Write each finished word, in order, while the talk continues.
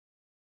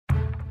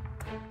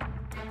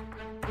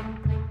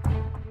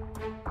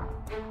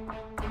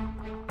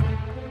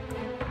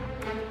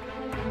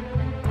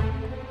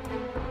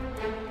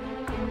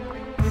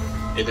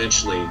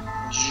Eventually,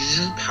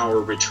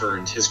 power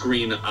returned. His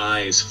green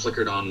eyes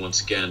flickered on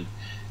once again.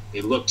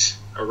 He looked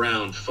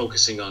around,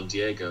 focusing on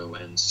Diego,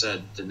 and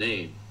said the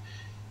name.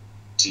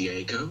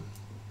 Diego?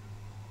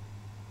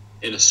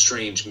 In a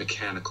strange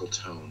mechanical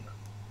tone.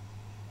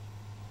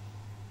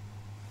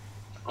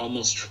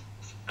 Almost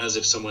as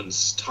if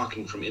someone's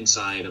talking from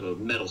inside of a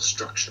metal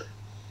structure.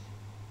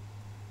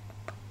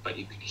 But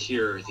you could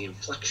hear the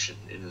inflection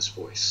in his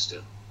voice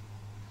still.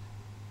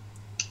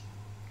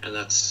 And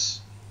that's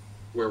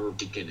where we're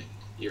beginning.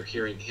 You're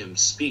hearing him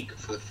speak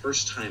for the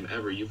first time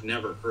ever. You've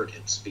never heard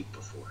him speak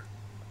before.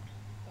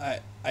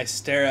 I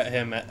stare at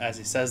him as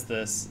he says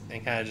this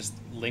and kind of just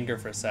linger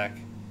for a sec.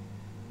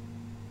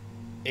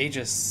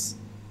 Aegis,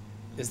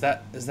 is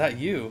that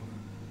you?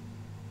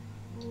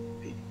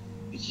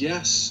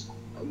 Yes.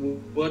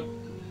 What?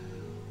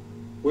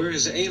 Where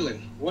is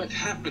Aelin? What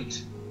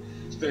happened?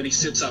 Then he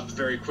sits up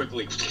very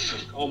quickly,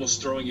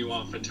 almost throwing you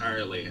off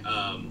entirely,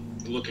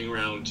 looking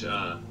around,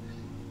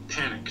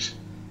 panicked.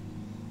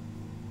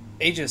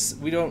 Aegis,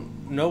 we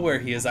don't know where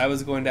he is. I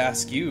was going to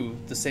ask you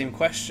the same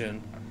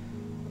question.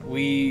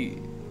 We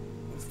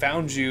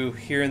found you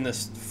here in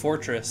this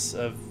fortress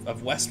of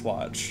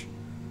Westwatch.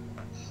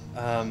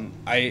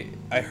 I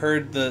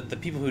heard the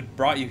people who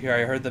brought you here,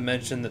 I heard them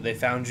mention that they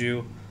found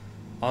you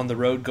on the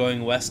road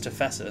going west to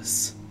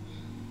Fessus.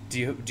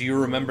 Do you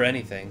remember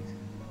anything?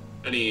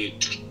 And he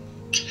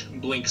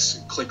blinks,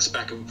 clicks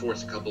back and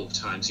forth a couple of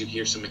times. You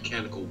hear some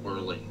mechanical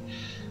whirling.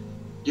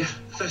 Yeah,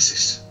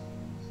 Fessus.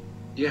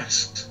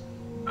 Yes,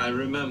 I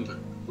remember.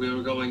 We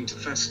were going to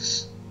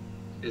Fessus.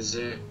 Is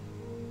there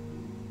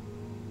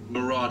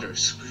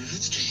marauders?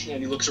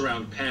 And he looks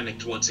around,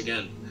 panicked once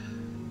again.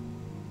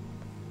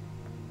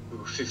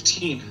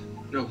 15.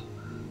 No,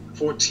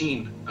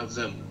 14 of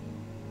them.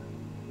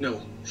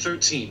 No,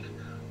 13.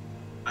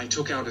 I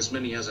took out as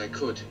many as I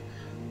could.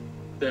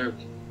 They're...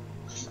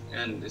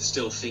 And is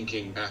still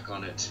thinking back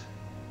on it.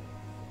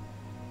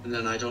 And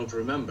then I don't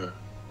remember.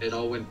 It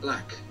all went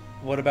black.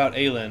 What about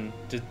Aelin?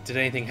 Did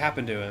anything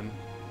happen to him?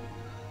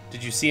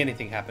 Did you see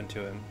anything happen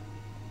to him?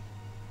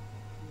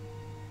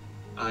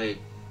 I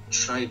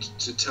tried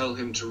to tell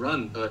him to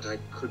run, but I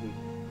couldn't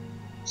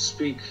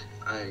speak.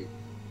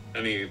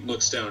 And he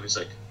looks down, he's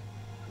like,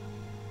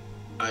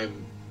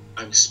 I'm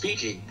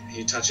speaking.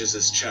 He touches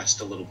his chest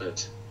a little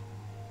bit.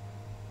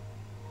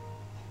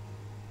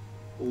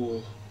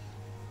 Ooh.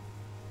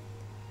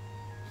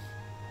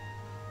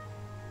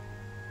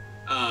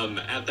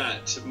 At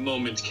that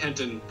moment,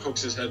 Kenton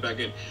pokes his head back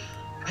in.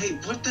 Hey,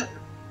 what the?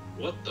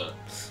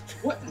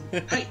 What?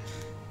 Hey!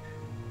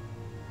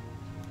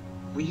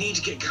 We need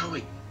to get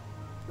going.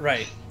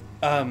 Right.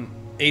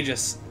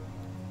 Aegis,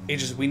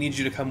 we need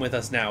you to come with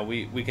us now.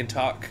 We can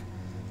talk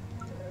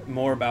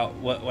more about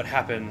what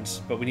happened,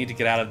 but we need to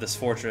get out of this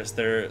fortress.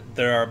 There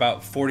are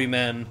about 40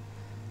 men,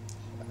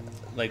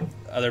 like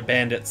other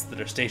bandits that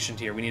are stationed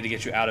here. We need to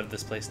get you out of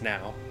this place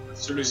now. As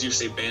soon as you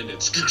say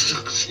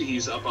bandits,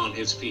 he's up on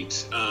his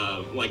feet,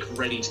 like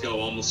ready to go,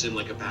 almost in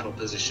like a battle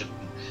position.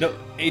 No,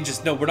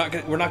 Aegis, no, we're not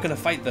gonna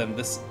fight them.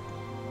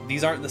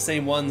 These aren't the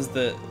same ones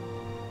that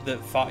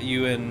fought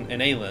you in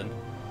Aelin.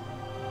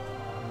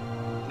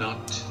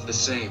 Not the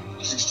same.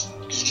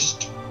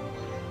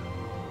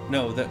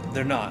 No,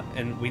 they're not,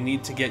 and we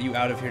need to get you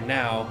out of here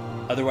now.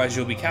 Otherwise,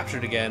 you'll be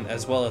captured again,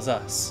 as well as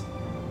us.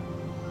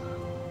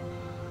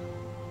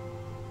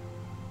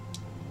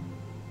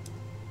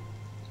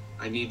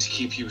 I need to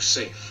keep you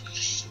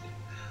safe.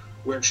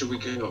 Where should we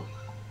go?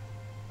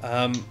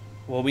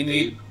 Well, we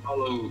need...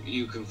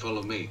 You can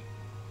follow me.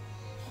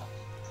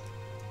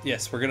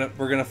 Yes, we're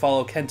gonna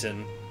follow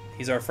Kenton.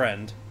 He's our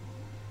friend.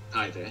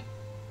 Hi there.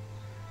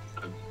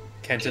 I'm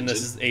Kenton,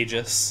 this is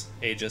Aegis.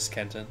 Aegis,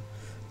 Kenton.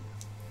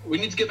 We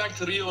need to get back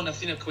to Rio and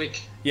Athena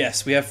quick.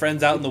 Yes, we have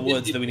friends out in the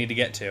woods that we need to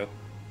get to.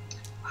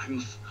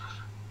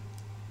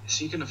 Is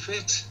he gonna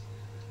fit?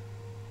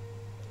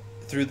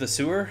 Through the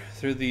sewer?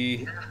 Through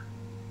the...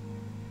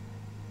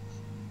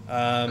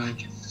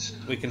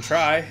 we can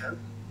try.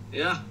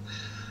 Yeah?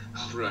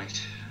 All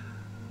right.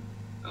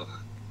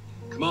 Oh,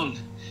 come on,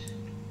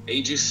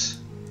 Aegis.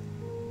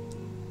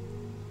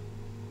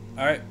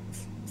 Alright,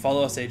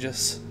 follow us,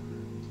 Aegis.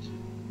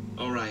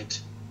 All right.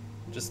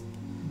 Just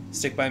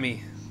stick by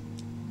me.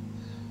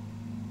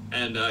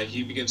 And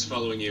he begins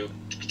following you.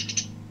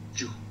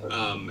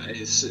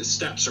 His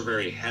steps are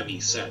very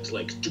heavy set,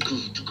 like...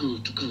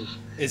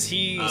 Is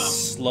he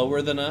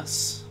slower than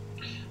us?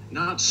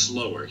 Not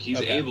slower.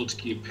 He's able to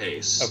keep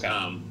pace.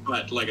 Okay.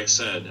 But like I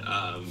said,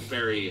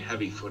 very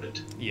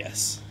heavy-footed.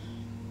 Yes.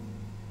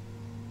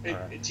 Hey,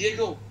 Right.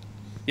 Diego,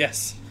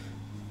 Yes.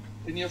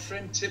 can your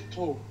friend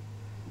tiptoe?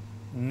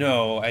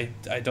 No, I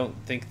don't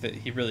think that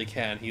he really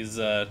can. He's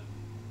a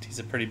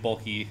pretty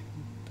bulky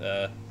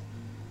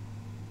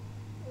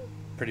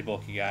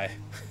guy.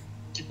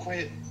 Keep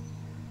quiet.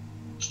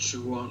 Do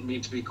you want me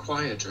to be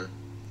quieter?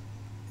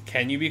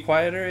 Can you be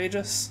quieter,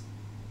 Aegis?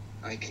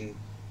 I can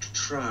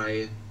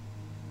try.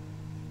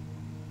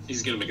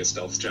 He's gonna make a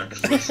stealth check.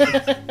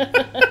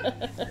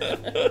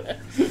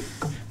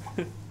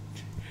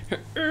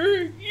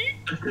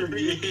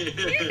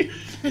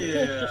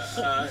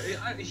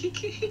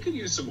 He could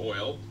use some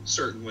oil,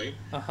 certainly.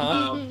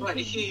 Uh-huh. But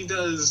he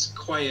does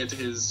quiet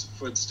his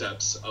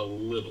footsteps a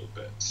little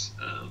bit.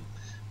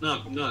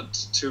 Not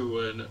to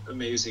an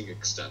amazing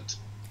extent.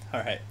 All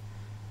right.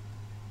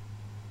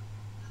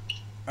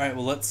 All right.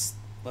 Well, let's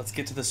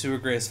get to the sewer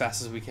grate as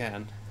fast as we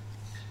can.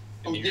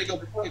 Oh,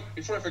 Diego,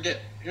 before I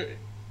forget,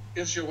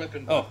 here's your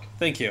weapon. Oh,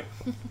 thank you.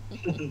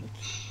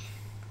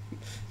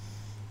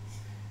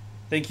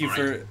 Thank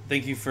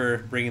you for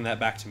bringing that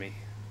back to me.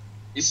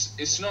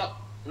 It's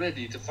not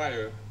ready to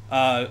fire.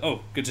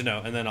 Oh, good to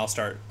know. And then I'll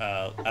start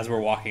as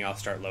we're walking. I'll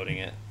start loading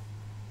it.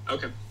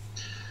 Okay.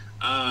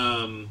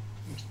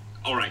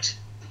 All right.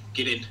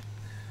 Get in.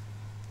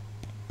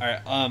 All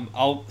right.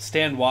 I'll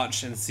stand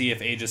watch and see if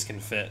Aegis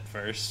can fit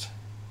first.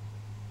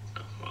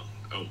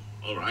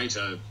 All right.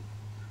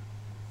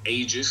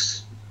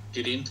 Aegis,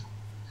 get in.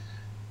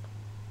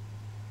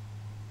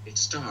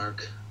 It's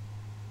dark.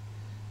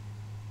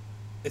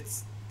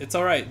 It's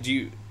all right.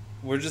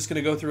 We're just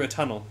gonna go through a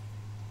tunnel.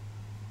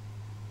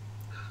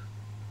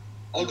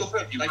 I'll go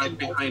first. You hide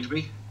behind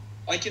me.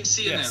 I can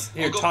see Yes. it now.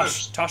 Here, I'll go Tosh.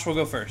 first. Tosh will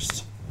go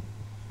first.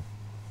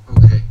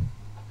 Okay.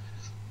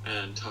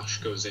 And Tosh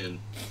goes in.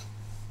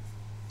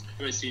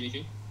 Do I see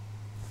anything?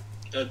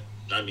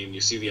 I mean,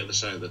 you see the other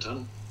side of the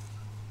tunnel.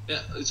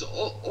 Yeah, it's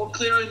all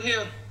clear in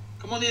here.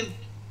 Come on in.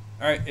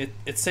 All right.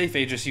 It's safe,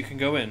 Aegis. You can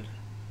go in.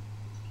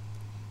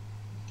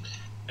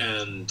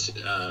 And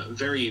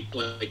very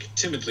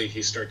timidly,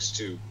 he starts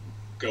to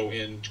go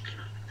in.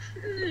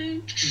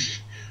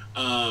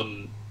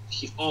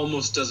 He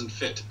almost doesn't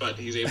fit, but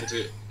he's able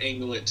to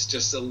angle it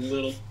just a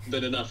little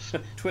bit enough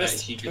Twist.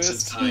 that he gets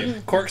his Twist.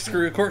 time.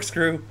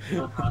 Corkscrew.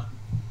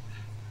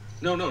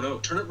 No,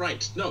 turn it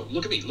right. No,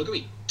 look at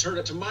me. Turn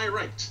it to my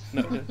right.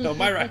 No,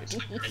 my right. It's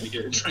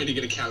like trying to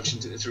get a couch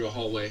through a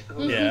hallway.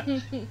 Yeah.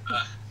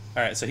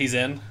 All right. So he's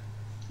in.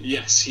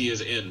 Yes, he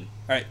is in.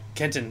 All right,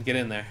 Kenton, get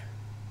in there.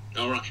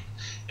 All right,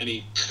 and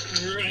he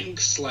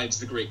slides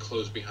the grate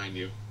closed behind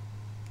you.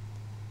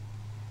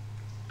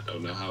 I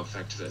don't know how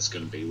effective that's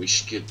going to be. We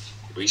should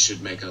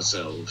make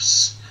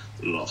ourselves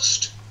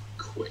lost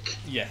quick.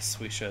 Yes,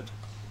 we should.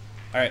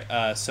 All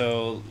right.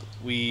 So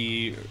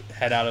we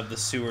head out of the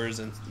sewers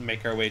and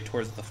make our way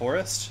towards the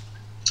forest.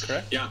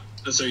 Correct? Yeah.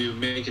 And so you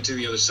make it to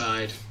the other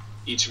side.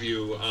 Each of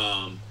you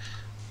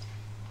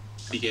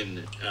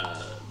begin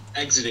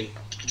exiting.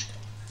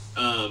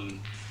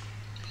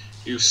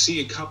 You see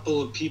a couple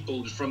of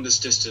people from this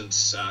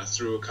distance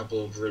through a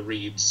couple of the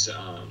reeds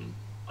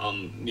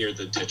near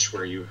the ditch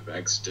where you have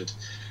exited.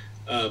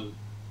 A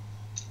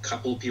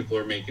couple of people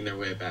are making their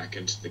way back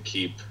into the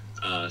keep.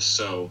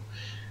 So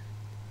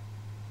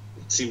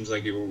it seems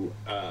like you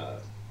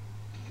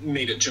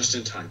made it just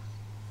in time.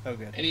 Oh,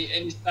 good.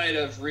 Any side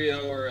of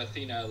Rio or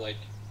Athena, like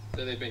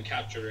that they've been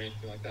captured or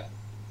anything like that?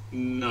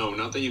 No,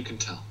 not that you can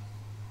tell.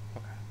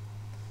 Okay.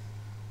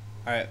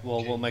 All right.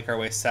 Well, we'll make our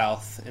way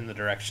south in the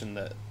direction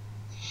that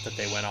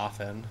they went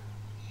off in.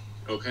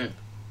 Okay.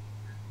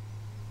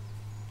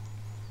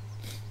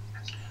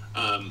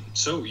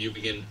 So you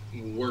begin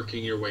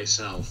working your way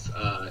south.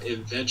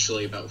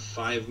 Eventually, about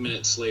 5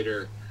 minutes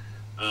later,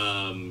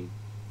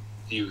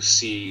 you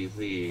see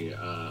the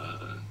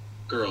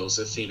girls,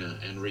 Athena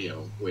and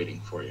Rio,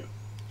 waiting for you.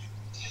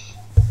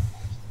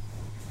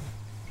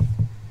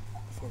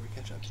 Before we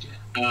catch up to you.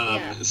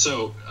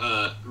 So,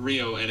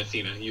 Rio and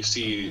Athena, you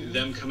see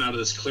them come out of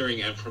this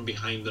clearing, and from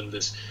behind them,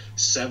 this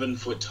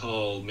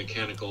 7-foot-tall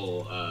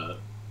mechanical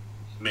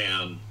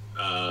man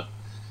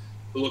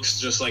who looks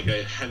just like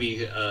a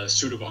heavy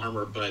suit of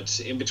armor, but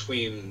in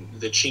between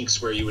the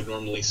chinks where you would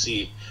normally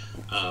see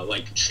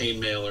like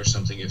chainmail or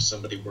something, if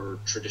somebody were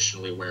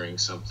traditionally wearing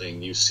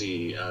something, you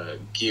see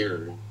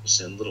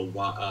gears and little,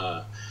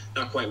 not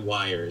quite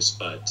wires,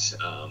 but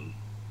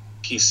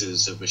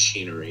pieces of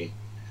machinery.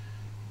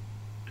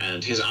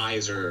 And his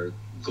eyes are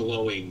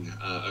glowing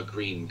a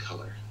green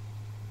color.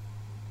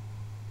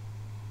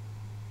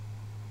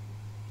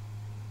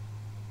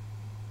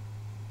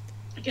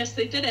 I guess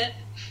they did it.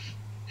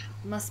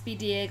 Must be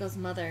Diego's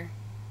mother.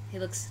 He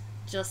looks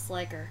just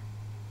like her.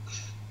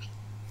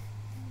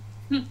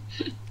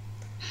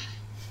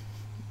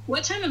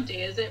 What time of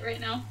day is it right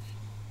now?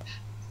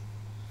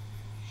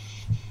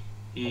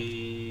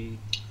 You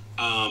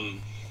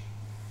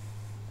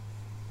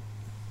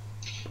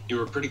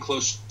were pretty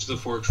close to the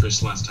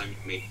fortress last time you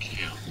made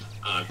camp.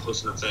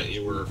 Close enough that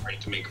you were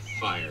afraid to make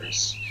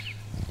fires.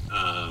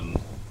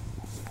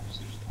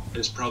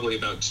 It's probably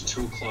about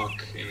 2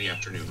 o'clock in the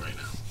afternoon right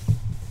now.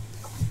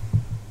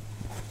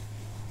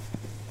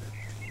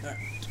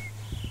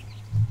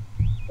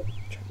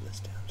 Turn this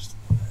down just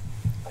a little bit.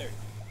 There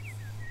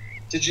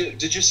we go.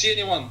 Did you see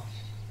anyone?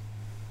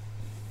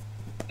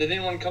 Did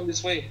anyone come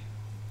this way?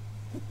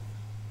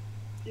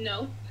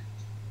 No.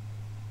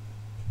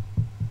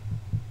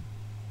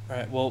 All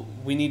right. Well,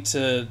 we need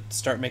to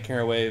start making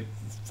our way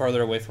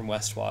farther away from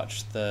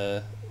Westwatch.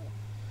 The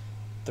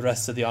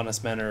rest of the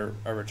honest men are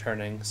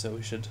returning, so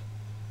we should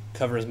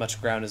cover as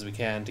much ground as we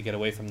can to get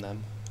away from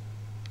them.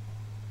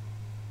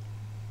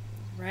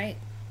 Right.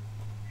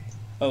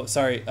 Oh,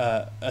 sorry.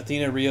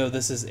 Athena, Rio,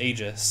 this is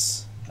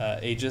Aegis.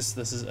 Aegis,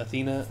 this is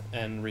Athena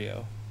and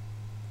Rio.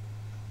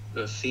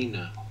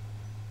 Athena.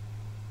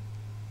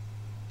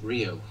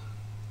 Rio.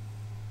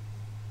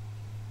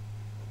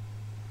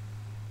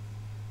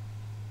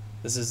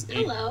 This is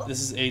Hello. this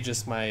is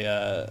Aegis,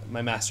 my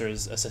my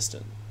master's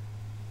assistant.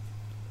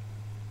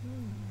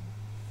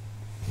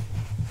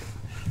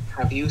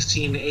 Have you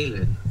seen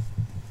Aelin?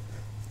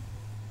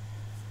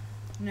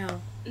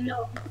 No.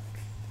 No.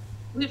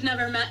 We've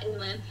never met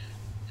Aelin.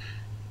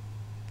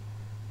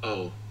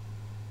 Oh.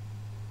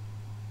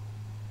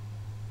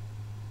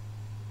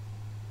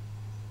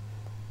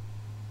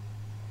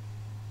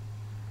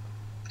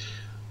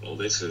 Well,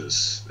 this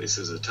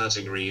is a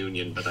touching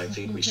reunion, but I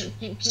think we should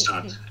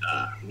start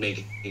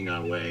making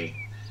our way.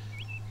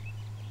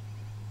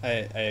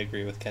 I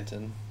agree with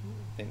Kenton.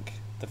 I think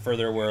the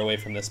further we're away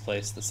from this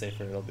place, the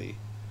safer it'll be.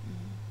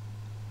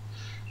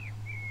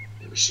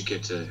 We should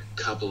get a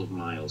couple of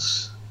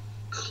miles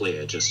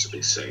clear just to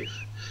be safe.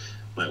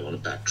 Might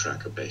want to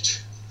backtrack a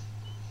bit.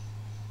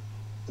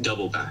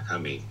 Double back, I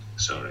mean.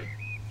 Sorry.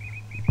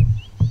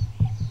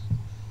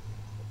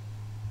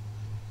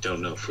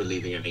 Don't know if we're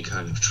leaving any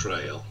kind of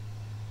trail.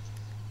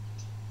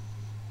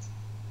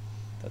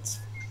 That's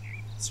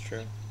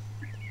true.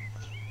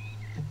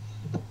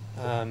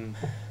 Have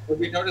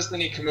we noticed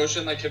any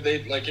commotion? Like, have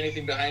they, like,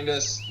 anything behind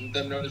us,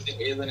 them noticing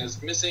Aelin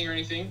is missing or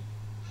anything?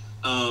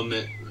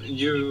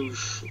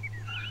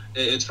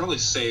 It's probably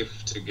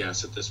safe to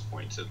guess at this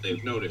point that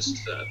they've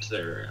noticed that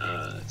their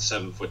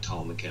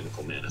 7-foot-tall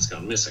mechanical man has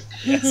gone missing.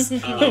 Yes.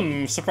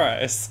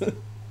 Surprise.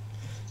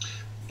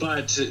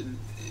 But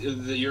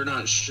you're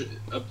not sure.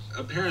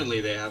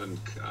 Apparently, they haven't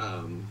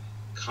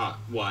caught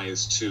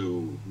wise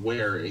to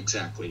where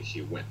exactly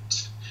he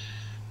went.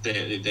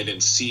 They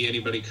didn't see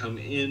anybody come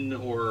in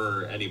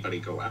or anybody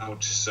go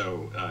out.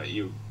 So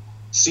you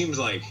seems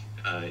like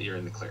you're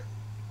in the clear.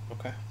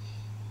 Okay.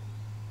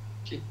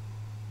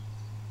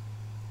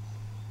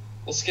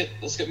 Let's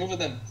get moving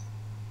then.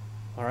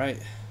 All right.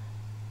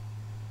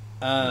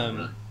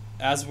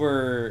 As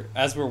we're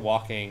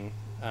walking,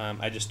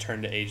 I just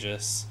turned to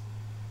Aegis.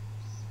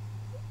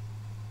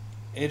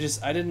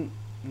 Aegis, I didn't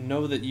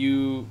know that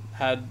you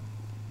had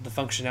the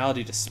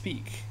functionality to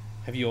speak.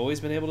 Have you always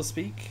been able to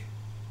speak?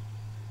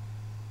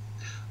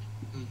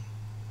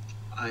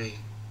 I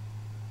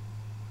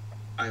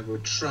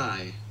would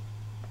try.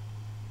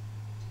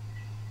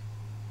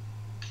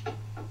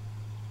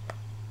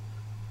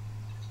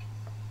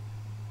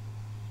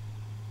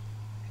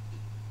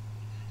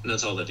 And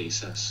that's all that he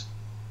says.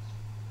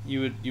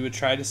 You would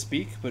try to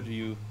speak, but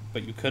you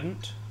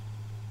couldn't?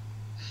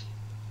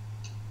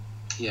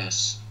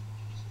 Yes.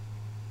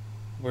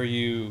 Were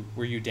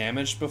you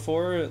damaged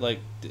before? Like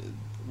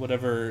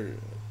whatever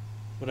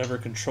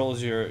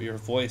controls your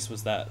voice,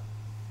 was that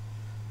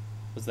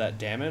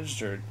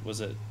damaged, or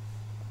was it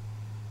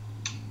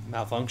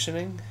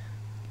malfunctioning?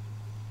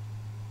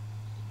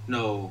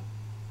 No.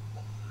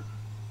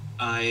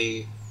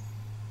 I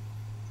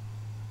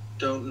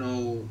don't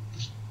know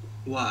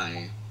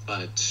why,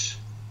 but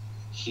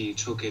he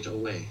took it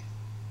away.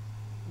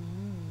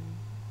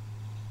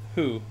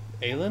 Who?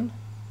 Aelin?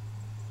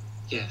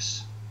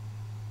 Yes.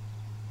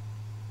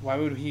 Why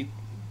would he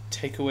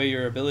take away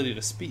your ability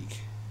to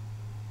speak?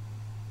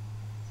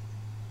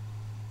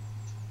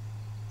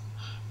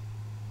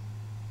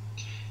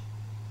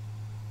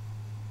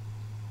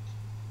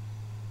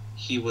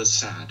 He was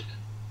sad.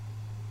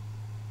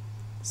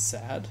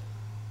 Sad?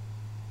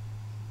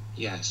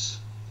 Yes.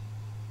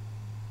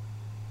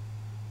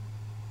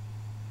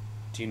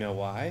 Do you know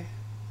why?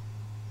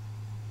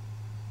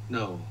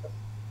 No.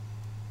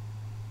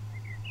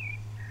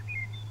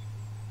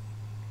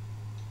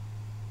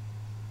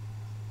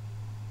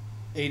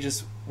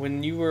 Aegis,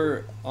 when you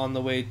were on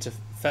the way to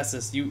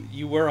Fessus,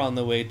 you were on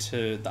the way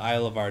to the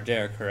Isle of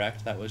Ardair,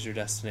 correct? That was your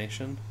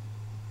destination?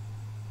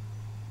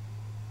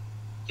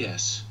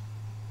 Yes.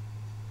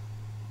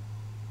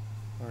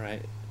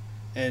 Alright.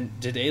 And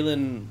did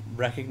Aelin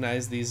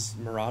recognize these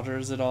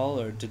marauders at all,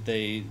 or did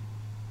they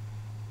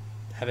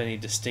have any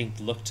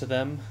distinct look to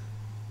them?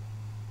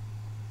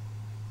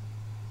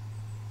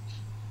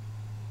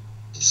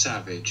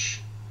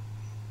 Savage.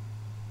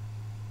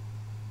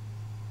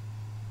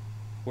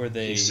 Were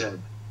they... He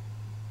said,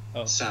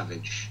 Oh,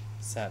 savage.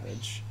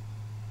 savage.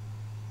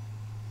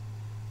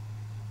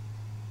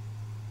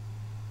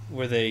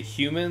 Were they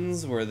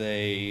humans? Were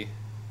they...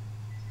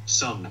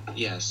 Some,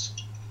 yes.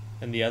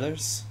 And the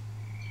others?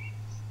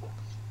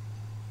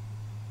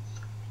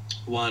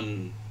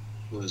 One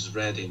was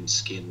red in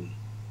skin,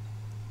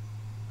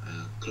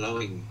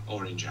 glowing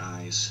orange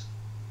eyes.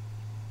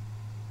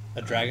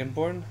 A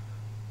dragonborn?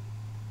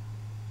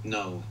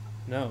 No,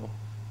 No.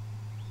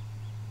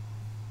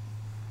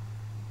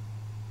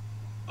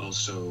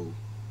 also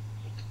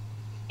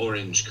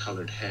orange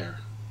colored hair.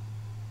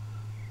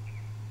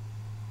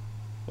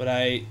 Would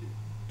I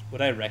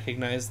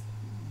recognize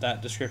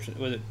that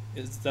description?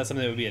 Is that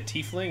something that would be a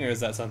tiefling, or is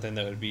that something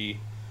that would be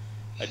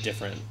a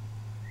different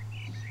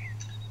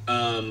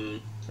or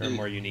a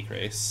more unique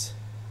race?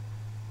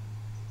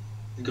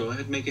 Go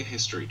ahead and make a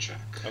history check.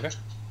 Okay.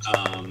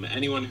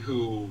 Anyone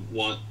who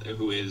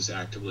is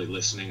actively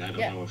listening, I don't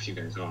Yeah. know if you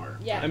guys are.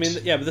 Yeah. I mean,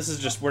 yeah, but this is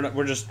just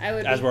we're just I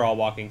would as be- we're all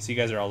walking, so you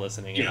guys are all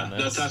listening in Yeah, on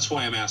this. that's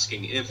why I'm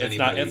asking if it's anybody.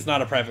 not it's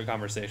not a private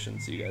conversation,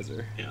 so you guys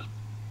are. Yeah.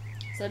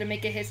 So to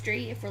make a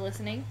history, if we're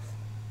listening.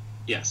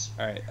 Yes.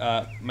 All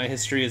right. My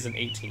history is an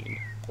 18.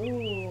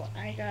 Ooh,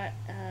 I got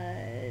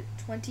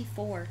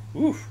 24.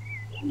 Ooh.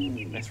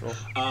 Nice roll.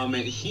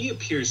 He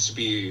appears to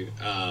be,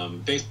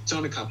 based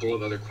on a couple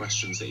of other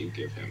questions that you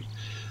give him,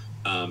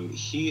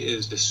 he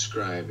is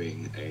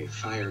describing a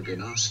fire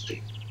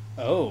ganasti.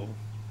 Oh,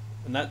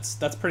 and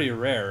that's pretty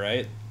rare,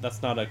 right?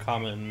 That's not a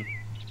common.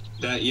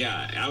 That,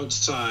 yeah,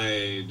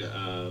 outside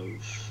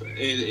of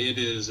it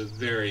is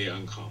very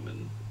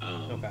uncommon.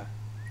 Okay.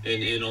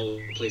 In all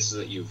the places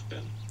that you've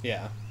been.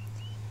 Yeah.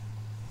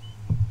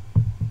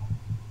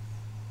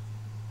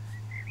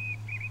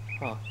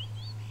 Huh.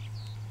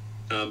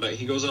 But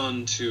he goes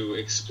on to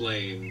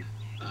explain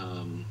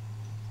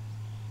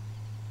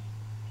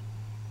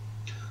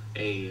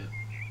a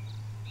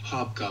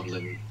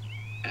hobgoblin,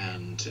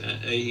 and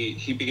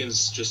he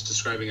begins just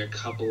describing a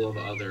couple of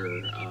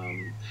other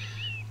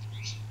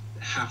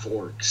half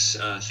orcs,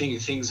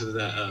 things of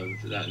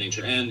that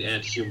nature,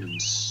 and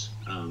humans.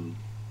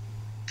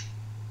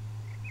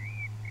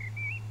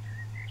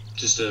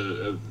 Just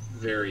a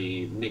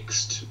very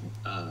mixed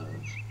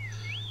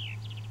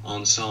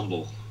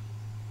ensemble.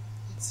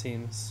 It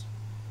seems.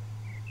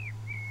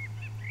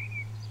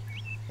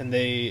 And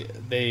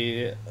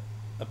they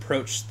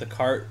approached the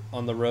cart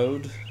on the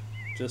road,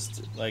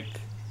 just like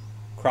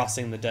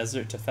crossing the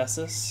desert to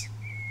Fessus.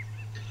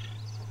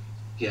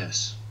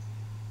 Yes.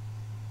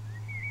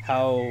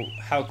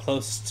 How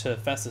close to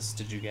Fessus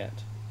did you get?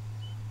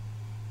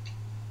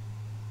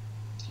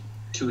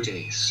 2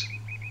 days.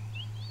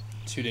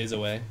 2 days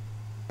away.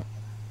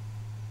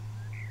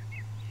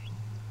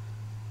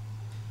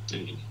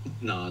 And he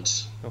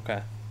nods.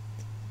 Okay.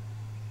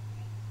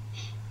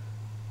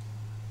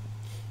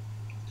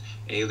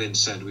 Aelin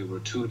said we were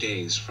 2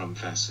 days from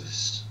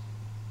Fessus.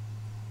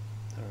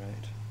 All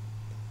right.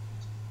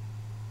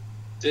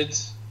 Did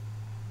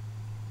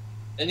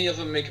any of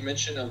them make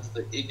mention of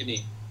the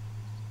Igni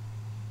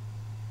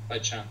by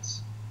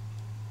chance?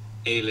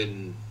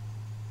 Aelin,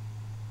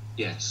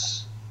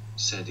 yes,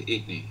 said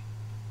Igni.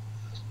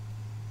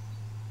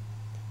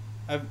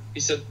 He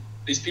said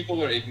these people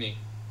were Igni.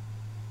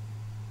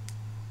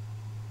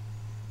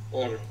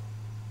 Or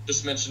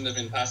just mentioned them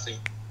in passing.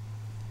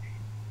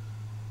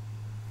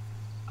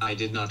 I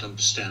did not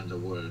understand the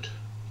word.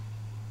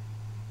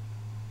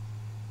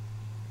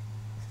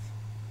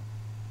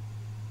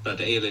 But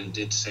Aelin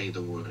did say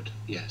the word,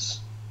 yes.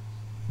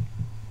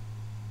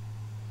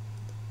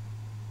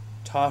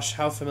 Tosh,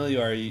 how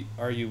familiar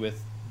are you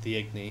with the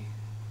Igni?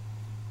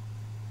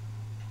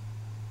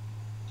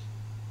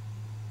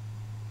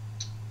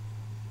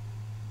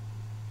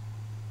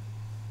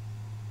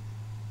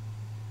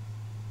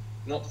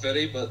 Not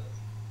very, but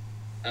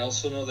I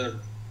also know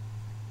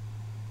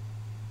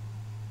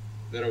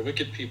they're a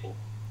wicked people.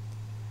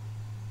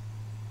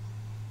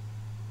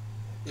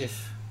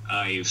 If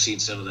You've seen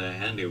some of their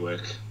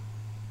handiwork.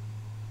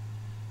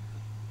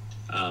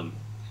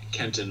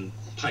 Kenton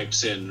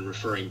pipes in,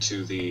 referring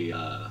to the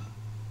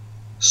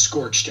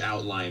scorched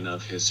outline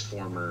of his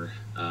former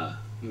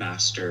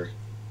master,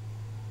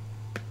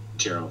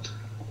 Gerald.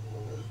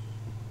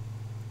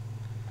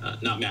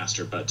 Not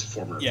master, but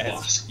former Yeah,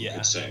 boss, you yeah.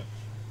 could say.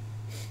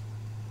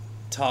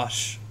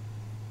 Tosh,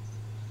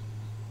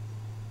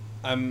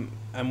 I'm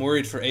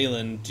worried for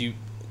Aelin. Do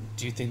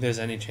you think there's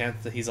any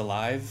chance that he's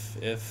alive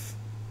if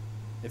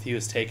he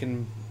was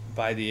taken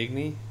by the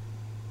Igni?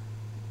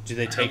 Do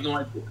they I take have no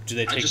idea. Do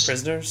they I take just-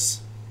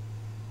 prisoners?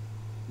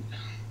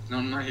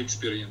 Not in my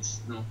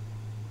experience, no.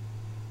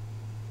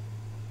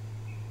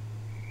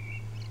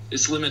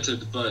 It's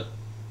limited, but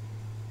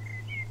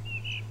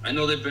I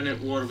know they've been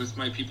at war with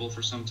my people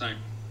for some time.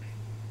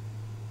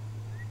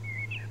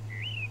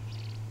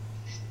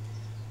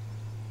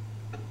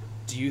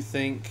 Do you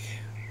think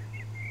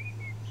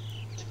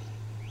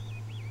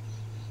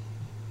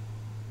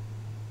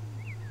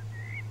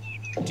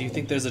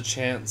there's a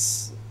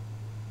chance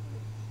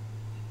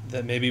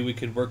that maybe we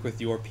could work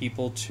with your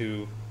people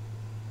to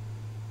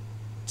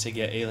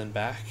get Aelin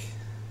back?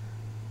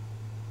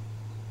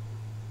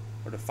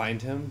 Or to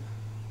find him?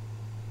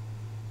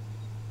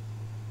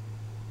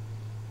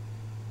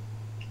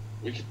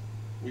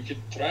 We could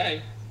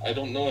try. I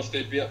don't know if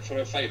they'd be up for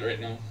a fight right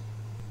now.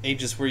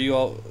 Aegis,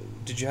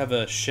 did you have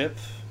a ship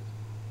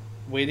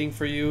waiting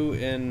for you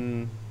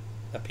in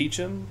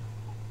Apechum?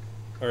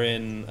 Or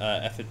in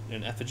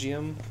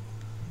Ephegium?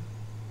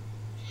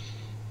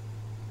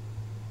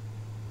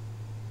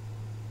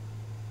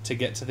 To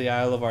get to the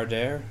Isle of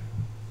Ardair?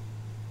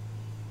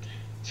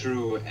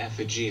 Through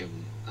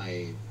Ephegium,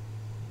 I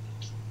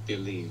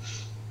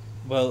believe.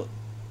 Well,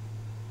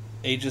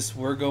 Aegis,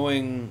 we're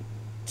going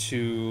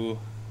to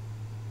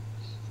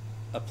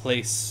a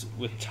place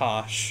with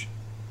Tosh,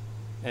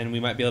 and we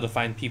might be able to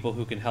find people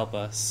who can help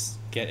us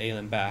get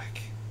Aelin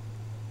back.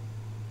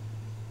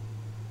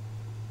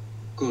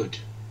 Good.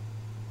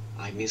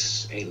 I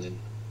miss Aelin.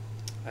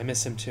 I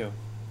miss him too.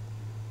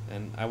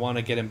 And I want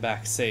to get him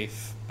back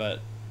safe, but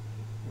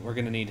we're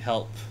going to need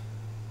help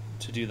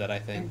to do that, I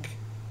think.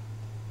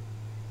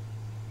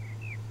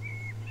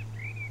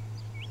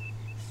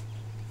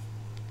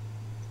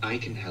 I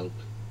can help.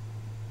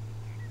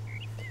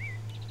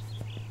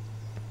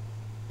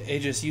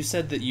 Aegis, you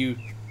said that you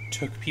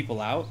took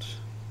people out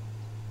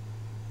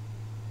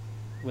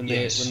when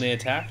Yes. they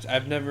attacked?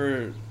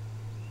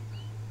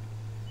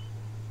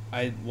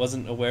 I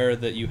wasn't aware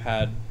that you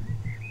had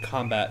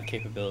combat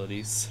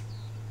capabilities.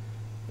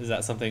 Is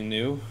that something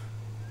new?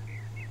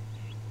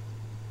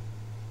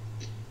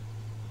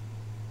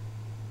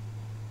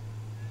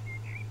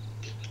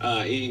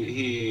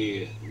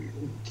 He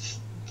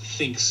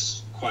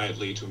thinks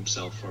quietly to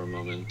himself for a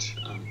moment.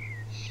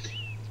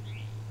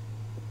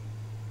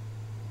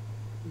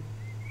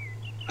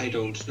 I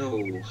don't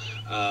know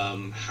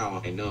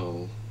how I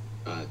know,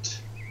 but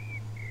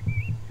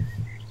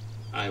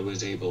I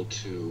was able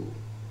to.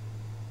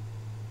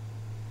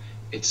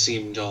 It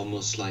seemed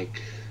almost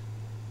like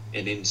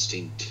an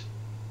instinct.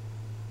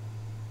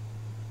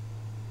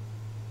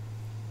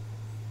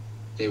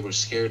 They were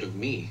scared of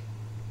me.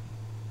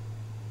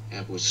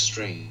 That was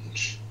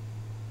strange.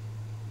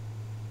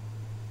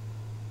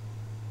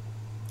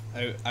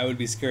 I would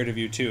be scared of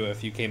you too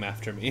if you came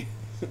after me.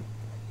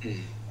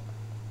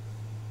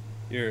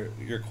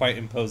 You're quite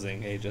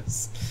imposing,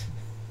 Aegis.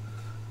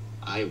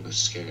 I was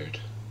scared.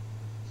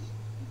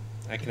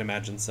 I can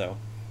imagine so.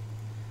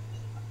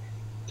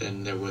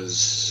 Then there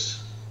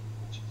was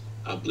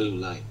a blue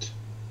light.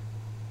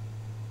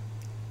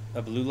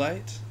 A blue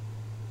light?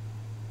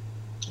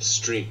 A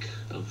streak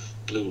of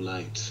blue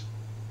light.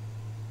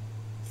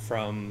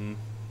 From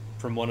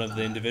one of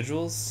the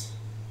individuals?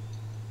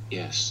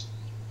 Yes.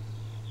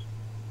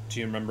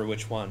 Do you remember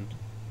which one?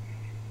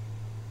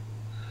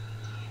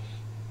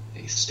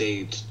 They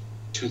stayed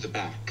to the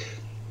back.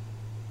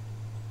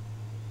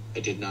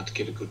 I did not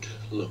get a good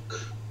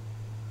look.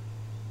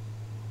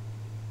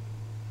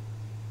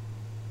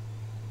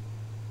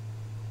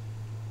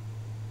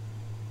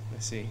 I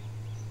see.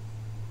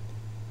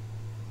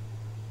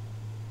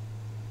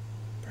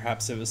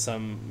 Perhaps it was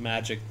some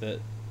magic that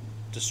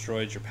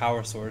destroyed your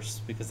power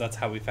source, because that's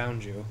how we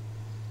found you.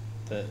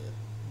 That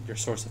your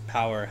source of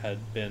power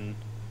had been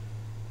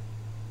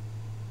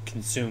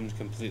consumed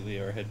completely,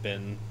 or had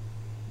been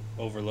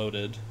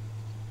overloaded.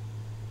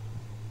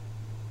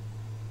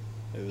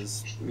 It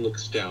was...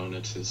 Looks down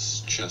at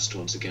his chest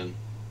once again.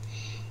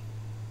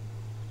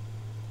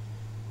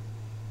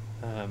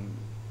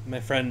 My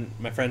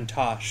friend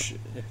Tosh,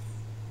 if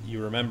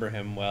you remember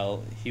him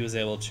well, he was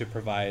able to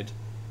provide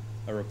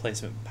a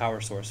replacement power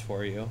source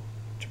for you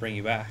to bring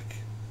you back.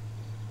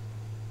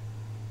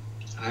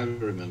 I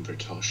remember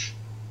Tosh.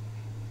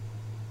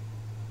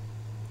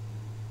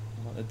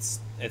 Well, it's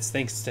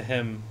thanks to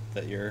him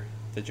that you're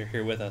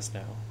here with us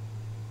now.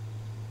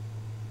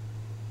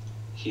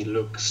 He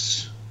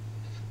looks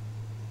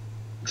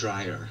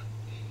drier.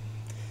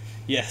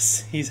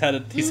 Yes, he's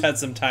had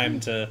some time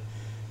to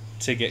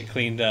get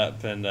cleaned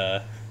up and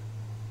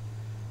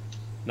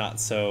not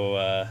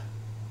so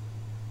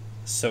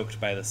soaked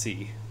by the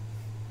sea.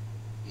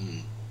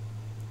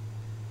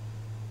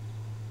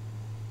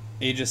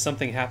 Aegis,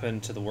 something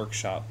happened to the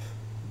workshop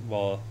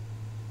while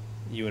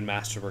you and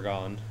Master were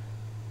gone.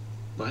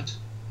 What?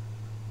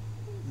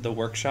 The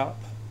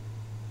workshop?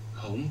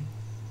 Home?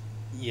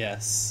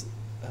 Yes.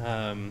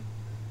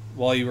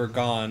 While you were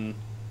gone,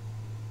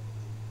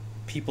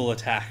 people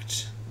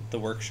attacked the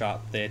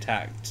workshop. They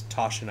attacked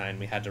Tosh and I, and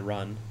we had to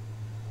run.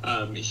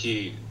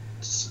 He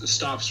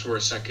stops for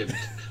a second.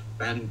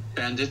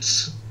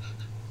 Bandits?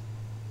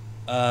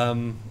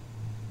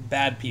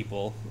 Bad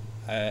people.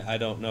 I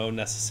don't know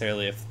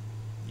necessarily if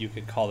you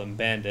could call them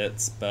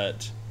bandits,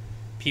 but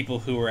people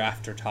who were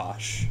after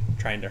Tosh,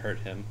 trying to hurt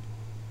him.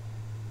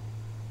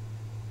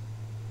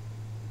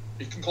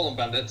 You can call them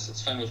bandits.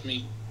 It's fine with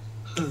me.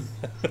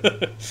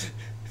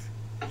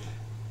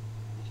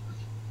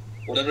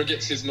 Whatever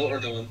gets his motor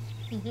going.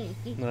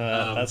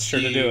 That's sure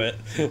to do it.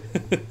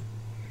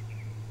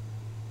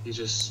 He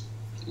just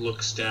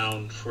looks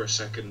down for a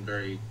second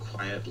very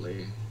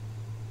quietly.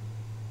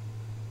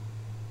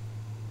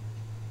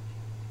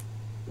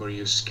 Were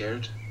you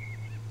scared?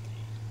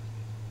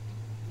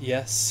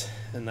 Yes,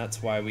 and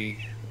that's why we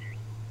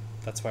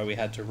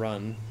had to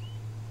run.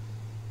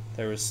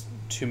 There was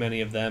too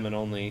many of them and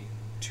only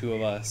 2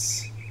 of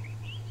us.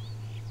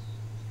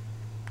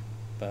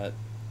 But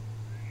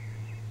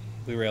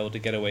we were able to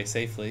get away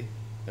safely,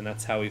 and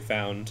that's how we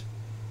found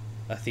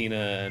Athena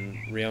and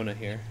Riona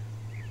here.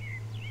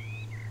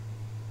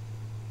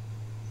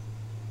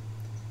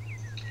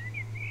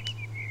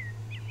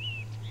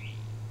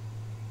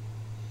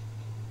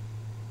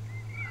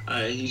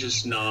 He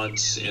just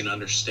nods in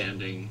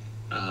understanding,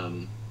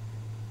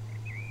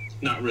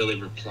 not really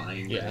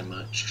replying very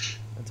much.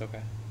 That's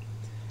okay.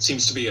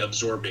 Seems to be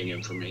absorbing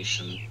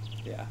information.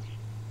 Yeah.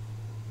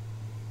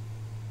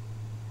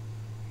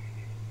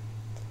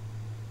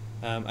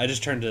 I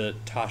just turned to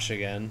Tosh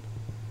again.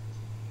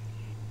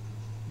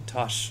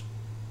 Tosh,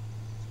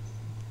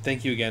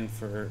 thank you again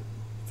for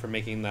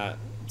making that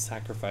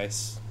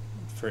sacrifice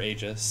for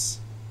Aegis.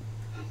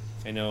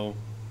 I know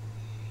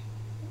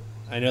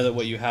that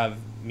what you have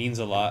means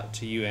a lot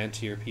to you and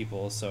to your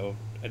people, so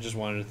I just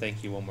wanted to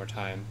thank you one more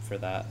time for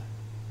that.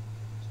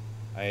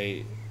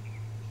 I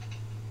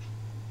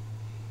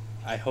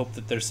hope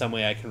that there's some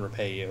way I can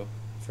repay you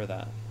for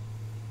that.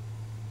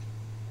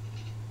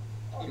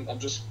 I'm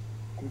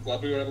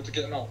glad we were able to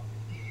get him out.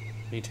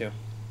 Me too.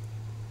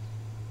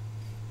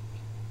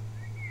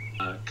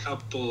 A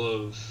couple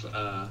of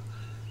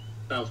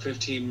about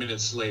 15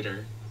 minutes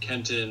later,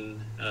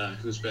 Kenton,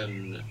 who's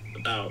been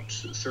about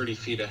 30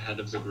 feet ahead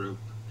of the group,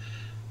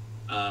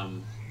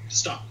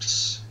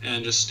 stops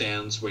and just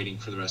stands waiting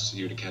for the rest of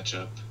you to catch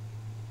up.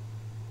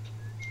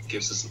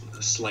 Gives us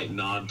a slight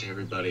nod to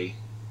everybody,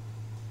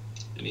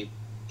 and he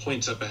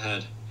points up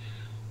ahead.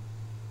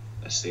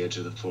 That's the edge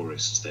of the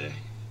forest there.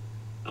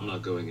 I'm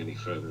not going any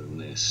further than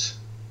this.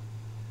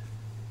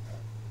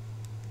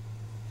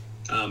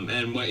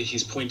 And what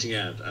he's pointing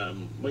at,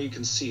 what you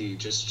can see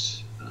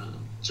just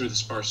through the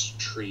sparse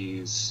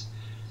trees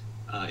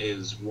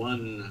is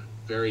one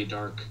very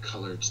dark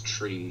colored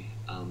tree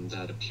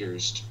that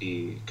appears to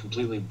be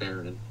completely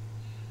barren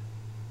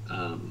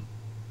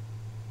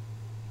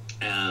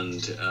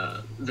and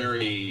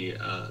very,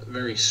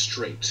 very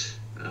straight,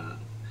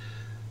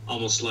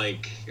 almost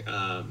like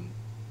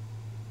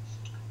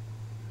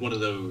one of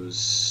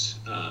those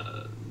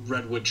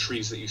redwood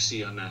trees that you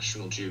see on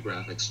National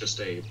Geographic's just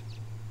a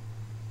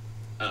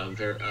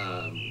very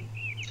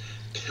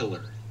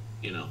pillar,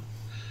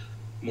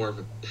 more of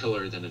a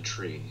pillar than a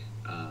tree,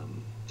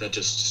 that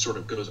just sort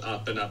of goes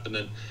up and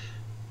then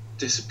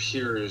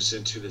disappears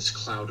into this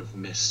cloud of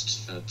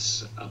mist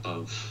that's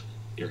above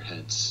your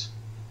heads.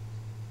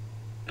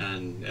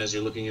 And as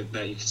you're looking at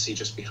that, you can see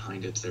just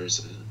behind it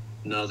there's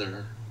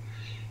another,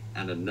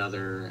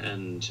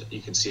 and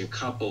you can see a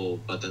couple,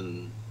 but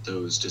then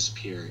those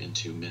disappear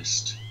into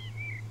mist.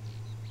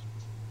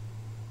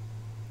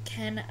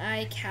 Can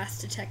I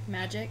cast Detect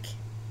Magic?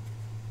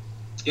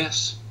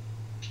 Yes.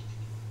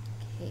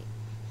 Okay.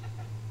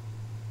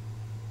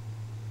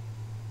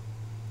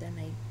 Then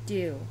I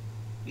do.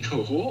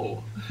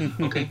 Oh,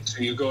 okay.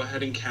 So you go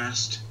ahead and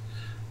cast.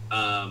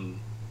 A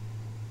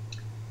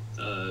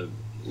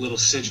little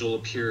sigil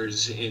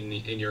appears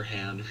in your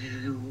hand,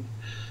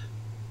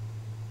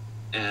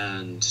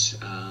 and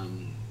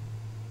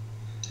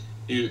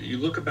you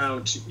look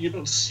about. You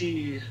don't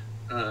see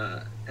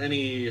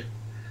any.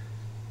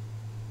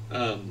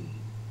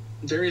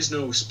 There is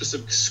no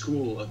specific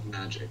school of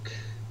magic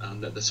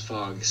that this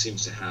fog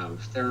seems to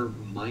have. There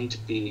might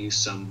be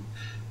some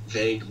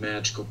vague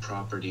magical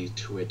property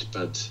to it,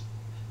 but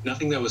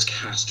nothing that was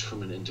cast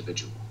from an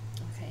individual.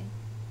 Okay.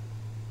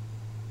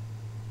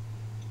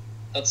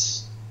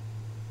 That's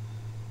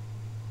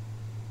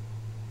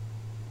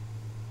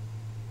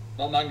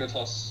not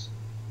Magnetos.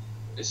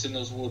 It's in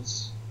those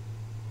woods.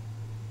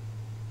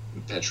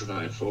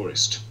 Petrified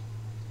forest.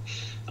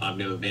 I've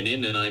never been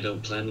in, and I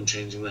don't plan on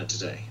changing that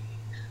today.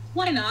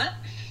 Why not?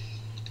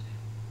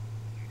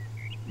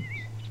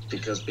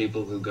 Because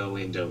people who go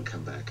in don't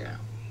come back out.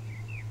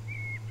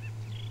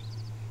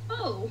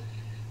 Oh,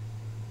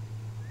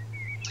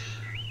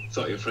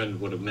 Thought your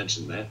friend would have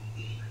mentioned that.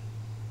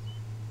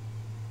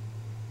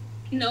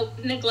 nope,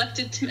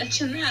 neglected to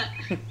mention that.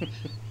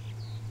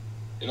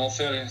 In all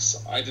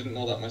fairness, I didn't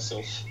know that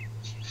myself.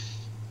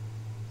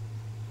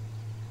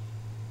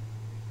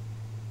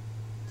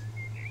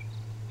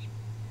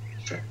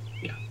 Fair.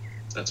 Yeah,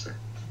 that's fair.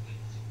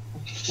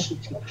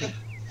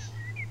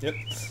 Yep.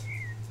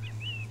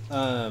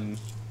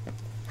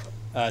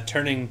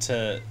 Turning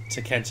to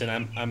Kenton,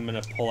 I'm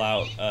gonna pull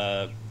out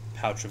a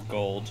pouch of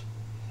gold.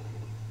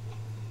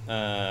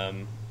 I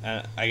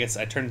guess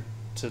I turn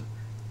to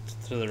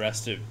the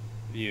rest of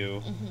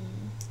you.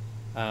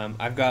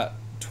 Mm-hmm. I've got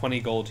 20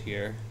 gold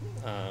here.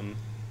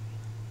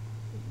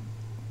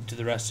 Do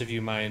the rest of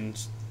you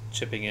mind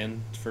chipping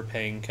in for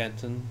paying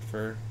Kenton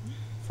for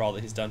all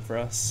that he's done for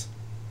us?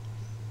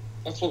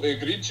 That's what we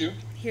agreed to.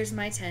 Here's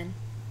my 10.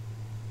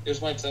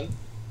 Here's my 10.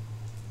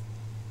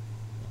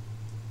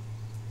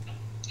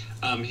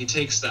 He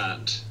takes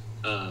that.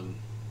 I've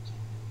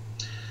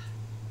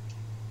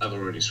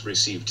already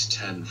received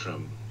 10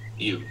 from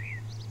you,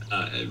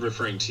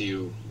 referring to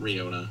you,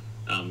 Riona,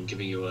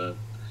 giving you a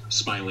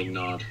smiling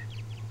nod.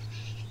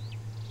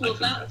 Well, I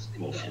couldn't ask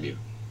more from you.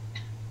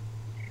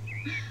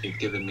 You've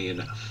given me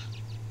enough.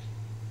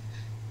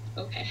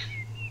 Okay.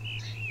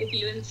 If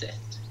you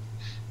insist.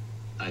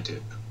 I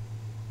do.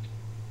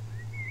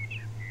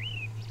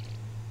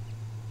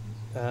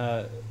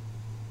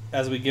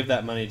 As we give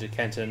that money to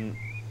Kenton,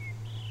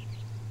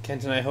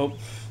 I hope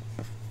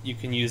you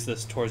can use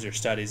this towards your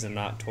studies and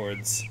not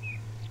towards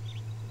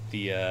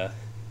the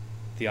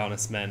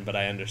honest men, but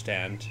I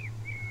understand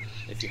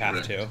if you have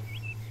Right. to.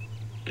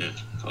 Yeah,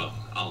 well,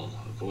 I'll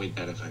avoid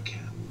that if I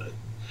can, but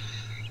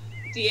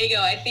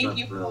Diego, I think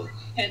you Well, told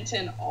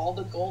Kenton all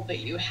the gold that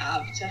you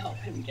have to help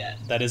him get.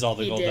 That is all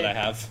the He gold did. that I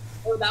have.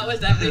 Oh, that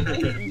was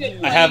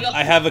everything. I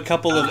have a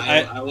couple of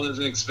I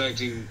wasn't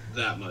expecting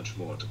that much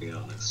more, to be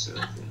honest.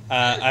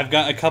 I've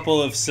got a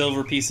couple of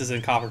silver pieces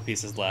and copper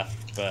pieces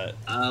left, but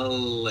I'll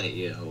let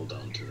you hold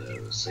on to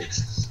those.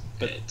 It's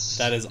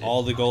that is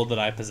all the gold that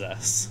I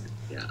possess.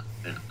 Yeah,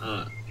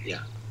 yeah.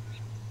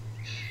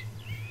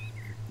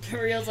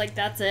 Real's like,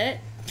 that's it?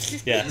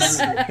 Yes.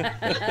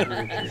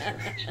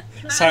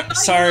 I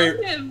sorry,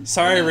 love him.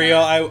 sorry, Rio.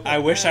 I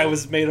wish I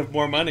was made of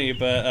more money,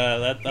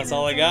 but that's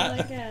all I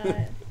got.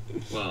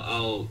 Well,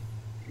 I'll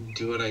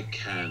do what I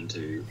can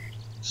to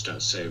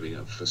start saving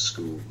up for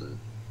school. But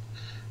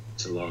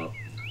it's a lot.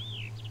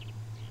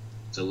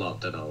 It's a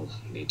lot that I'll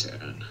need to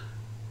earn.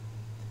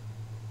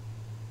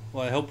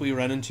 Well, I hope we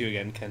run into you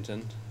again,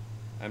 Kenton.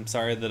 I'm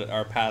sorry that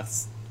our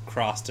paths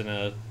crossed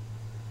in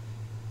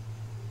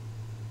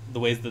the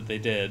ways that they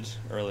did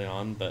early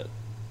on, but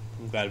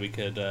I'm glad we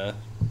could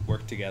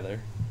work together.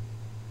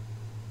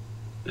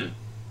 Yeah.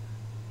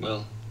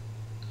 Well,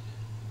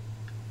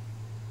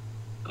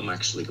 I'm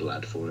actually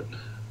glad for it.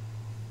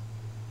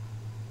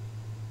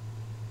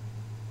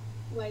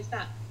 Why is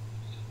that?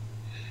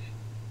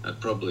 I'd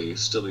probably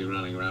still be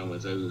running around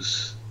with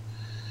those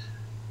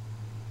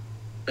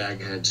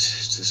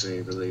bagheads, to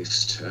say the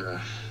least.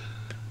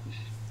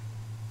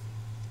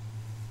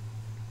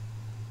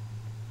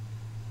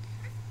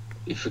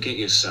 You forget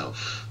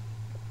yourself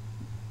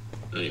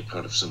when you're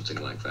part of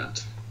something like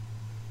that.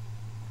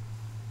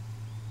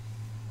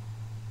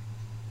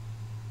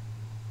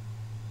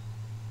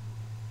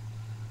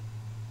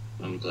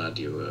 I'm glad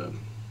you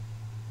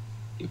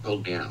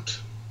pulled me out.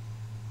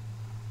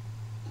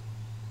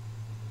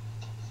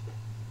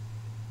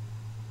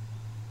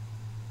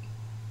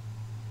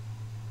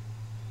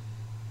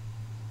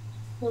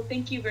 Well,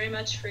 thank you very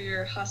much for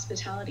your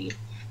hospitality.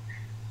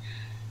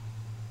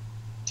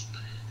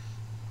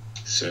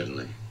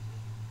 Certainly.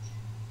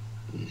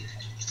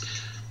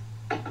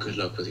 Good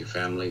luck with your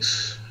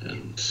families,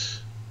 and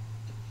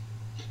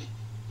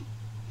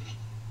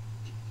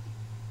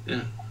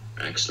yeah,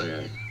 actually,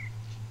 I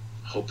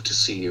hope to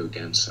see you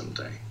again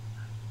someday.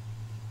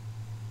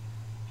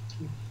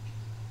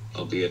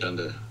 Albeit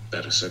under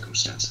better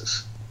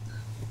circumstances.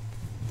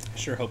 I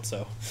sure hope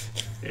so.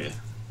 Yeah.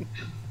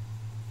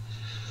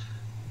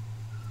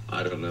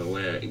 I don't know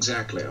where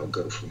exactly I'll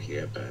go from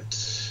here,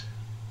 but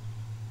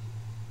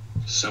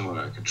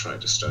somewhere I could try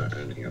to start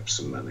earning up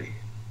some money.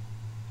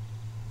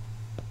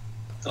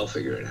 I'll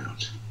figure it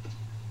out.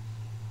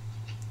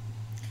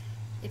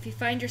 If you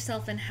find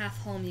yourself in Half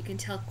Home, you can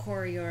tell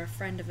Corey you're a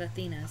friend of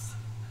Athena's.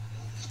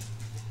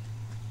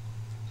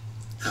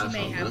 She Half may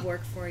Home, have huh?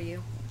 work for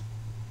you.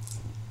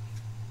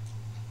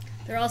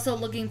 They're also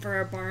looking for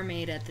a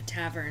barmaid at the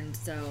tavern,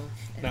 so...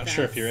 Not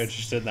sure if you're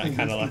interested in that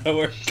kind of line of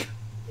work.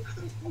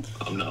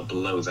 I'm not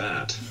below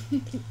that.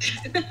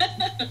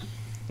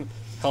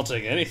 I'll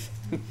take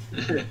anything.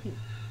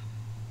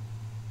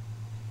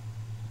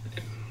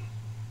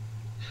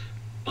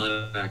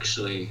 Might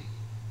actually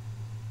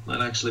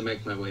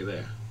make my way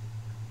there.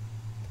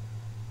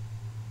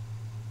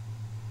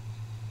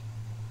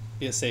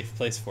 Be a safe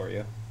place for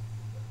you.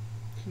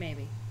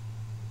 Maybe.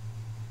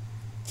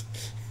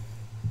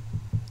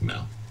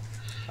 Well,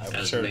 I would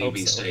as sure hope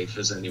maybe so. safe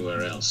as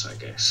anywhere else, I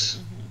guess.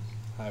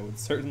 I would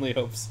certainly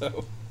hope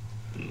so.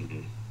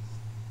 Mhm.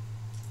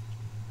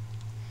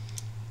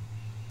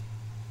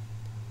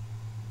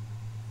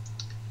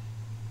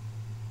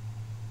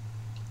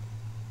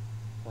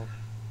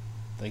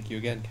 Thank you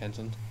again,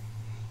 Kenton.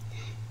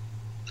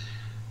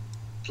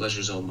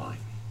 Pleasure's all mine.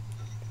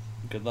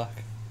 Good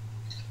luck.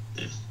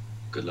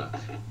 Good luck.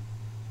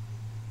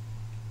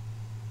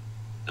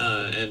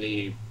 And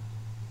he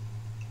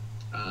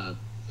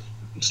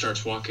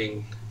starts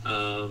walking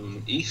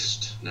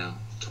east now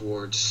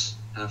towards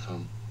Half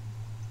Home.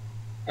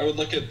 I would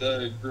look at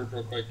the group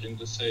real quick and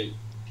just say,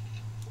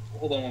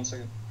 hold on one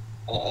second.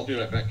 I'll be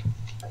right back.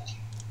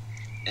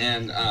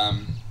 And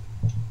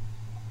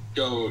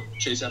go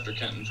chase after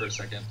Kenton for a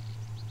second.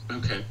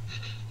 Okay.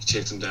 You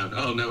chase him down.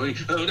 Oh no!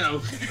 Oh no!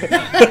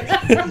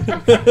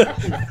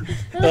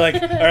 They're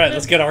like, all right,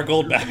 let's get our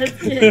gold back.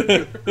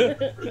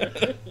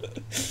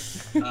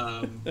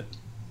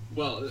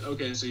 Well,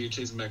 okay. So you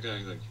chase him back down.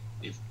 He's like,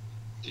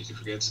 did you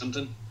forget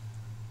something?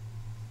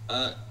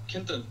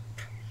 Kenton,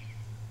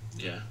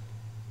 Yeah.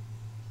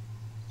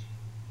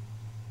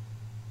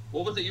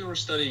 what was it you were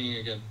studying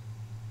again?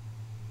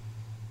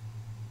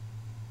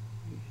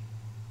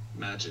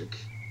 Magic.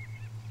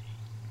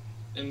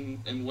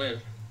 And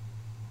where?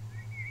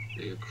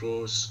 The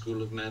Akror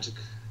School of Magic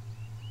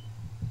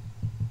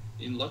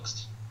In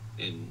Lux?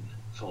 in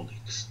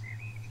Phoenix.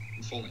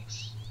 In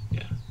Phoenix.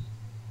 Yeah.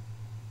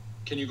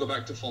 Can you go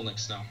back to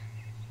Phoenix now?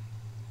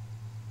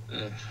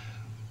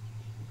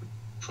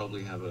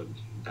 Probably have a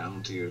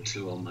bounty or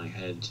two on my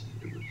head.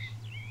 It would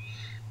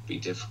be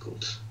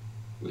difficult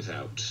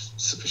without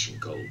sufficient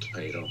gold to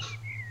pay it off.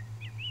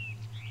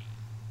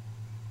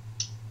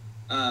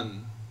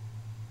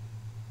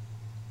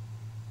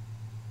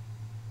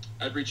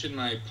 I'd reach in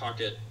my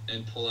pocket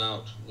and pull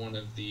out one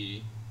of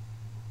the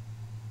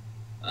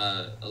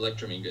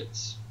electrum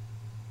ingots.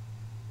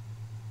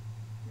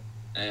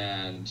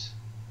 And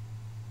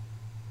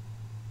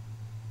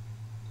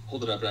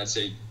hold it up, and I'd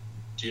say,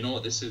 do you know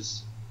what this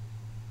is?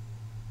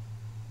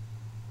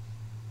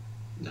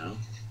 No.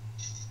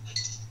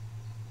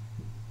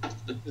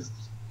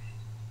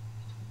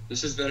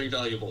 This is very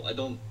valuable. I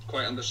don't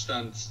quite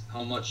understand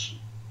how much,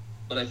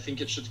 but I think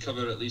it should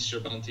cover at least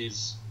your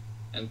bounties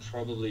and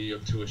probably your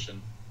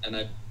tuition. And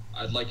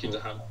I'd like you to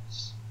have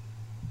this.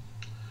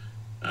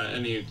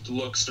 And he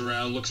looks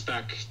around, looks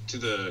back to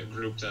the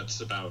group that's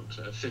about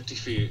 50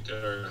 feet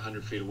or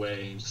 100 feet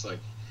away, and just like,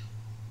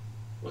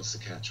 what's the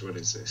catch? What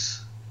is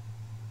this?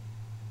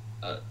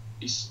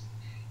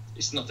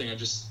 It's nothing.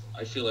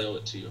 I feel I owe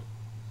it to you.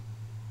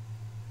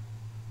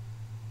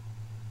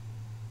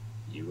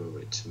 You owe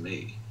it to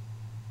me.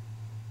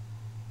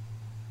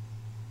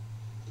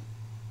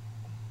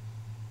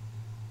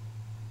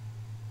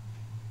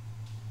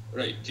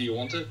 Right, do you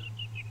want it?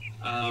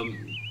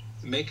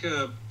 Make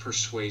a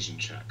persuasion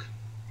check.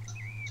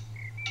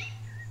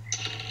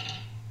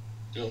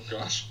 Oh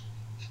gosh.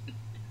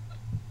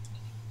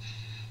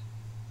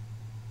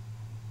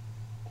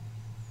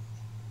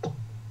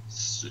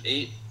 It's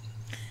 8.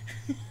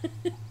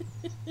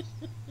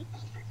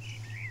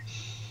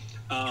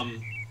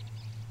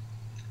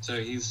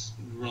 So he's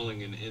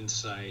rolling an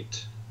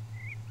insight.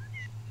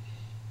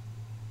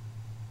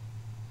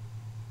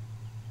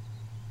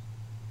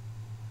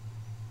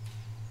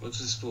 What's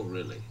this for,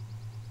 really?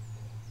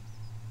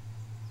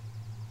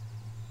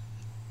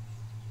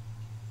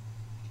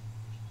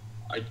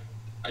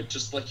 I'd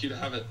just like you to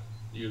have it.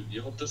 You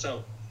helped us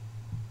out.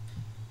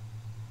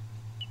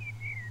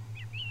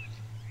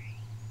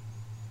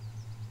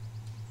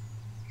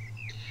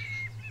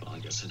 Well, I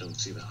guess I don't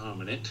see the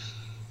harm in it.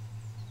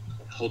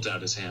 Holds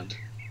out his hand.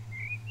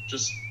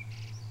 Just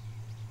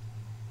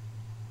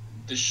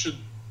this should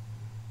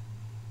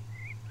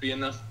be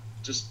enough.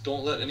 Just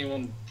don't let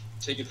anyone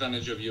take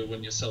advantage of you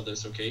when you sell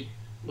this, okay?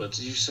 What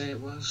did you say it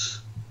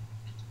was?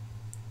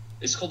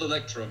 It's called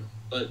Electrum,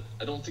 but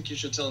I don't think you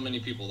should tell many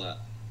people that.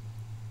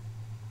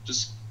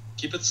 Just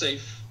keep it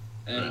safe,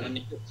 and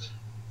Right.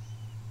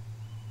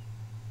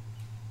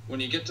 when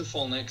you get to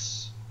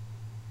Fallnix,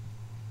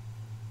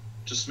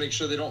 just make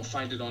sure they don't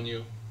find it on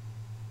you,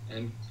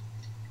 and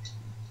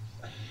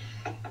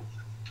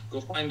go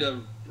find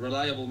a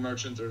reliable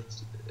merchant, or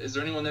is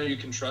there anyone there you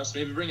can trust?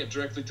 Maybe bring it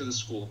directly to the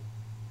school.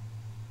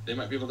 They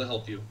might be able to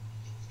help you.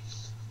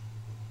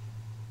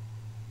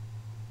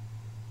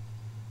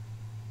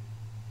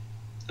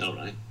 All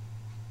right.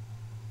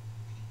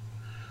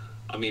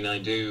 I mean, I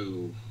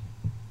do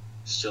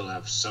still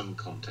have some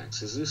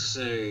contacts. Is this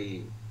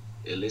a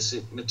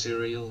illicit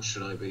material?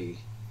 Should I be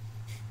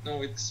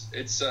No,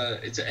 it's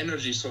an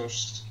energy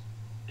source.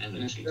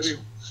 energy?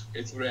 It's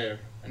It's rare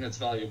and it's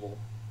valuable.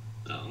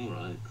 Oh, all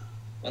right.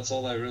 That's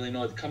all I really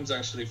know. It comes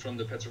actually from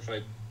the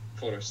petrified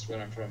forest where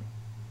I'm from.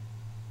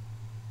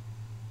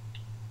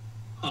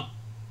 Huh.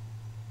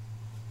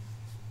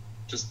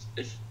 Just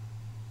if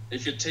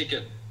you take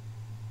it,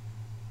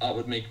 that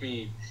would make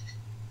me.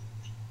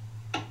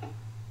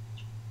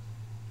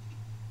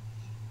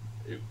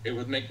 It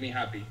would make me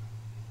happy.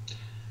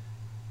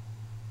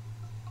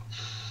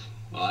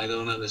 Well, I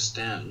don't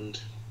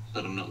understand,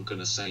 but I'm not going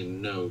to say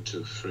no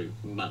to free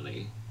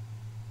money.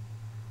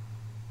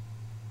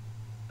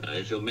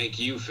 If it'll make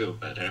you feel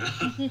better,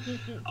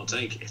 I'll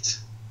take it.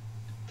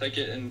 Take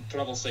it and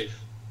travel safe.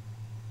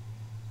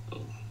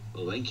 Oh,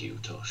 well, thank you,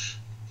 Tosh.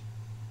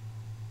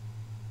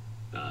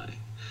 I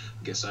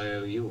guess I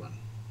owe you one.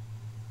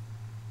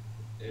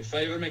 If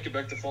I ever make it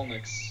back to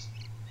Fallnix,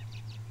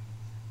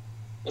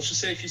 let's just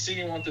say if you see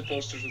any wanted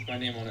posters with my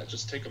name on it,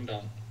 just take them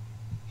down.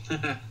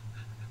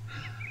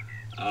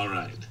 All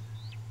right.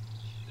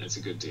 That's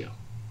a good deal.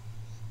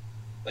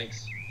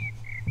 Thanks.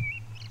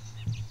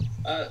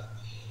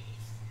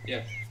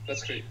 Yeah,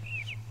 that's great.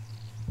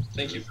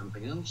 Thank you.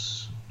 Something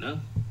else? No?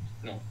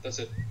 No, that's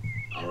it.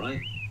 All right.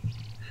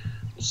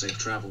 Well, safe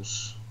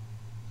travels.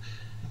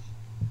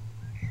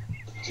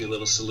 Do a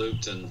little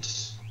salute and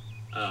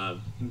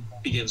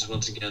begins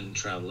once again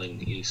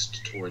traveling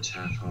east towards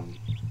Half Home.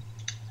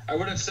 I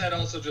would have said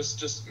also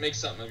just make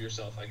something of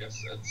yourself, I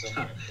guess, at some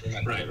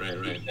point. Right.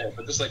 Yeah,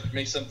 but just like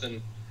make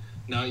something.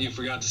 No, you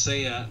forgot to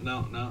say that.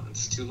 No,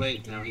 it's too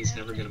late. Now he's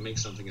never going to make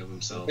something of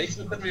himself. Make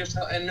something of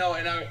yourself. And no,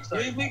 and I.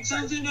 Sorry. You make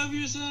something of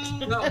yourself?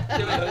 No,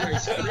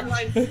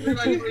 rewind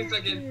for a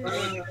second.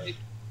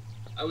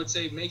 I would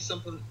say make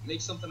something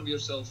of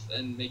yourself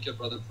and make your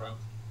brother proud.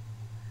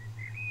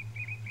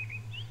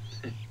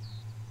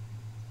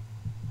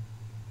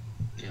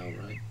 Yeah, all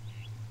right.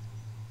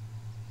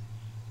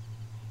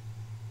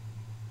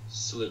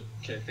 Salute.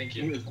 Okay, thank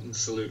you.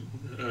 Salute.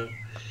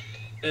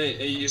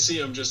 Hey, you see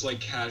him just like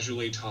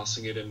casually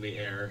tossing it in the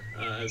air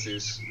as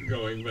he's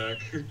going back.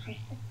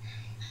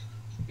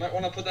 Might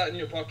want to put that in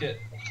your pocket.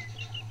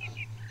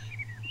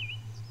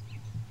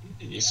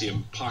 You see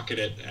him pocket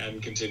it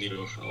and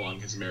continue along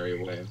his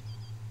merry way.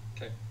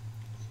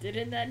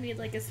 Didn't that need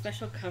like a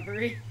special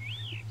covering?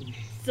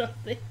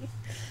 Something.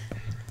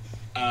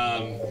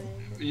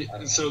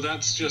 So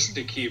that's just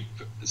to keep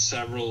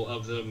several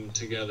of them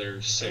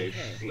together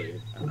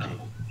safely.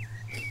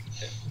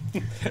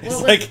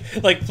 It's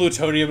like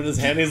plutonium in his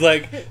hand. He's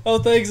like, "Oh,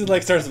 thanks," and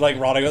like starts like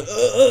rotting.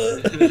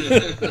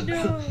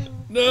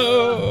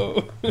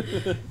 No.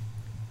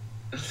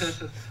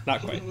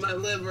 Not quite. My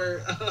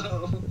liver.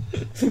 Oh.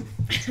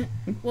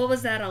 What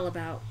was that all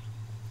about?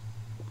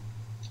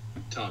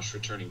 Tosh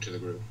returning to the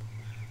group.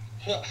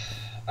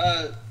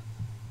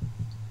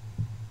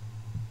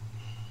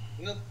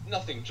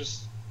 Nothing.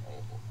 Just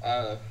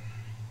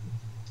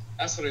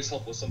ask for his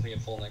help with something in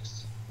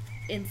Folnex.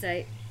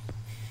 Insight.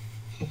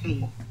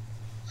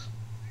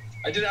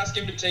 I did ask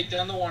him to take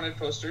down the wanted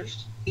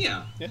posters.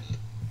 Yeah.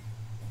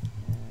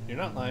 You're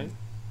not lying.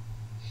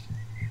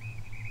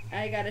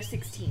 I got a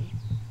 16.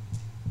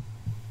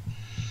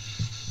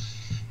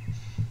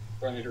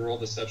 Do I need to roll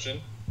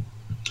deception?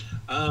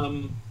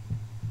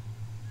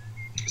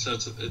 So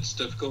it's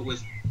difficult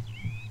with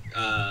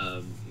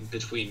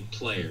between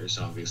players,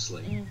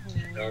 obviously.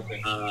 Mm-hmm.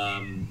 Okay.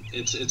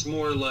 It's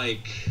more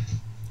like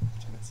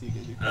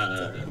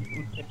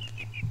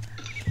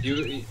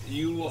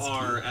you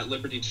are at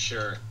liberty to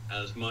share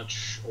as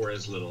much or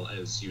as little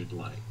as you'd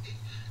like.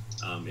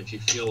 If you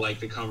feel like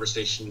the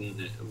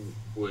conversation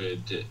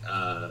would,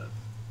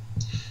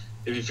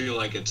 if you feel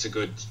like it's a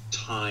good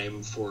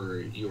time for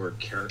your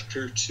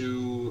character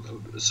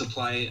to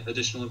supply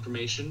additional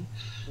information,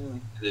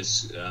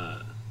 that's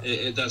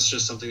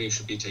just something you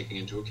should be taking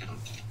into account.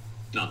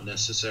 Not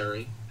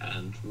necessary,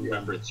 and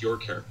remember, it's your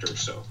character,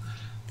 so.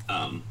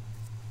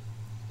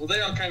 Well,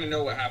 they all kind of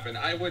know what happened.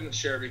 I wouldn't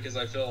share because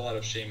I feel a lot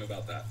of shame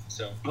about that.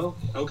 So. Oh,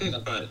 okay,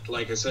 but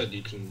like I said,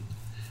 you can.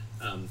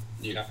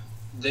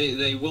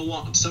 They will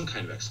want some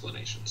kind of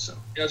explanation. So.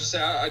 Yeah,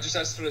 I just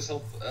asked for his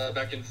help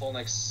back in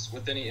Folnex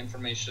with any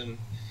information.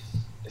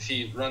 If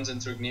he runs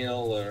into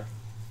Igneal or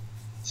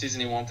sees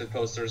any wanted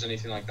posters,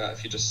 anything like that,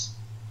 if you just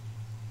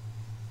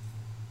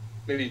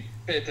maybe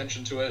pay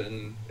attention to it,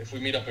 and if we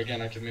meet up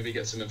again, I can maybe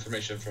get some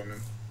information from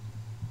him.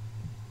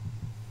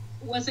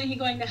 Wasn't he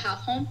going to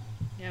Half Home?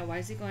 Yeah, why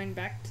is he going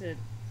back to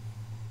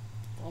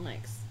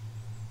Folnex?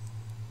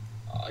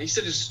 He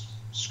said his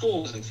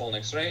school was in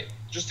Folnex, right?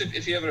 Just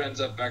if he ever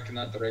ends up back in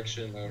that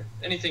direction, or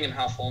anything in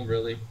Half Home,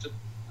 really.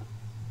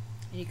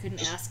 And you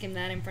couldn't ask him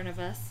that in front of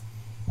us?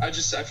 I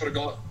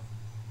forgot,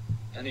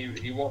 and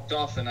he walked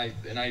off, and I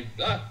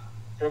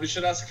probably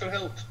should ask for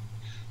help,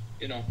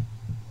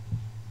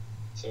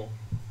 So.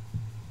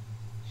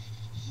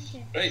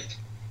 Okay. Right.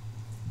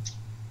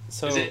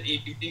 So Is it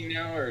evening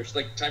now, or it's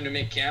like time to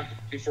make camp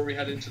before we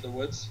head into the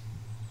woods?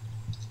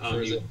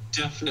 Or is You it?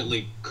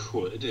 definitely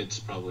could. It's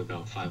probably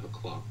about 5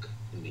 o'clock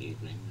in the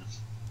evening.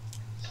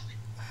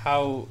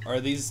 how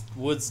are these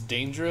woods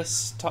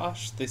dangerous,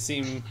 Tosh? They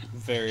seem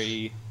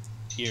very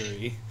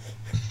eerie.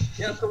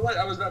 Yeah, so what?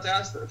 I was about to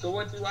ask that. So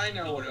what do I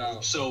know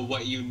about? So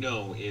what you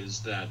know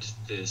is that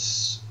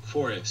this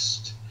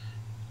forest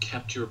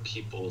kept your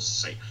people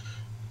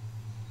safe.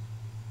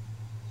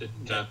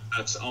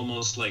 That's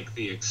almost like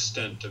the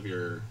extent of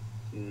your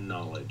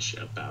knowledge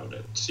about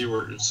it. You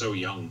were so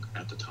young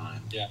at the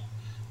time. Yeah.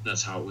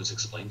 That's how it was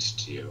explained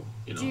to you.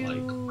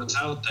 Like, what's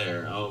out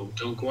there? Oh,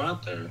 don't go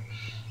out there.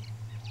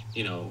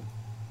 It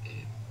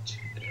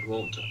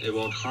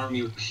won't harm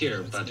you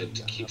here, but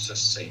it keeps us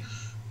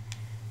safe.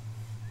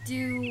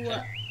 Do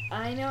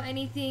I know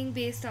anything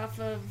based off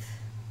of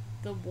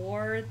the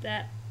war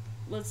that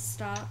was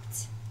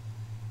stopped?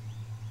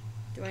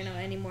 Do I know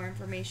any more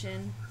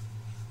information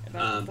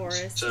about the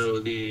forest? So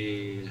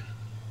the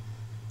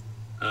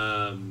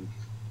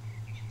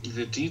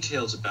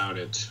details about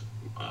it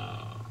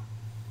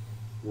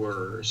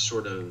were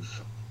sort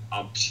of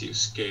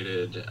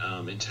obfuscated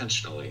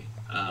intentionally.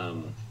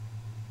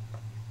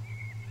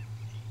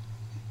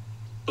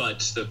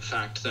 But the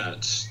fact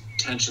that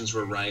tensions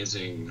were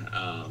rising,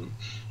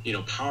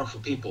 powerful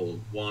people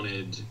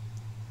wanted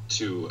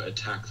to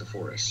attack the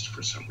forest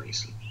for some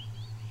reason.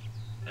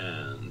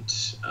 And,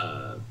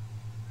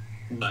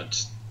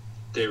 but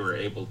they were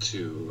able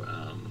to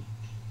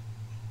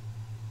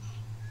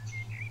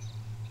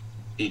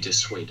be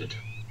dissuaded.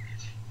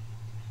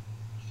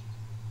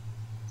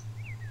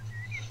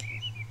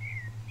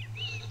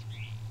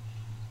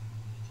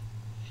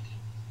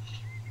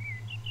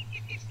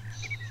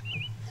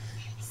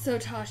 So,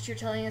 Tosh, you're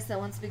telling us that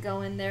once we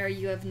go in there,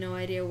 you have no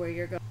idea where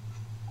you're going?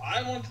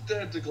 I wanted to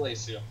head to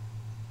Glacia.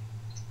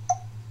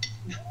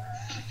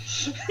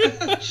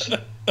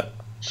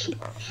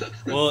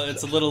 Well,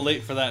 it's a little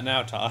late for that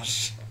now,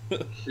 Tosh.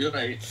 You're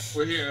right.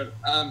 We're here.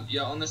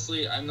 Yeah,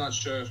 honestly, I'm not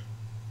sure.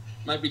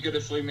 Might be good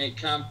if we make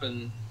camp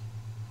and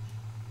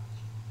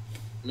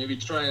maybe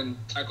try and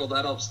tackle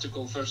that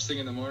obstacle first thing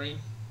in the morning.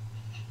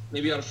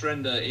 Maybe our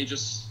friend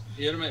Aegis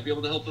here might be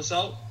able to help us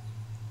out.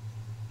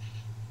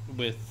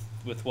 With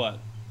what?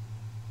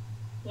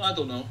 Well, I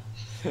don't know.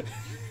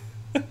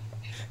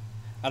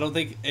 I don't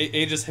think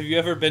Aegis. Have you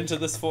ever been to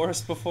this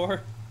forest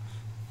before?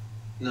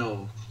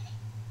 No.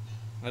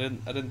 I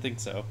didn't think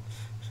so.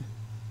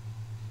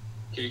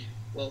 Okay.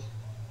 Well,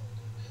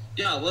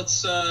 Yeah,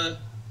 let's.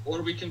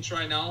 Or we can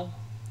try now.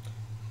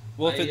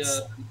 Well,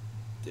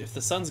 if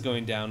the sun's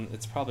going down,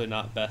 it's probably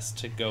not best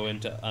to go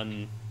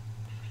into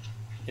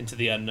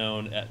the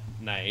unknown at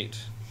night.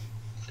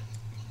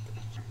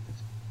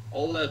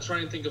 I'll try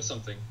and think of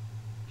something.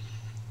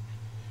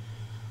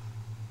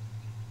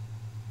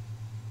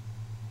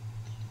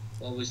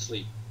 While we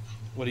sleep.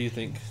 What do you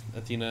think,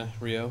 Athena,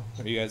 Rio?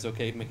 Are you guys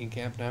okay making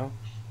camp now?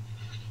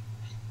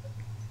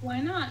 Why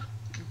not?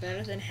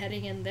 Better than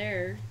heading in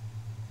there.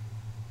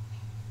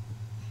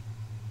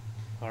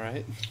 All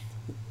right.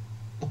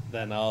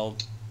 Then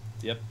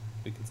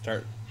we can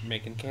start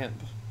making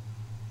camp.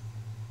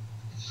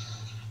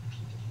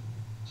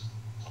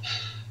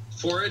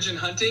 Forage and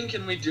hunting,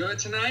 can we do it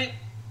tonight?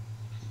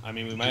 I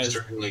mean, we I might as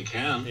certainly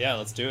can. yeah,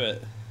 let's do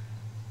it.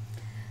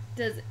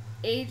 Does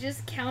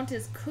Aegis count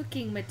as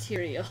cooking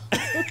material?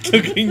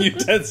 Cooking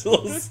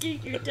utensils.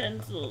 Cooking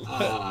utensils.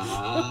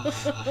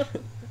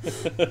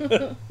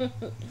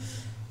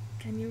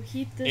 Can you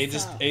heat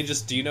this up?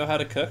 Aegis, do you know how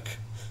to cook?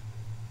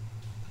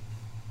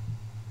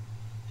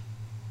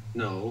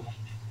 No.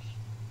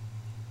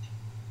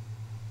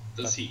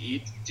 Does he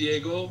eat,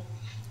 Diego?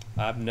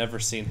 I've never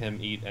seen him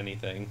eat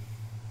anything.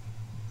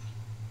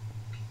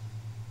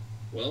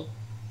 Well,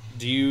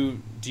 Do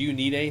you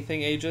need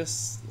anything,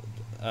 Aegis?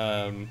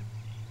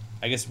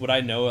 I guess would I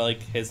know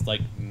like his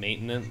like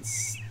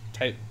maintenance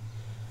type?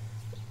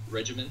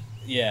 regimen.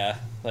 Yeah,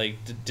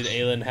 like did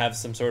Aelin have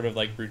some sort of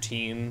like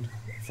routine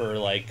for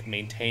like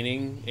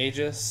maintaining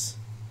Aegis?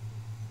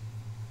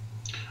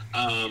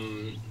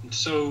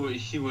 So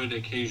he would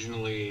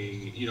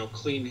occasionally,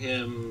 clean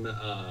him,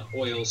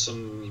 oil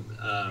some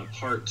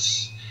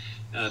parts,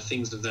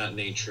 things of that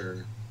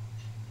nature.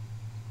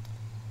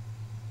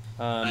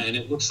 And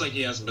it looks like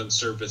he hasn't been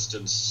serviced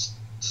in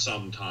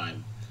some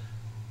time.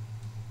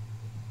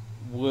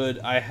 Would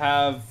I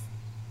have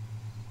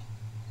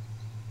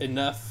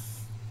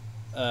enough?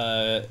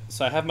 So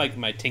I have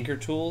my tinker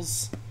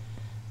tools.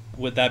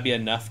 Would that be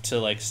enough to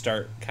like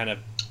start kind of?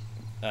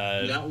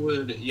 That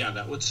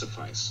would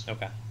suffice.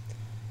 Okay.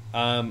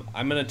 I'm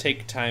gonna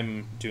take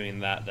time doing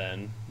that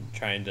then,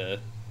 trying to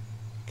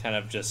kind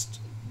of just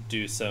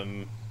do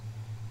some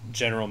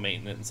general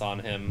maintenance on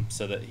him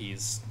so that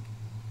he's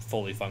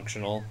fully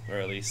functional, or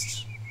at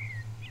least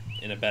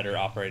in a better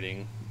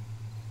operating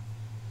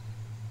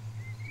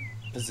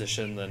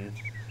position than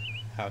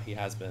how he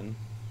has been.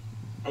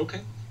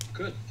 Okay,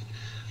 good.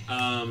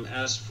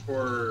 As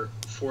for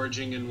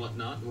foraging and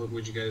whatnot, what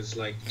would you guys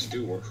like to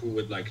do, or who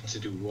would like to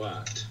do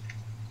what?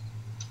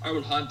 I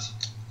will hunt.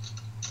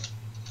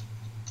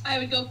 I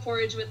would go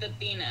forage with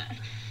Athena.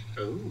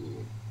 Oh,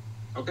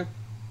 okay.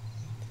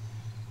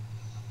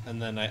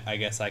 And then I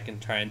guess I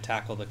can try and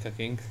tackle the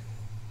cooking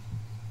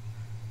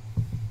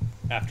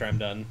after I'm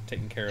done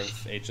taking care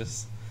of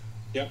Aegis.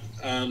 Yep.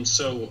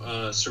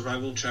 So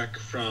survival check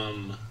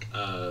from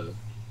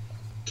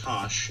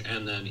Tosh,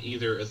 and then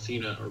either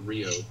Athena or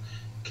Rio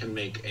can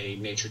make a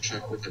nature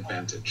check with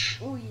advantage.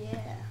 Oh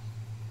yeah.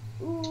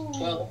 Ooh.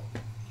 12.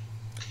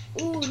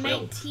 Ooh, 12.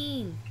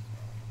 19.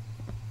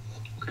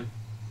 Okay.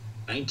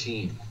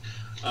 19.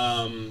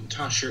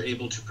 Tosh, you're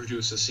able to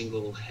produce a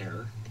single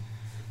hair.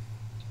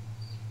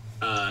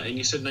 And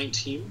you said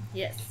 19?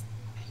 Yes.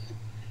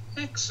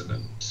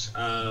 Excellent.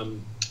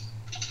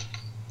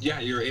 Yeah,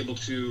 you're able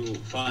to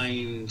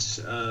find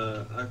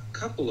a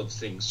couple of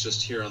things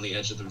just here on the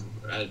edge of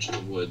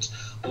the woods.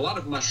 A lot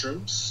of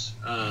mushrooms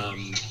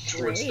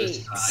towards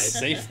this Great. side.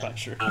 Safe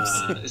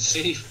mushrooms.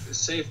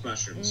 Safe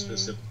mushrooms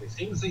specifically,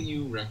 things that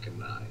you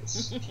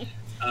recognize.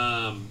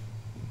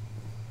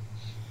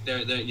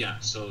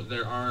 So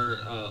there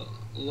are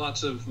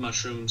lots of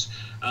mushrooms.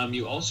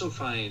 You also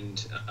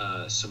find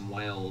some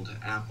wild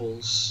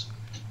apples.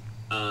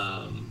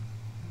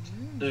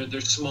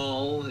 They're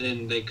small,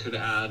 and they could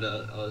add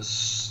a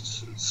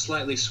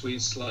slightly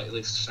sweet,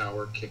 slightly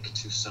sour kick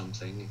to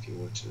something if you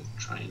were to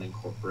try and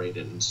incorporate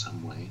it in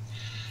some way.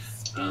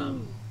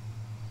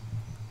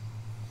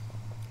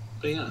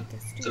 But yeah,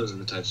 those are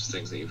the types of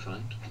things that you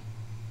find.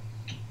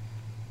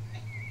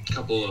 A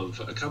couple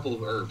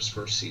of herbs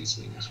for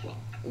seasoning as well.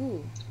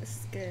 Ooh, this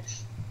is good.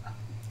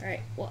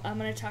 Alright, well, I'm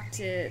gonna talk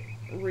to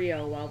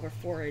Rio while we're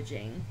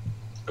foraging.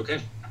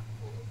 Okay.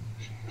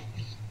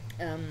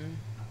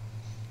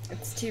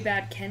 It's too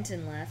bad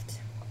Kenton left.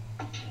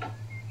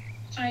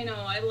 I know,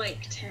 I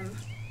liked him.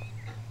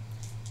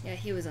 Yeah,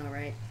 he was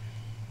alright.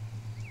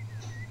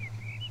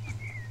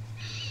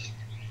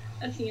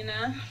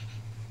 Athena,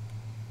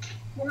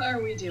 what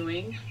are we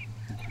doing?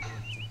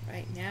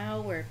 Right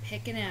now, we're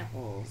picking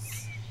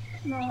apples.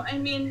 No, I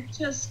mean,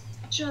 just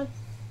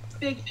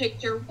big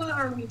picture, what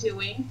are we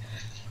doing?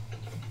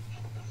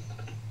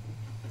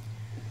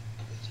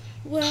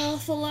 Well,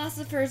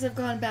 philosophers have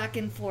gone back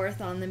and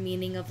forth on the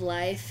meaning of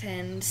life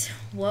and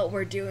what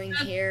we're doing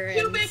here.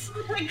 Zoom in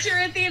the picture,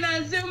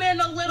 Athena. Zoom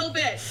in a little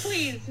bit,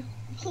 please.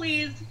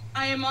 Please.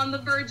 I am on the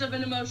verge of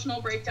an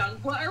emotional breakdown.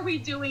 What are we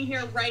doing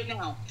here right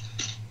now?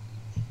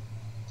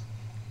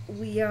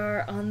 We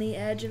are on the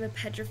edge of a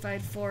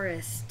petrified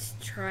forest,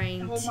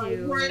 trying Oh to... my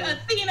word,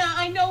 Athena,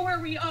 I know where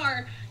we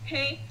are.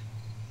 Okay,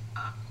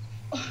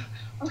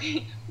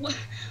 Okay, where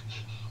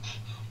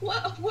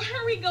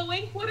are we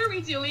going? What are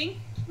we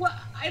doing? What?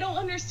 I don't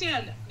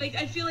understand. Like,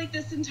 I feel like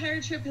this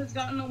entire trip has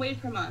gotten away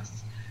from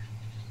us.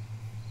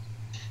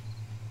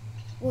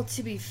 Well,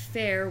 to be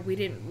fair, we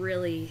didn't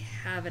really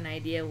have an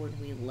idea when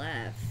we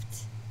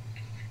left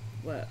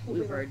what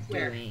we were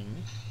doing.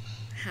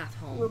 Half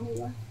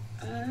home.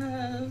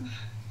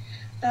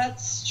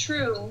 That's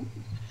true.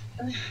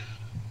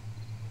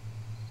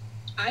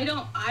 I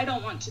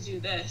don't want to do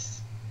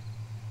this.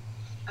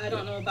 I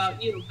don't know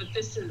about you, but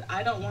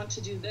I don't want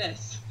to do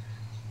this.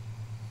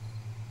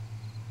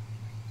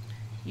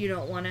 You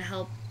don't want to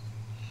help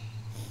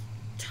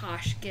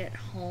Tosh get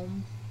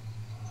home?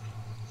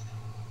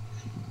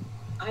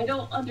 I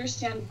don't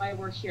understand why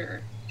we're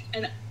here.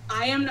 And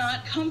I am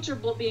not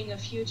comfortable being a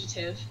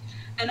fugitive.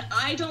 And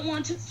I don't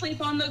want to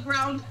sleep on the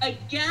ground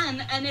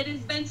again. And it has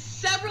been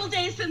several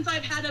days since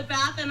I've had a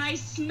bath, and I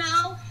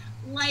smell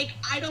like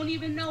I don't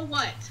even know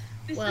what.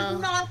 This is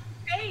not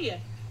okay.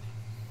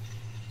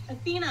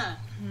 Athena,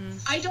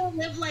 I don't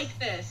live like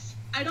this.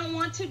 I don't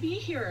want to be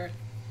here.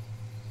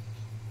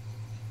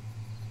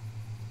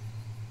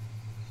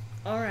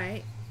 All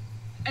right.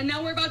 And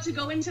now we're about to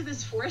go into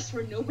this forest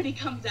where nobody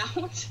comes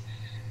out.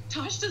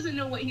 Tosh doesn't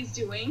know what he's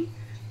doing.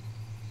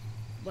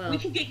 Well, we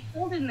could get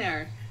killed in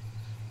there.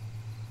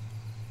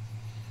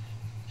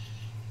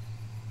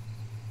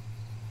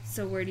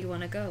 So where do you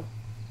want to go?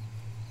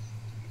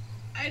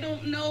 I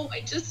don't know.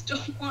 I just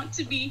don't want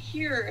to be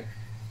here.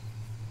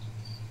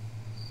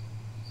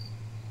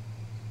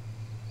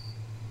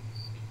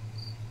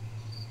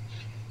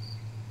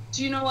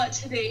 Do you know what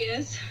today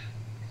is?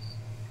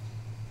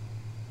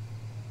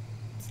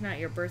 It's not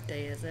your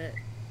birthday, is it?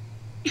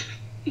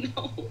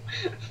 No.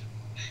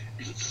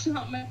 It's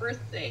not my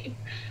birthday.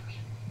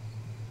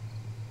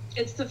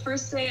 It's the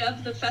first day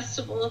of the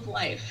Festival of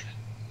Life.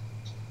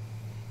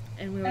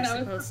 And we were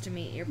supposed to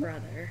meet your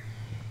brother.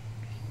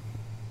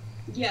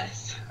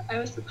 Yes, I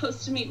was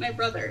supposed to meet my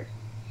brother.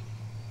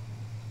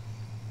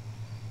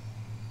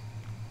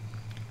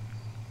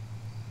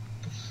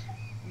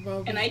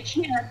 Well, and I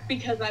can't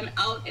because I'm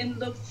out in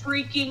the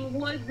freaking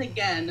woods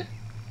again.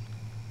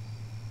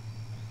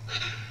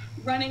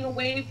 Running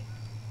away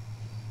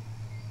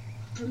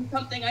from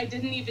something I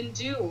didn't even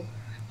do.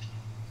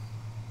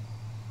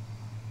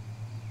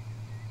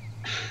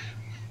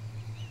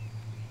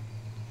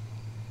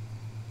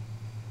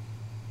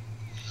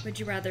 Would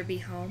you rather be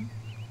home?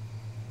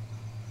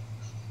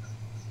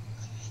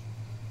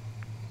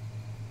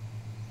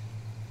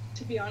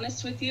 To be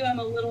honest with you, I'm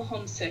a little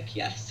homesick,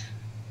 yes.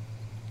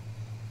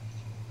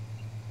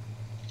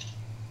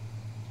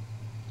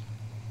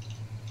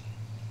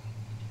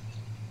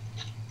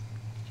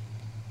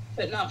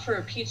 But not for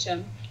a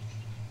Peachum.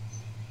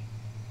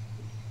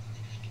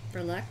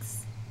 For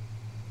Lex?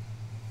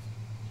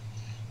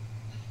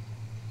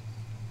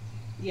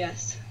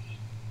 Yes.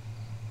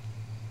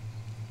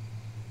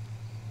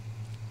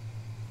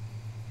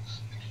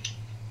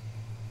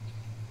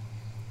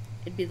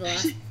 It'd be the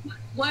last.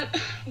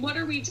 What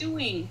are we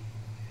doing?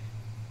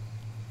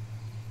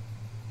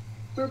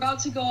 We're about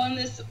to go on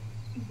this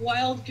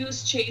wild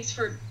goose chase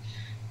for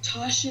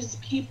Tosh's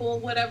people,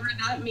 whatever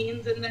that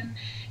means, and then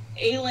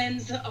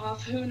Aylin's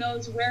off who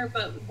knows where,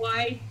 but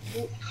why?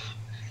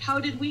 How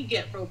did we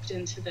get roped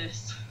into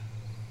this?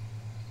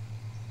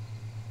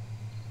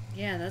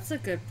 Yeah, that's a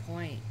good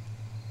point.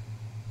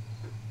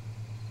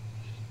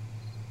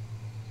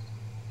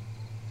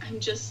 I'm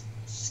just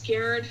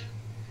scared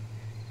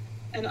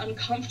and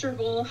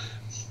uncomfortable.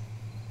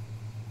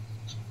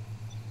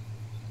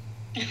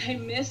 And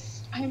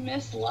I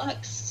miss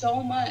Lux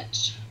so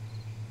much.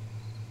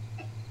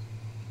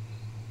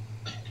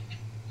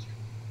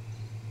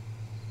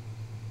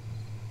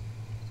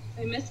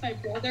 I miss my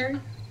brother.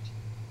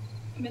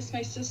 I miss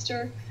my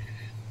sister.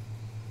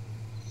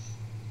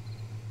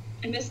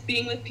 I miss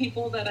being with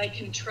people that I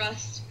can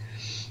trust.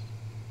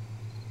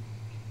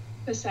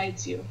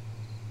 Besides you,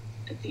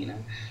 Athena.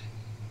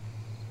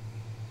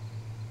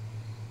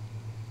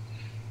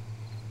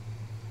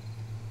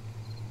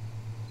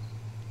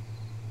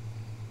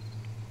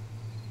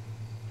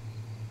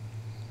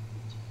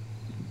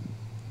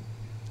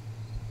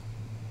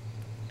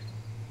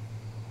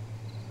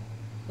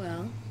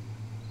 Well,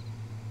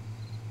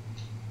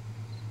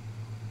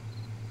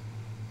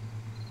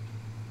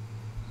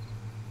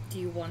 do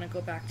you want to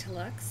go back to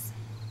Lex?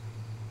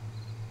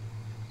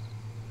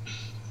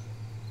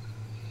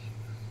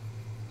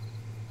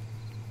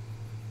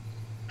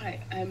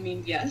 I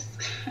mean, yes,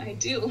 I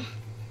do.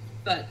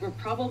 But we're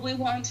probably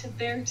wanted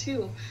there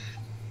too.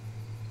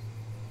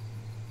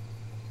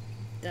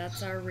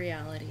 That's our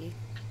reality.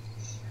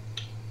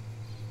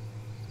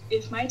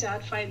 If my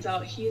dad finds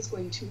out, he is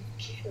going to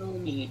kill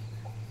me.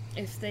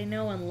 If they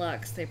know in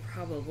Lux, they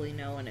probably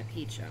know in a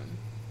Peachum.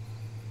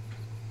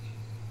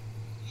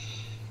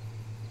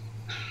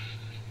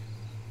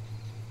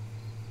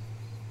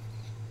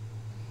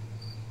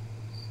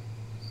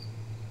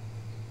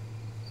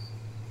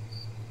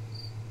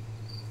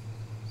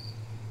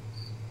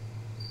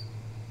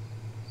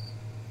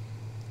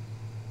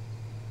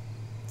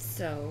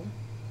 So,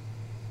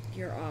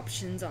 your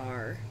options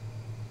are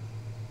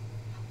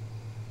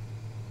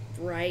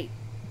write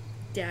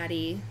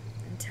Daddy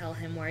and tell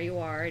him where you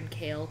are, and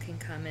Kale can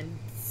come and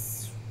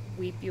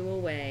sweep you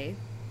away.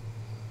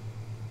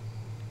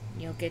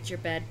 You'll get your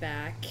bed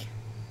back,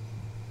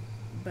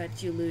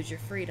 but you lose your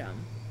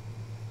freedom.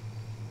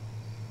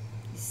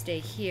 You stay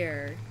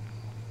here,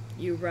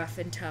 you rough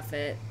and tough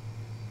it.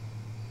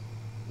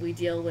 We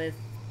deal with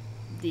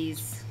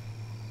these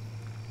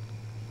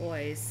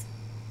boys,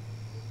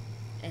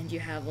 and you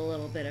have a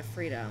little bit of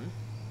freedom.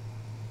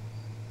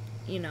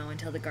 You know,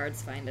 until the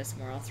guards find us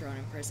and we're all thrown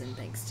in prison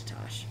thanks to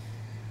Tosh.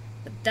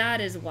 But that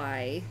is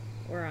why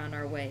we're on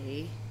our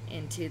way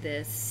into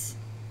this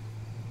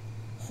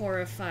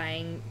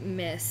horrifying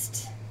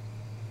mist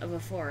of a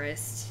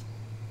forest.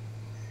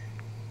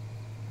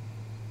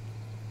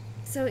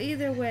 So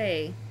either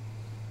way,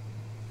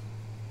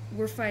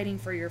 we're fighting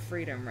for your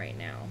freedom right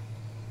now.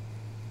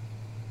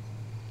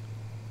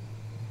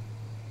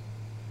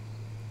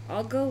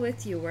 I'll go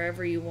with you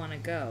wherever you want to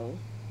go.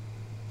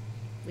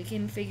 We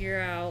can figure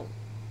out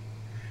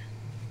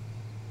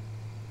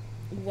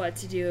what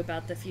to do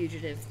about the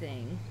fugitive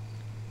thing.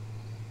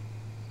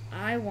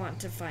 I want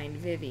to find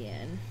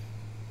Vivian.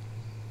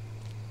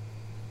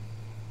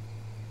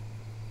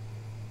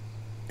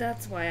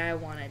 That's why I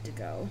wanted to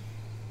go.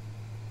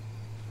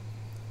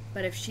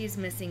 But if she's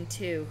missing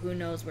too, who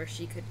knows where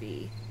she could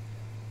be.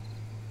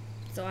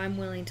 So I'm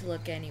willing to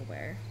look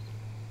anywhere.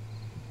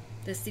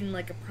 This seemed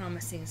like a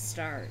promising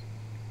start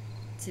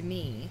to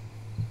me,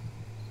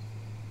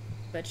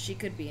 but she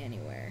could be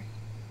anywhere.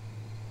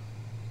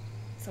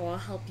 So I'll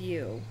help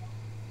you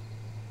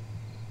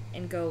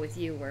and go with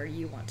you where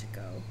you want to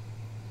go.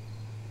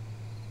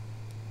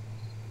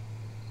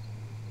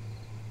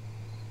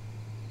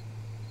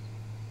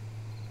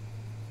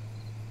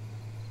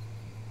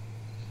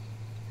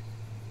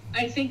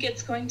 I think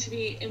it's going to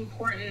be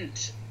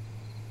important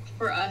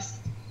for us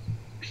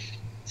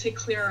to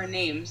clear our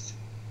names.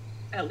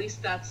 At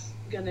least that's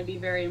going to be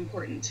very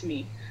important to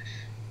me.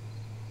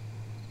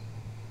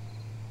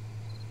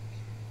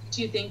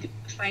 Do you think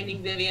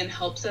finding Vivian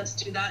helps us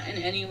do that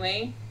in any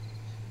way?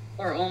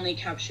 Or only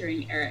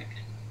capturing Eric?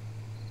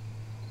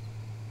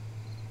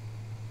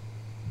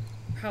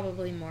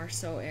 Probably more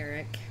so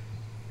Eric.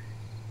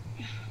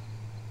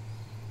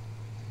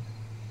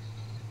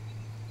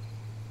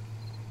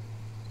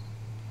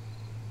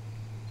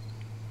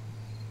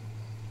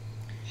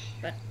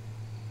 But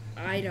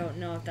I don't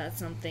know if that's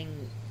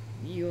something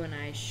you and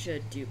I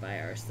should do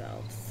by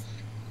ourselves.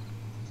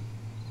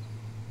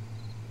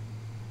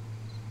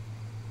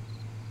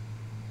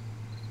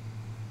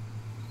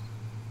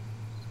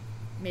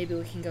 Maybe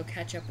we can go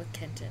catch up with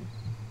Kenton.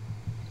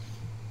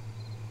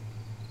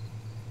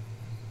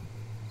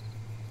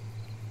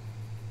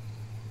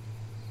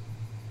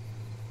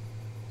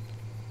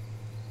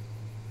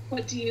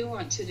 What do you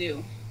want to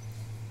do?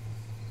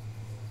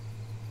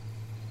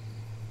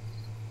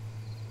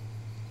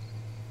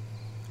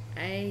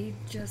 I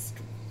just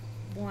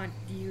want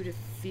you to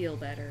feel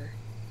better.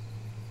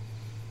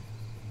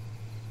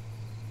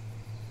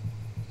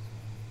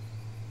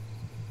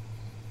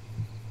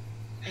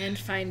 And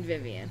find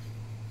Vivian.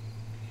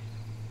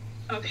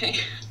 Okay.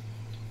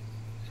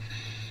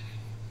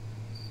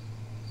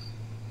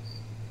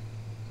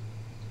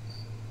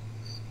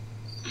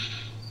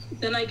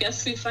 Then I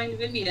guess we find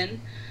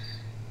Vivian.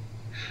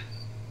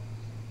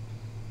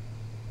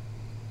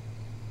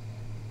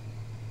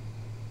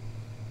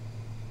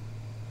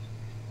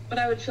 But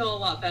I would feel a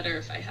lot better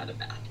if I had a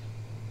bath.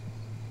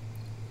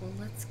 Well,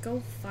 let's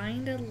go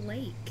find a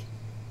lake.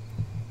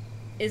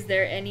 Is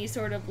there any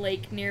sort of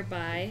lake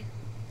nearby,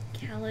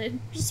 Khaled?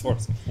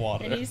 Source of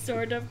water. Any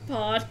sort of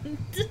pond?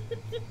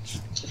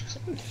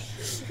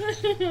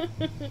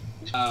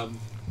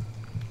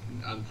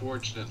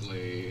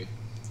 Unfortunately,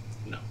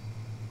 no.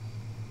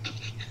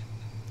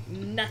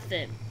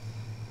 Nothing.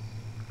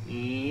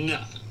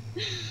 Nothing.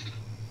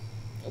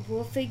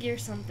 We'll figure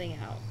something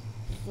out.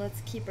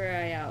 Let's keep our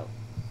eye out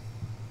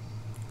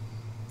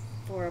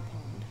for a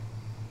pond.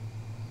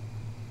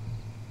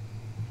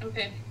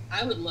 Okay,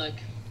 I would look.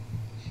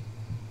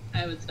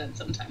 I would spend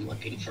some time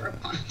looking for a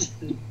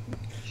pond.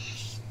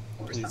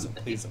 Or Please, oh,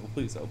 something. please, oh,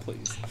 please, oh,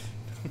 please.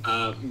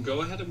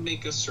 Go ahead and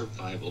make a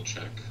survival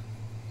check.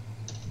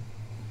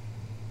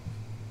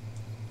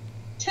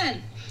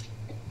 10.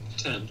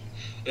 10.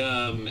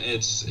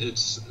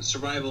 It's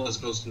survival as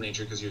opposed to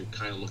nature because you're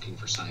kind of looking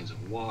for signs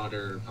of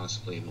water,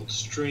 possibly an old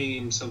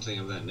stream, something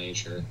of that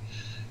nature.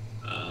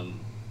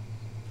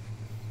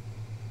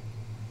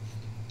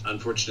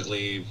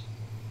 Unfortunately,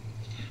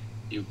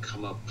 you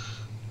come up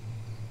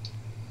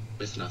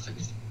with nothing.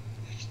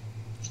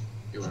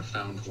 You are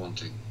found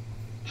wanting.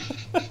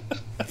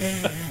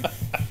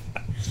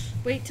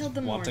 Wait till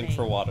the morning. Wanting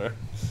for water.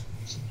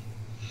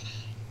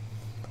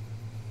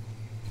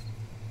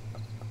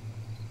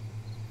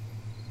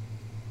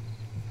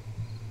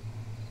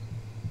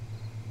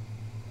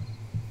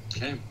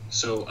 Okay,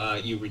 so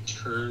you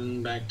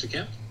return back to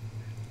camp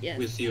Yes.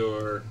 with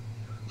your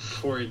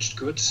foraged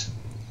goods.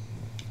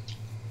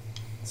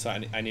 So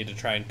I need to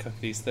try and cook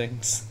these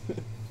things.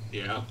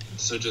 Yeah.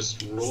 So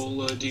just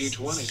roll a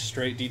d20.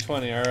 Straight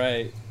D20. All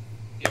right.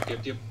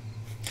 Yep.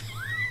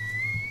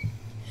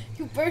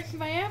 You burned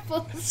my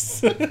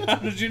apples. How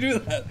did you do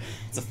that?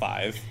 It's a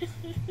 5.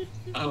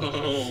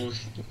 Oh,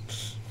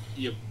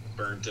 you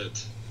burnt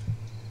it.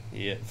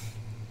 Yeah.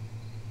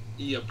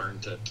 You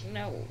burnt it.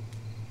 No.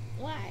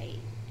 Why?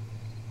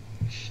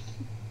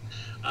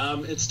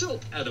 It's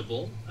still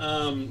edible.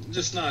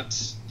 Just not,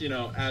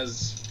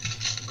 as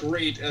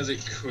great as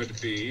it could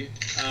be.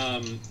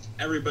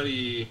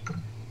 Everybody,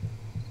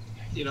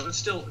 it's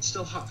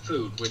still hot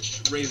food,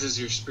 which raises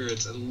your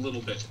spirits a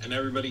little bit, and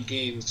everybody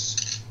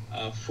gains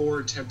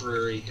 4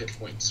 temporary hit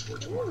points for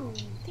tomorrow. Ooh,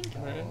 thank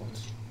you. Right.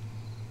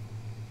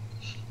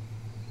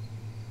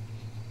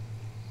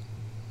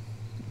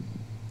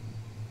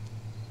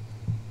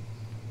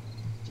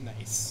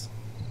 Nice.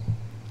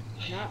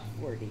 Not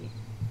 40.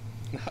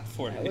 Not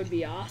 40. That would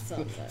be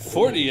awesome. Though.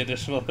 40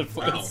 additional hit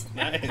Wow, points.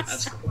 Nice.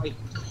 that's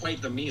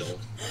quite the meal.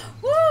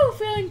 Woo!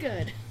 Feeling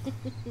good.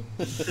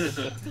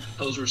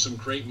 Those were some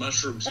great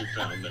mushrooms you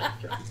found there.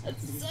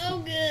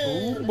 So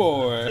Oh good.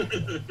 boy.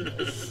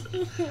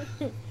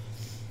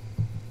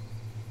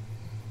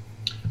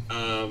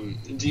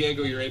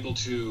 Diego, you're able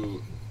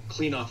to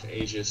clean off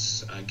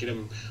Aegis, get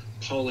him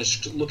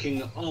polished,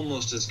 looking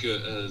almost as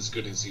good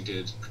as he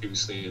did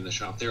previously in the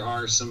shop. There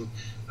are some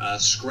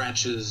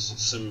scratches,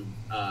 some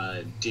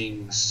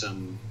dings,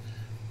 some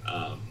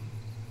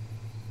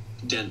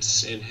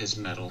dents in his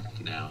metal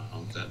now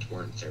that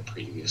weren't there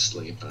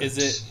previously. But Is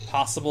it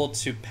possible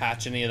to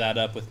patch any of that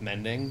up with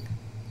mending?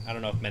 I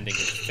don't know if mending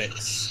would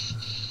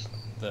fix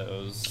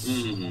those.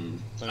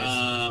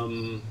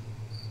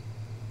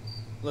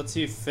 Let's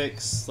see,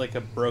 fix like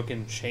a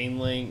broken chain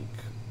link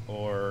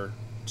or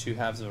 2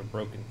 halves of a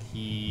broken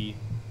key.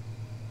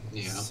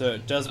 Yeah. So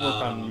it does work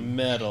on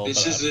metal.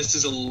 This but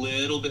is a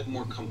little bit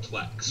more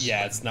complex.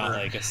 Yeah, it's not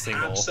like a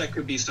single. Perhaps that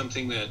could be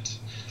something that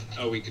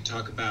we could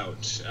talk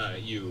about.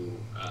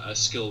 A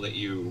skill that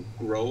you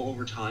grow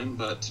over time,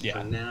 but Yeah.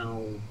 for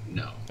now,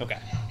 no. Okay,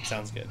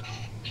 sounds good.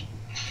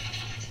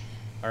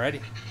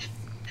 Alrighty.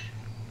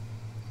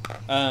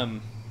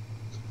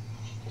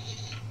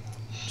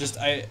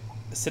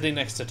 Sitting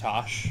next to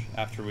Tosh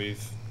after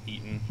we've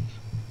eaten.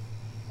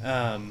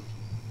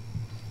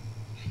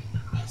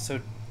 So,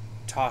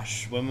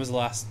 Tosh, when was the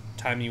last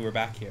time you were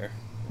back here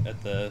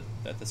at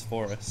this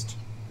forest?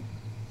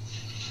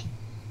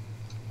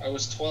 I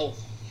was 12.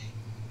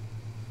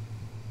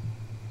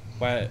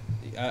 Why?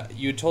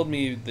 You had told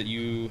me that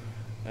you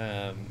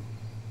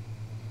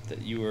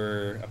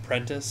were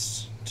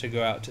apprenticed to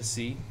go out to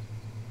sea.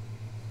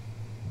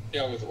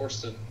 Yeah, with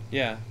Orson.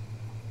 Yeah.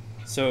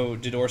 So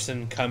did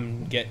Orson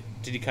come get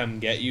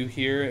you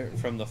here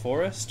from the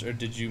forest, or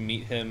did you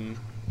meet him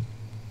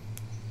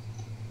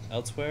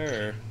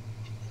elsewhere, or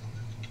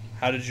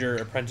how did your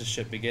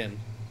apprenticeship begin?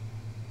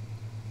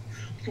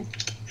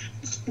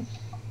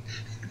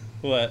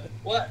 What?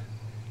 What?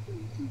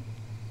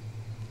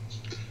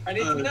 I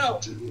need to know.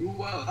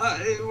 Well,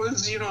 it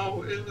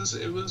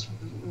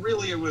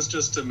was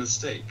just a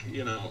mistake.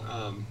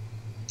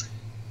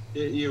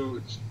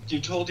 You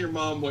told your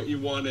mom what you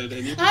wanted,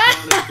 and you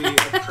just wanted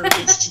to be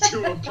apprenticed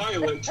to a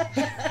pilot.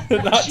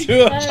 Not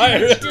to a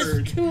pirate.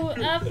 Just to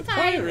a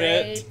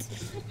pirate.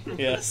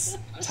 Yes.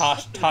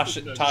 Tosh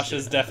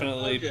is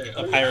definitely Okay,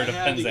 a pirate of I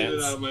had to get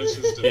it out Penzance. of my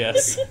system.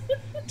 Yes.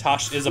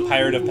 Tosh is a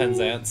pirate of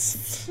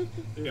Penzance.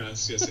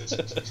 Yes.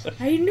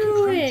 I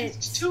knew it.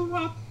 To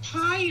a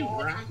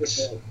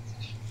pirate.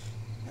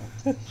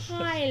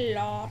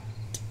 Pilot.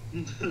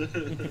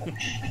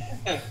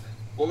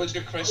 What was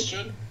your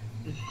question?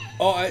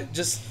 Oh, I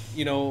just,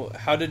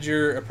 how did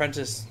your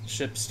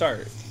apprenticeship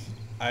start?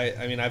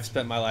 I mean, I've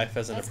spent my life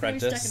as an That's gonna be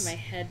apprentice, stuck in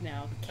my head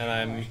now.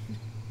 and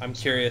I'm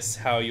curious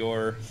how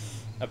your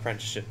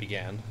apprenticeship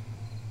began.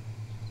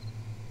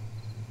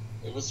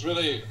 It was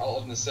really out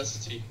of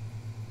necessity.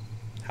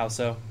 How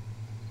so?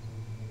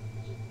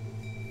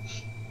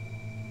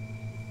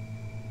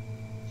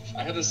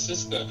 I had a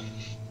sister.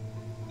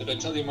 Did I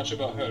tell you much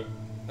about her?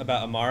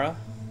 About Amara?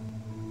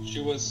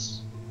 She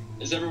was...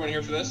 Is everyone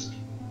here for this?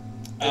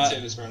 I'd Uh, say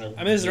this for everyone.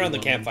 I mean, it's around the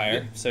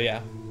campfire, so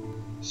yeah.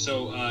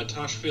 So,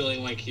 Tosh,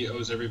 feeling like he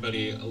owes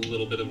everybody a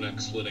little bit of an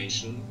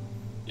explanation,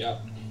 Yeah.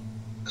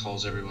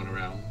 calls everyone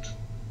around.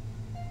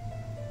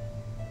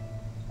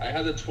 I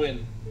had a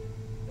twin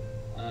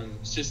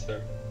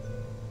sister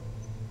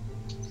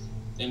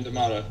named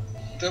Amara.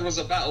 There was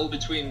a battle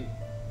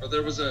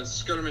there was a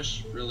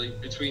skirmish, really,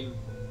 between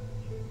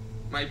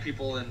my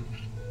people and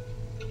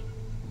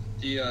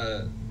the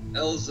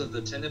elves of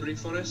the Tenebrae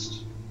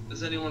Forest.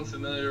 Is anyone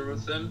familiar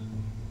with them?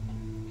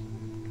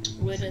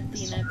 Would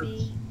Athena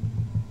be?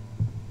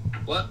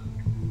 What?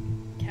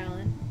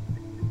 Callan?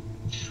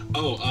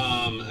 Oh,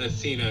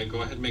 Athena,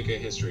 go ahead and make a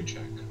history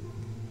check.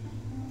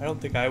 I don't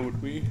think I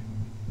would be.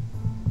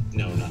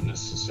 No, not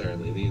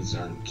necessarily. These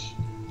aren't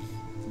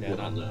Yeah,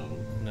 well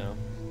known. no.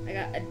 I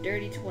got a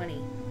dirty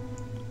 20.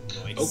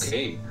 Nice.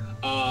 Okay.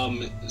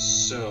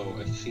 So,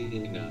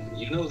 Athena,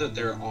 you know that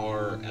there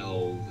are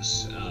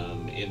elves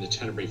in the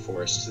Tenebrae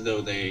Forest,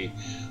 though they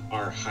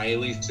are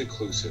highly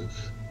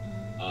seclusive.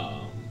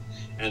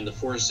 And the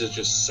forest is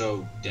just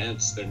so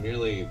dense, they're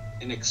nearly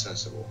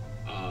inaccessible.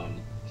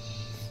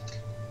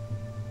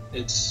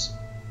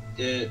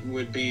 It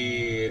would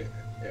be,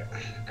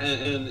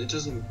 and it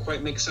doesn't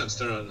quite make sense.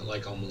 They're on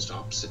like almost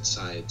opposite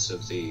sides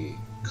of the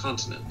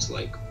continent,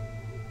 like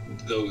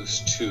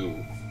those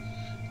two.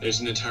 There's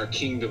an entire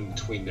kingdom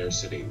between their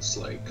cities.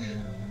 Like,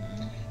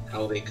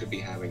 how they could be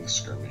having a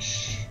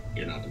skirmish,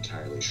 you're not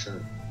entirely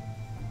sure.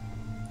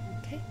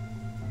 Okay.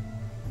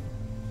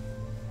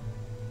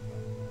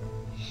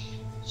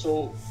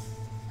 So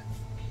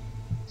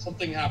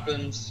something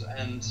happens,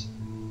 and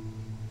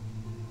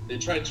they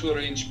tried to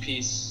arrange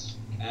peace,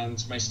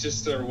 and my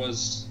sister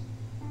was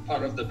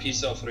part of the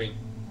peace offering.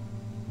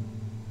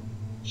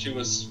 She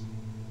was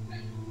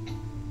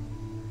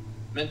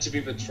meant to be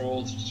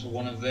betrothed to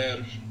one of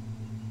their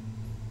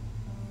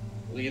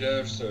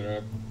leaders or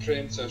a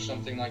prince or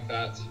something like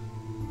that,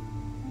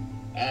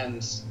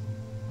 and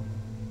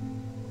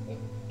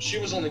she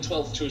was only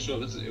 12 too,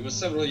 so it was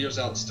several years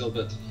out still,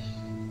 but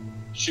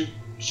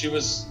she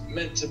was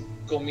meant to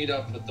go meet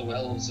up with the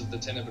elves of the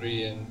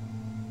Tenebrae, and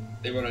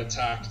they were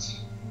attacked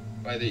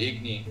by the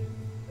Igni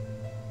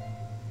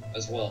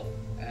as well,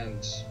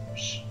 and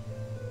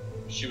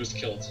she was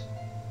killed.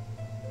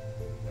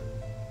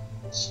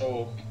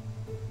 So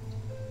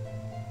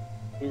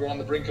we were on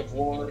the brink of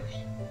war,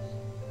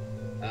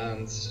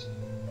 and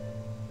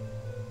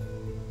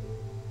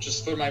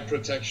just for my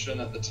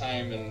protection at the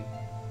time, and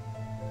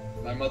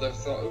my mother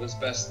thought it was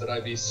best that I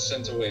be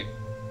sent away.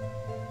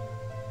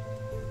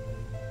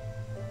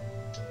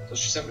 So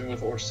she sent me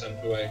with Orson,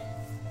 who I've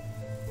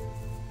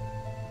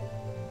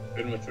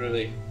been with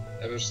really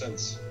ever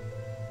since.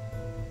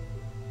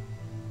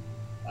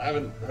 I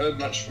haven't heard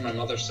much from my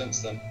mother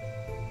since then.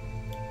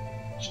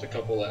 Just a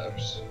couple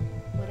letters.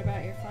 What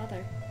about your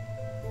father?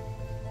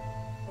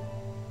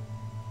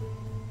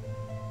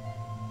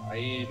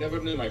 I never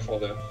knew my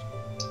father.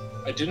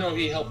 I do know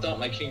he helped out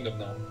my kingdom,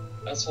 though.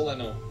 That's all I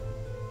know.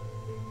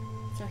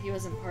 So he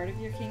wasn't part of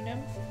your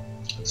kingdom?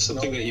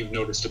 Something that you've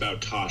noticed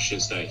about Tosh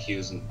is that he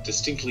is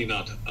distinctly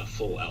not a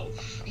full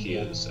elf. He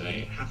is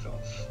a half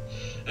elf.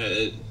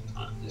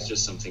 It's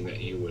just something that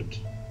you would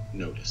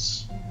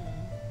notice.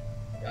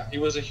 Yeah, he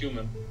was a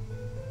human.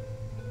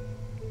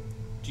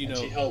 Do you And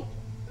know?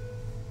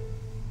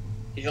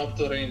 he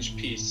helped arrange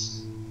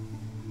peace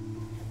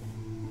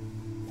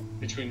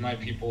between my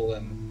people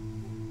and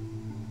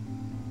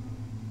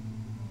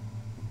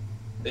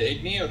the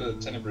Igni or the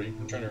Tenebrae?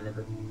 I'm trying to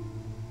remember.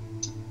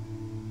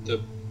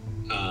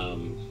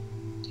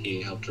 He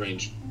helped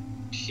arrange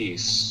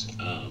peace.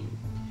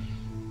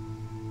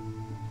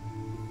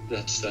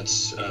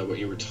 That's what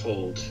you were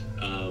told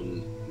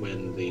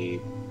when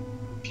the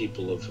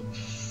people of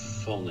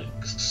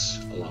Phoenix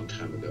a long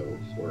time ago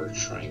were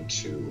trying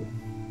to,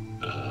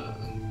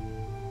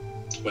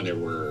 when there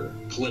were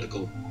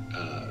political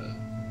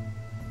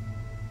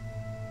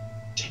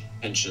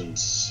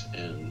tensions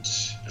and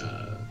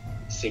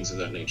things of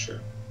that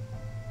nature.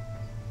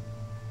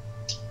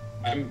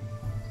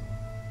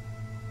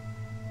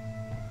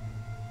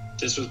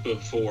 This was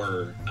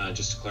before,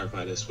 just to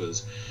clarify, this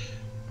was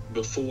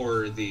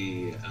before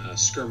the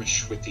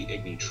skirmish with the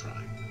Igni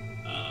tribe.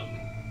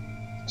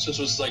 So this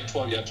was like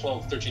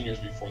 12, 13 years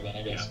before then,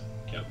 I guess.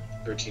 Yeah,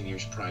 13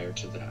 years prior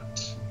to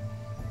that.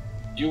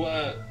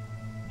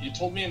 You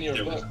told me in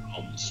your book.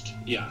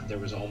 There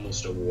was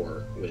almost a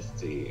war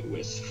with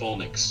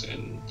Phoenix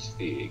and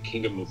the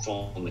Kingdom of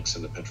Phoenix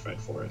in the Petrified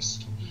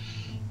Forest.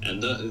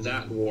 And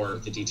that war,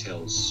 the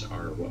details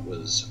are what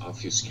was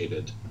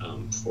obfuscated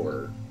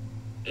for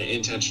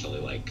intentionally.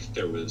 Like,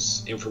 there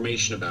was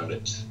information about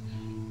it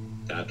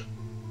that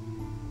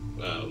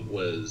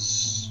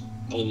was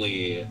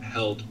only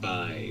held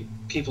by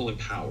people in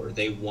power.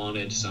 They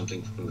wanted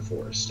something from the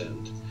forest,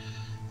 and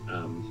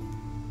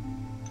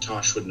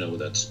Tosh would know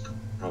that's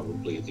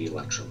probably the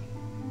Electrum.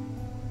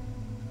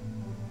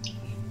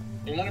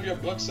 In one of your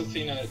books,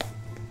 Athena,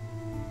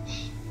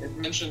 it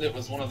mentioned it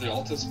was one of the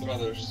Altus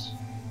brothers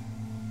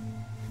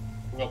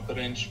who helped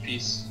arrange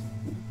peace.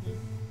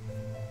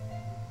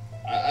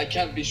 I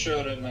can't be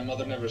sure, and my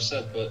mother never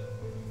said, but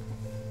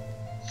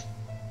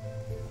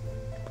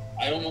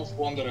I almost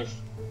wonder if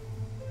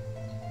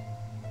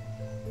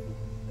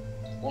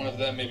one of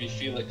them, maybe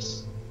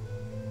Felix,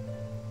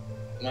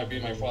 might be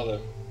my father.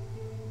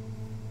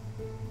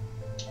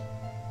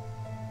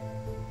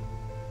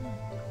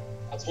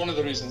 That's one of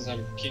the reasons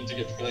I'm keen to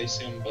get to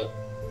Glacium, but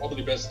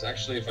probably best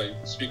actually if I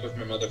speak with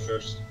my mother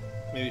first.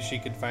 Maybe she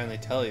could finally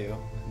tell you,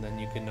 and then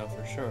you could know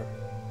for sure.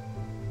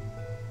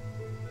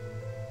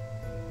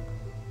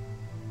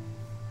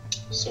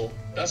 So,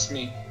 that's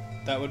me.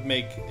 That would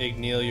make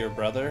Igneel your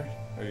brother,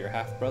 or your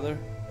half-brother?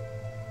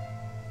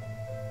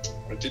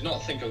 I did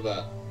not think of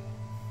that.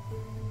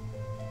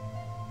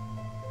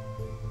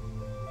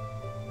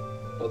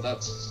 But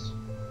that's...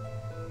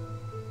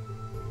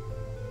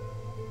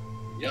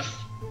 yeah,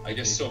 I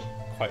guess so.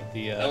 quite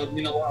the. That would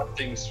mean a lot of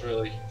things,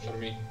 really, for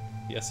me.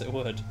 Yes, it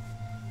would.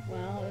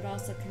 Well, it would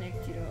also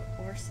connect you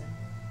to Orson.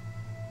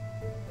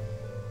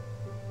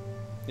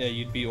 Yeah,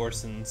 you'd be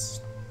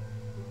Orson's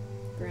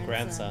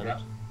grandson. Yeah.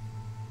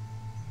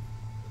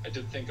 I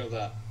did think of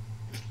that.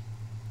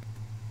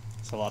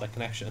 It's a lot of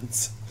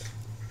connections.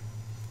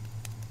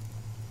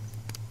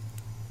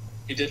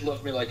 He did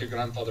love me like a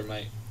grandfather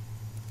might,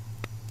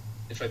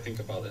 if I think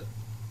about it.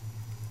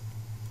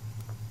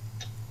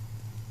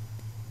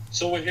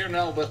 So we're here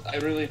now, but I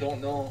really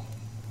don't know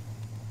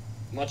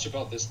much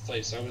about this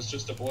place. I was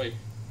just a boy.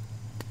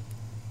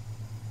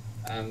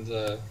 And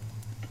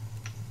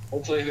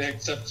hopefully they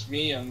accept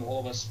me and all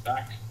of us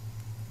back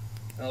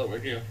now that we're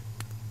here.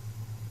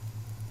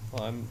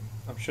 Well, I'm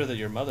sure that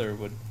your mother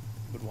would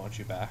want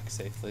you back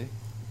safely.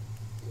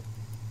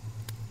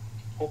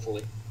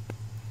 Hopefully.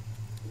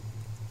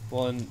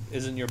 Well, and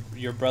isn't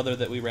your brother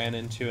that we ran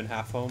into in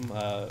Half Home,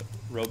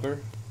 Rober?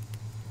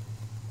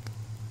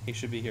 He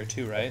should be here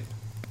too, right?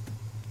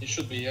 He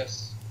should be,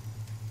 yes.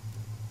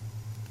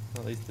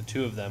 Well, at least the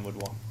two of them would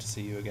want to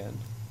see you again.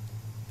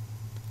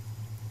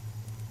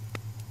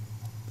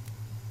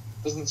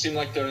 Doesn't seem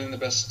like they're in the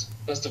best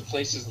of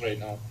places right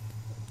now.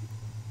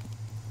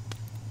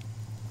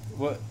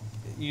 What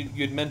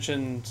you'd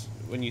mentioned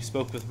when you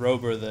spoke with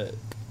Rober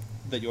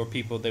that your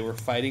people, they were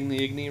fighting the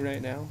Igni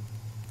right now?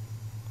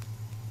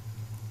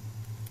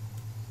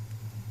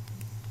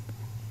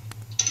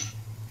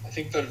 I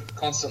think they're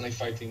constantly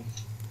fighting.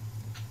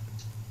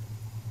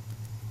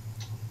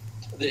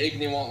 The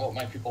Igni want what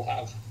my people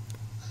have.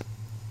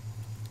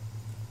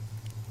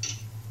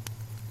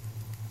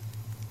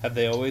 Have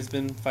they always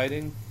been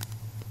fighting?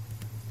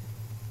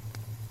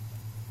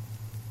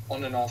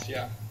 On and off,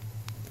 yeah.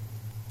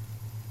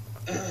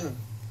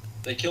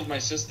 They killed my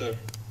sister,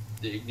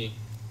 the Igni.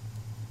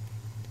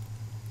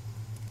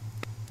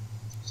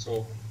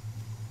 So...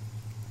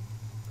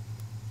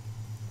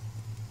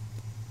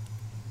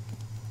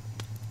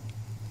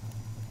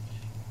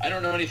 I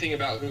don't know anything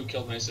about who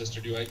killed my sister,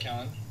 do I,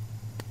 Callan?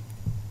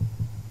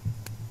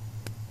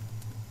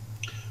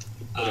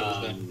 But it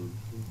was them.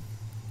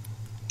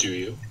 Do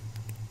you?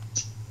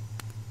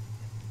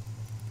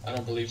 I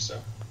don't believe so.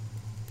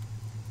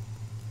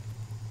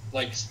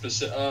 Like,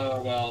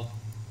 well...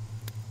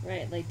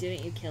 Right, like,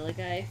 didn't you kill a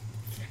guy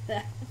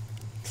for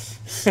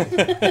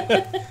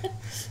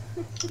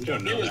You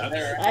don't He know was that.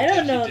 there. that? I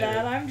don't know He did.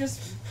 that. I'm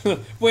just.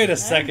 Wait a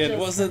just second,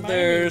 wasn't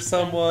there reminding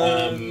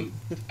someone?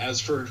 As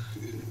for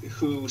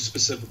who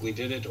specifically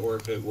did it, or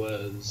if it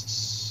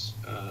was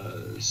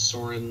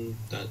Soren,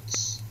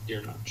 that's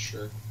you're not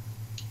sure.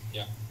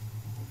 Yeah.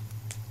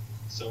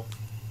 So.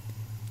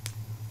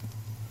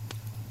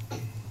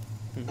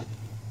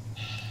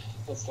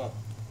 What's that?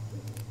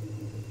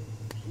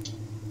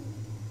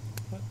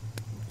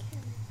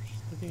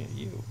 Looking at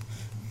you.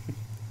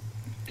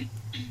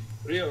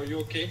 Rio, are you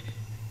okay?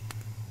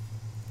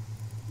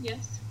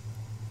 Yes.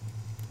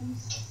 I'm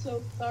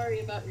so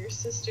sorry about your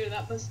sister.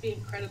 That must be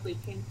incredibly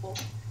painful.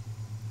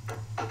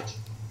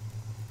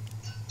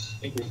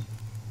 Thank you.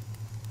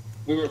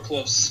 We were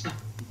close,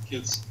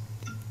 kids.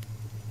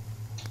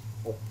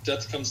 Well,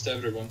 death comes to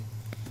everyone.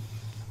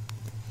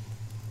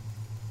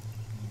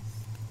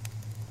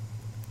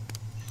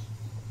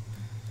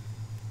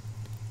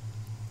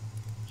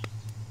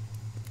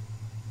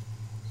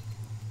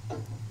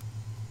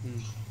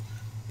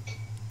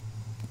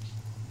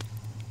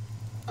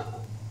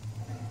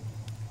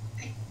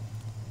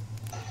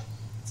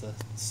 It's a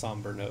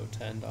somber note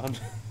to end on.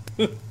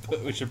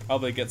 But we should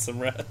probably get some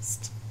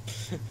rest.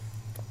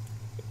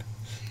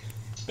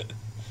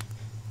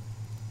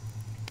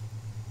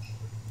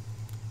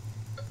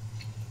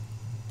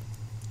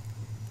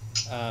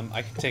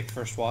 I can take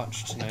first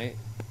watch tonight.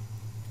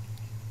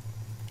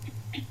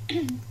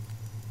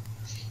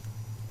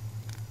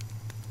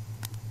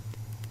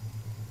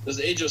 Does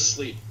Aegis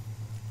sleep?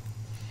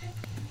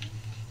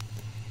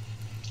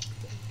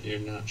 You're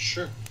not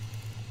sure.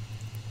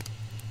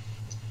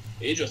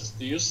 Aegis,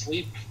 do you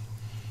sleep?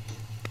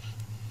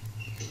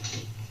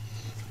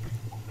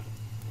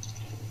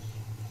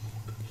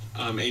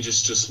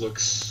 Aegis just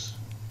looks.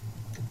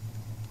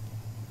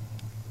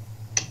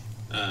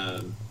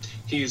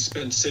 He's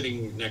been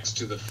sitting next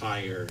to the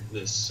fire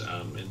this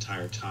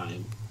entire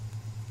time.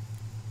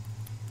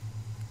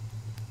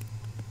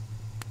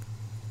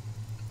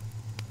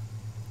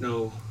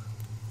 No.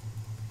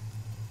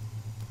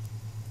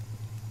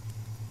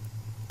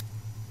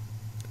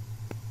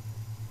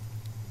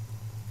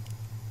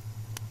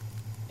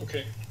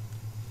 Okay.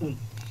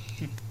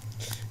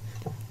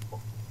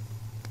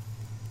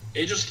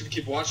 Aegis could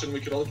keep watching.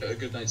 We could all get a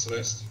good night's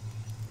rest.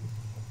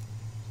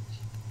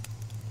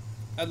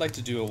 I'd like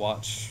to do a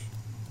watch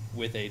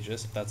with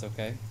Aegis, if that's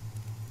okay.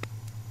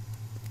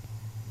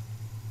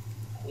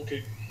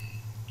 Okay.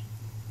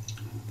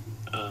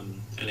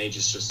 And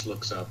Aegis just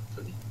looks up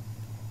and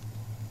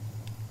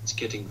it's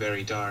getting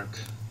very dark.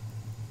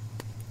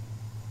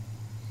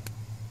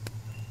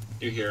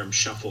 You hear him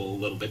shuffle a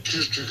little bit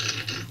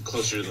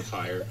closer to the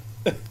fire.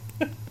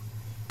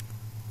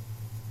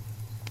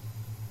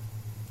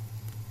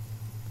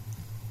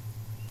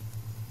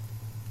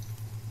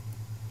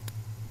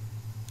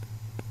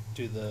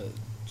 Do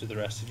the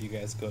rest of you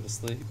guys go to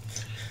sleep?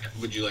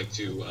 Would you like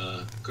to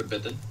go to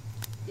bed then?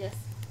 Yes.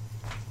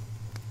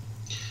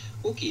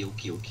 Okay.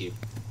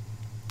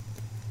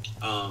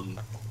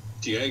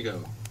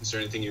 Diego, is there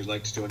anything you'd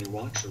like to do on your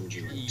watch, or would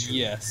you like to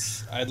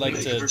Yes, I'd like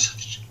make a to.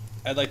 perception?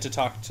 I'd like to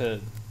talk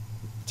to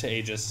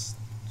Aegis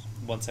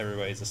once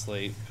everybody's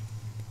asleep.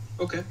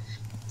 Okay.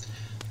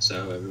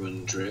 So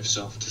everyone drifts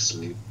off to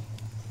sleep.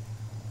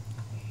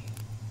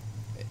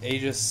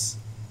 Aegis,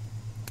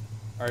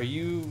 are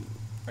you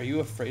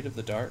afraid of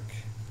the dark?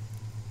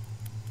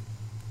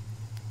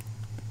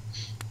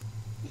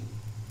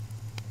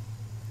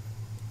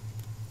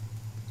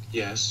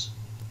 Yes.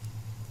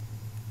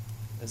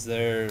 Is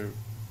there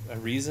a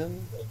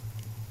reason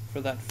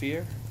for that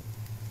fear?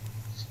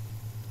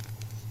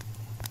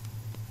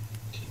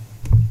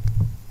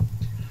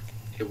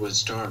 It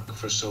was dark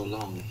for so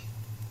long.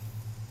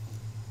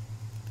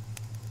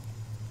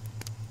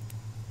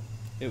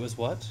 It was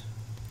what?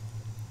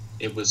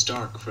 It was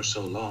dark for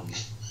so long.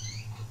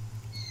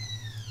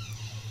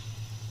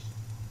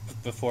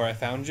 Before I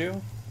found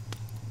you?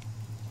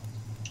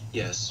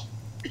 Yes.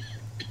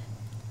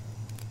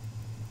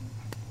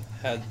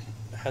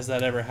 Has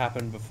that ever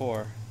happened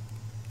before?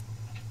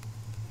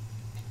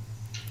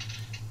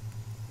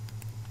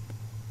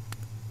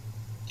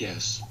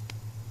 Yes.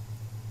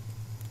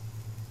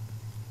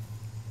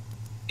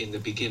 In the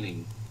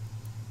beginning,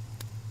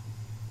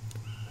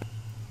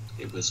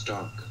 it was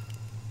dark.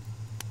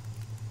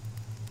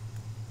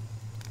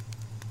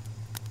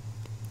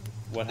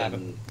 What Then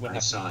happened? What I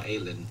happened? saw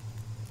Aelin.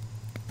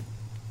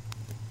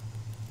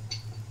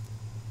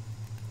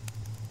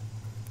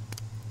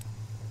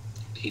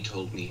 He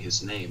told me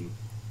his name.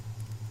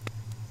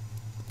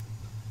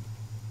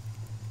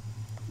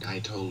 I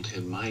told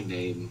him my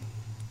name,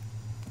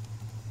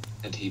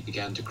 and he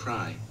began to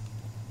cry.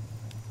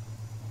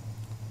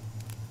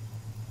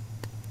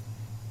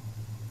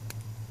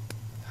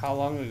 How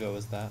long ago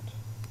was that?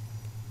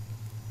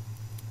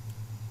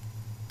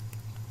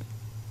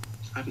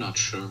 I'm not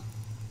sure.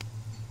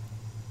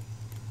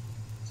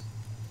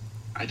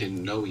 I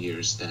didn't know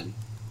years then.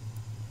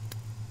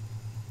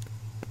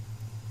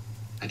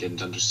 I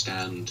didn't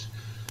understand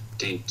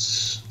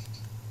dates.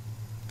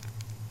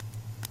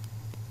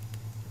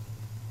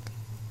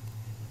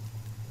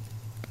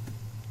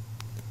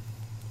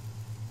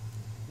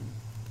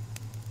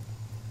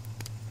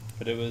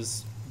 But it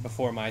was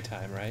before my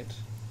time, right?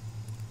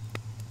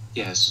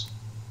 Yes.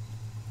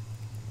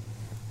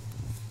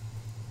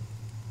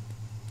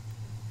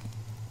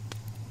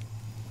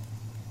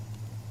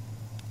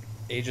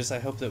 Aegis, I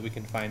hope that we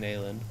can find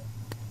Aelin.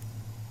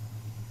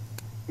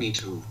 Me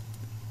too.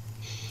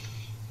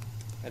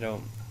 I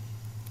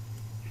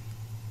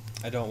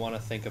don't want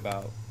to think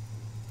about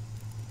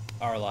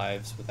our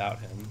lives without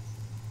him.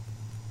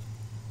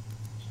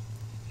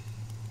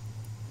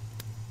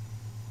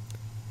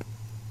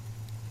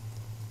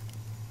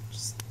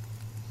 Just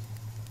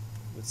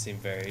would seem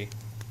very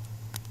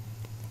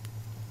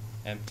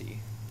empty.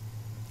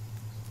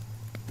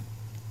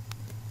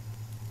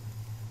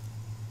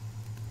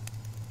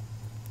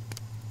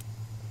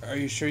 Are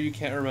you sure you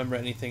can't remember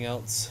anything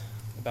else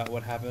about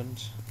what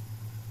happened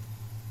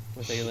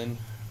with Aelin?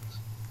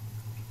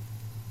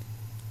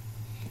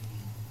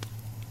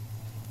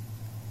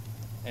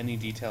 Any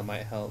detail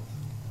might help.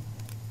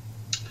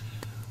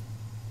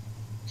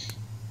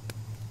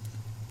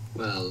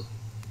 Well,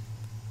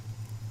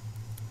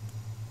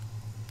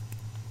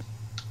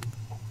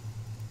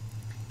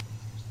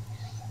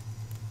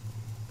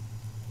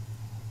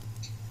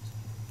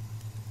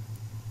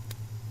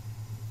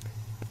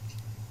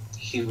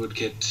 he would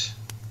get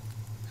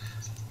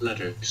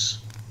letters.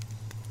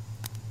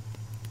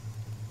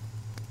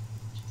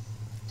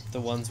 The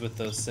ones with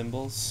those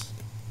symbols?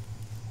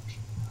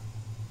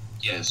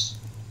 Yes.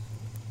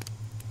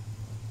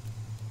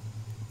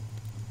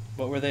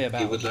 What were they about?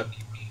 He would let me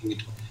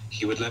read.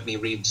 He would let me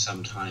read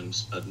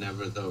sometimes, but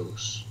never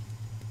those.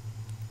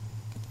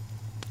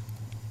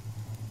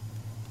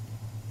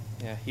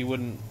 Yeah, he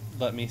wouldn't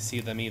let me see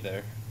them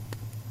either.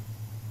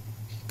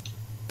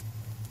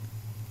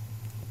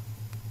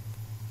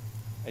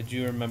 I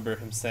do remember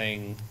him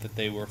saying that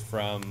they were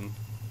from,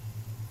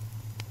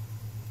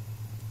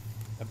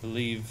 I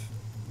believe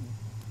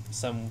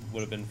some would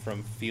have been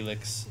from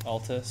Felix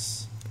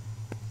Altus,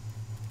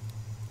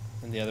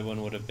 and the other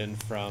one would have been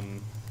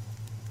from,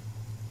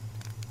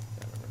 I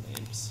can't remember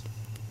names.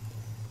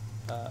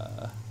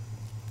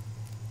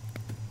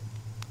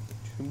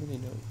 Too many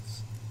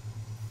notes.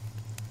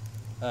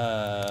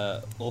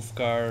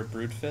 Ulfgar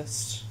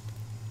Broodfist.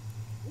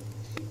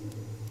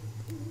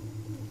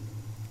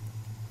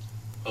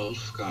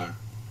 Ulfgar.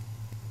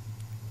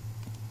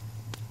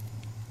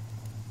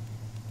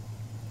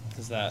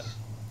 Does that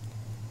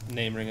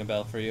name ring a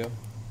bell for you?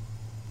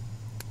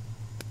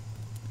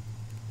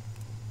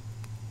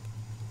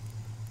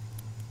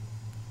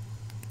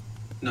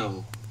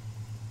 No.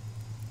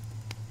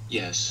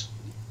 Yes.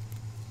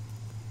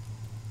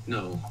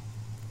 No.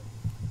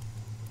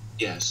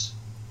 Yes.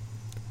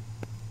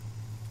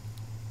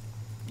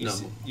 You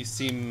No. You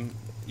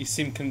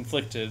seem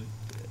conflicted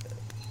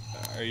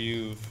Are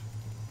you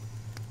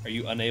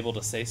unable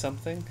to say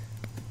something?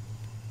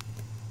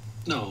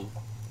 No.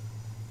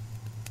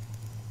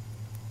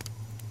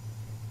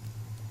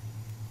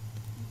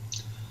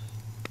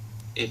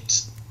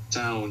 It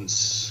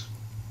sounds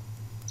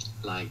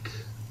like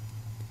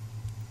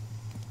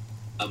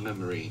a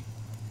memory,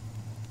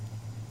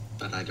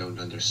 but I don't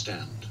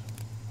understand.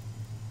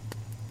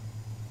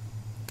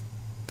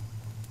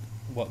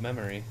 What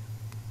memory?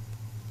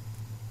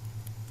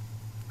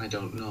 I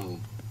don't know.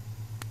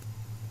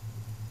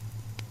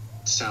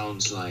 It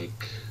sounds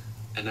like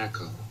an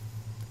echo.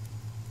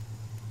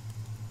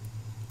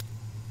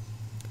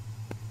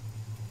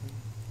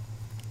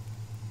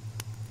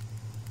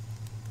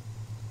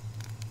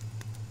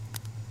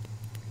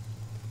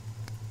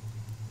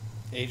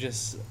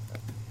 Aegis,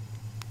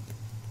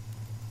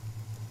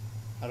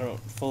 I don't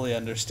fully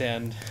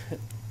understand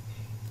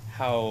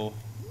how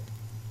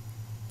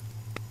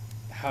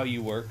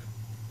you work,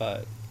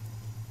 but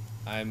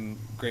I'm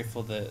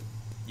grateful that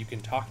you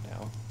can talk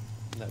now,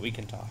 that we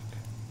can talk.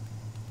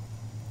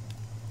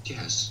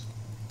 Yes.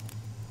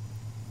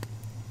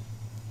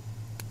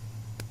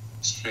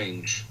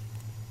 Strange.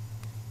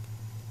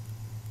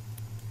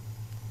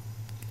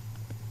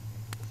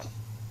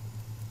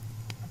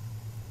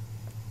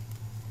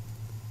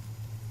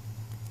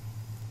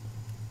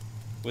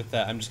 With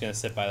that, I'm just going to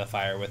sit by the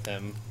fire with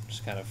him,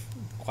 just kind of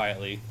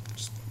quietly,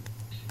 just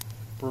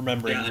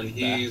remembering. Yeah, and back.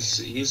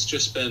 he's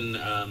just been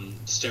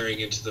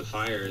staring into the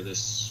fire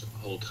this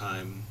whole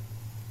time.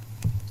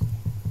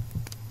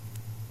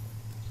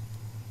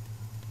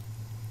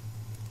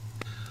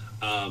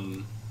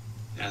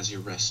 As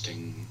you're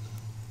resting,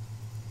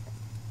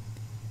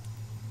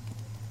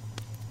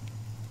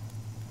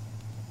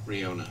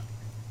 Riona,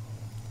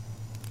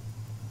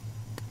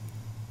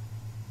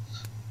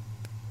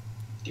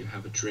 you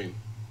have a dream.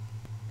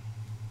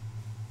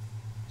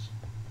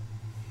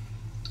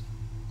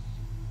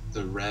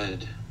 The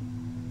red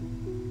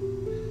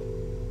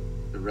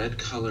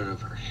color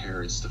of her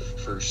hair is the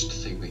first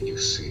thing that you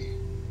see.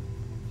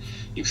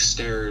 You've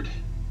stared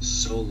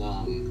so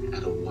long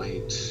at a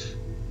white,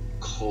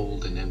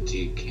 cold and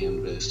empty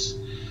canvas.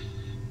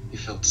 You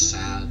felt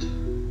sad,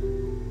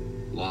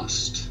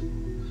 lost.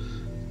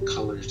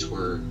 Colors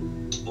were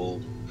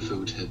dull.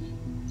 Food had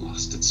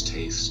lost its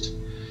taste.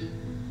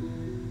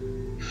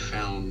 You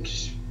found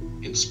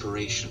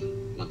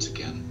inspiration once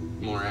again.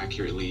 More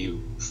accurately,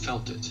 you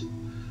felt it.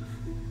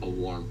 A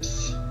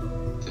warmth,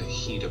 the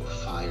heat of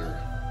fire.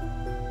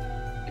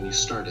 And you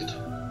started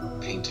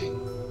painting.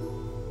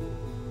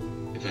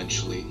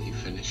 Eventually, you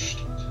finished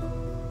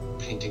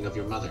painting of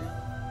your mother.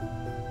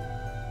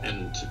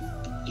 And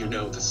you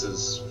know this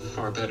is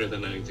far better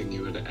than anything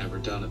you had ever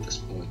done at this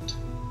point.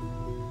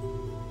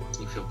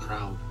 You feel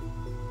proud,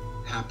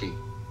 happy.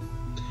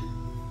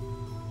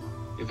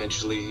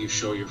 Eventually you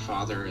show your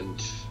father and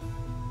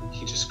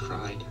he just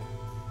cried.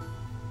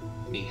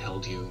 And he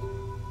held you.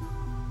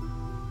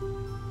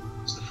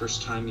 It's the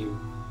first time you've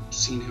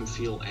seen him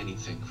feel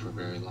anything for a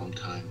very long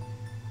time.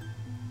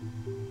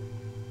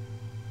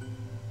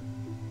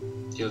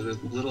 You have a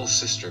little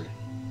sister,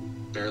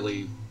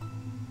 barely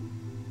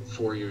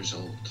 4 years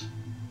old.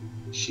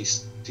 She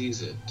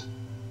sees it.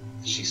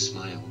 She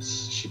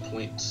smiles. She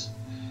points.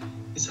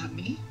 Is that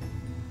me?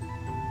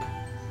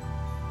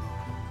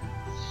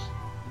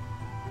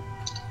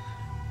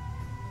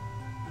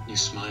 You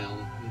smile.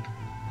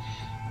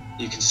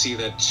 You can see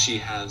that she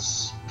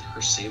has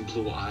her same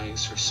blue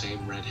eyes, her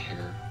same red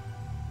hair.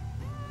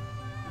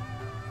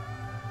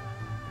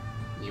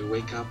 You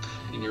wake up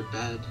in your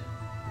bed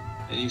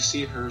and you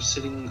see her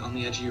sitting on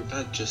the edge of your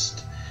bed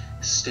just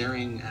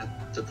staring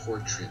at the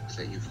portrait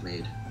that you've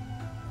made.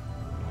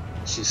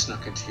 She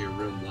snuck into your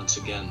room once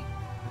again,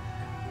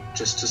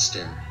 just to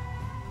stare,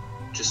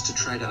 just to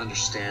try to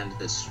understand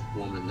this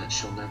woman that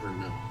she'll never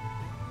know.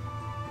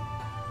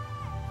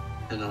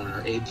 And on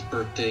her 8th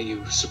birthday,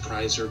 you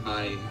surprise her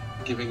by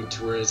giving it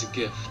to her as a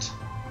gift.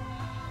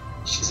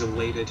 She's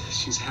elated,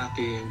 she's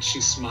happy, and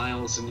she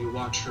smiles, and you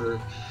watch her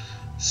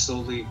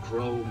slowly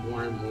grow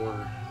more and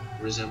more,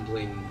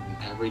 resembling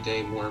every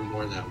day more and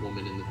more that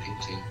woman in the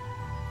painting.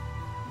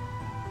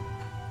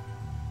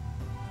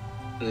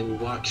 And then you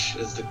watch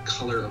as the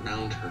color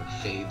around her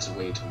fades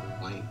away to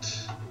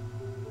white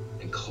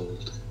and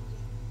cold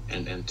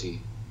and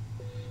empty.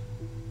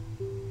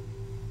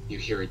 You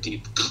hear a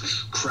deep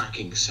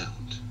cracking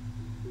sound.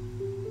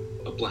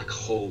 A black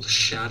hole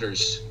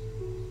shatters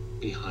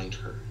behind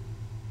her.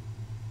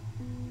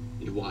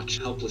 You watch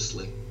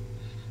helplessly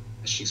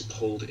as she's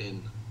pulled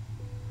in.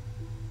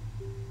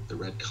 The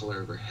red color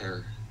of her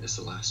hair is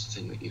the last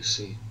thing that you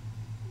see.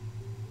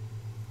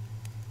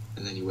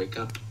 And then you wake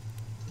up.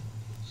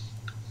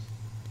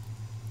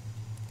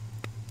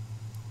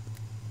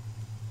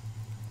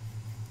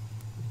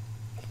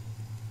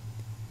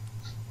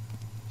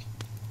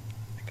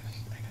 I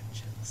got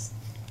chills.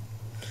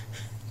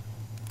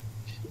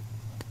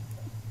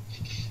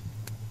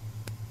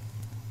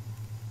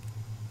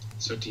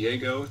 So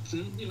Diego,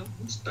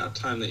 it's about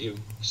time that you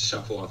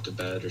shuffle off to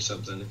bed or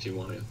something if you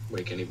want to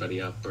wake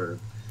anybody up or...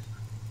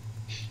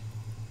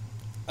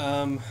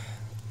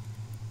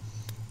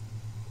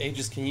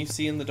 Aegis, can you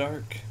see in the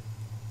dark?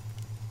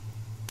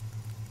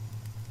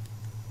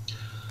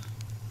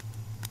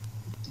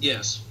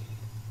 Yes.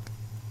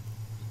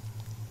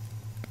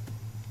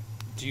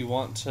 Do you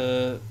want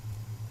to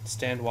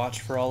stand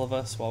watch for all of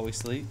us while we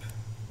sleep?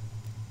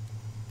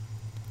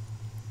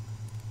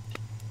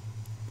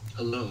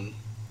 Alone.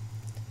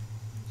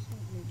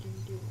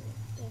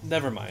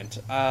 Never mind.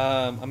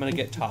 I'm gonna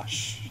get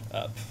Tosh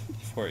up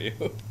for you.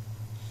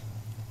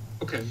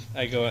 Okay.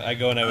 I go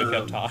and I wake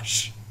up Um,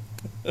 Tosh.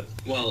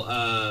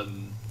 Well,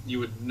 you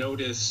would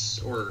notice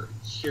or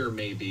hear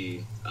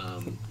maybe,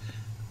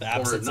 The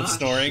absence or of not,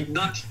 snoring.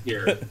 Not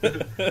here.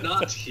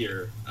 Not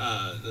here.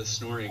 The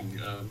snoring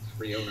of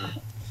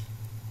Riona.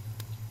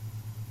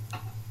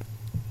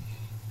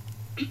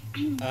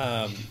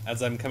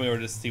 As I'm coming over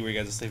to see where you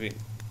guys are sleeping.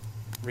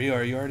 Rio,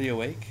 are you already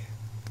awake?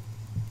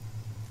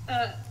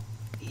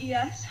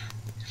 Yes.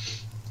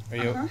 Are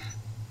you Uh-huh.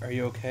 Are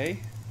you okay?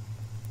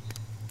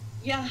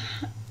 Yeah.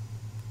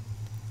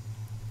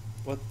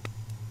 What?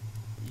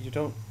 You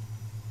don't.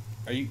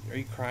 Are you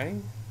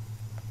crying?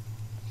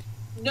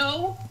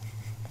 No.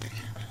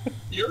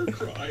 You're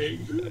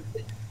crying.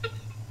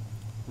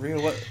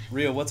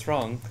 Rio, what's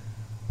wrong?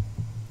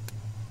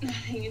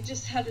 Nothing. You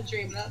just had a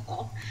dream, that's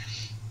all.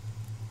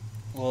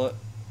 Well, it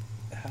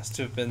has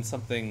to have been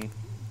something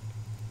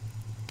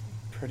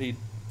pretty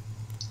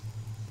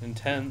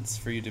intense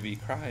for you to be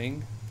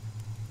crying.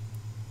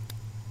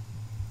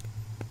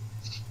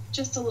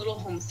 Just a little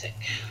homesick.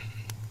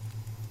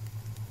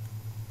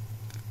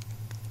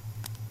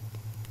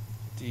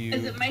 Do you?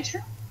 Is it my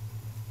turn?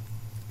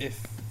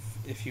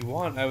 If you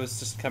want, I was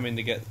just coming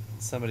to get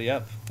somebody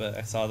up, but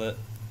I saw that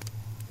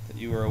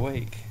you were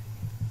awake.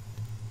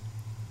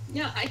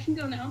 Yeah, I can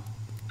go now.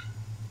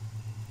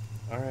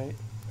 All right.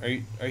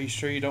 Are you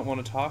sure you don't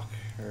want to talk,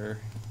 or?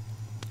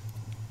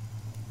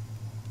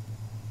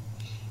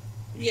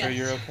 You sure Yes.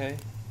 you're okay?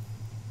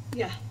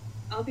 Yeah,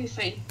 I'll be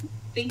fine.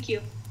 Thank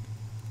you.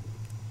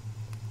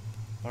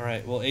 All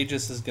right. Well,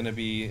 Aegis is gonna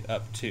be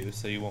up too,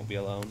 so you won't be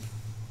alone.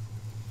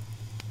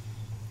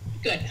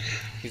 Good.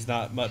 He's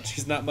not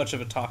much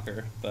of a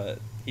talker, but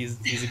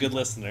he's a good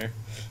listener.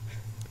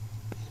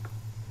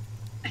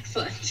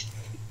 Excellent.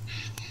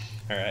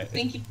 All right.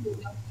 Thank you.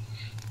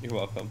 You're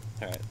welcome.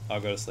 All right.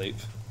 I'll go to sleep.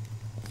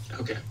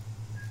 Okay.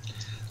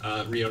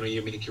 Riona,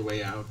 you make your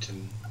way out,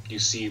 and you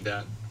see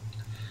that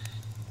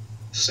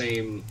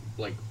same,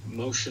 like,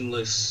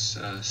 motionless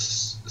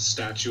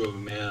statue of a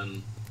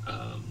man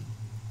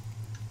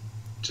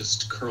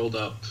just curled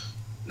up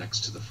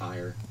next to the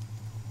fire.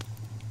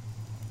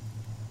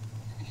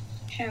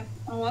 Okay,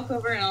 I'll walk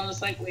over and I'll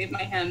just like wave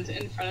my hand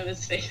in front of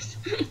his face.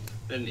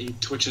 And he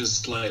twitches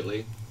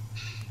slightly.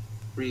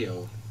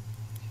 Rio,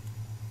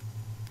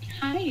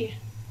 Hi.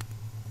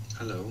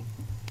 hello.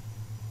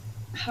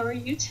 How are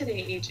you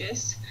today,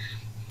 Aegis?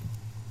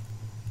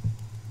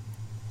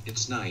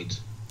 It's night.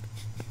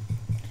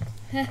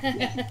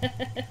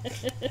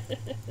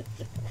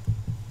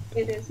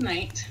 It is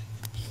night.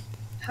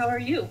 How are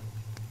you?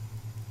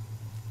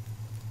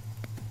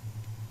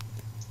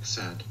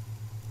 Sad.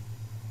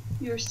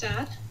 You're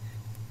sad?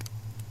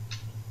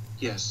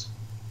 Yes,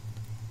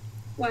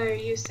 Why are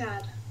you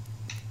sad?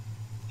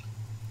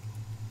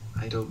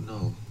 I don't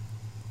know.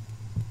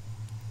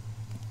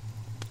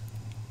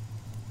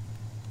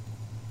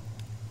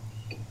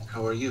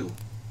 How are you?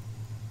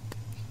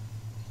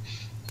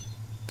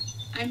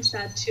 I'm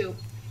sad too.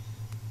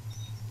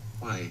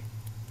 Why?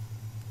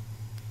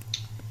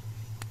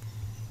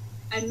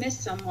 I miss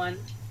someone.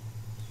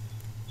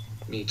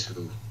 Me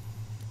too.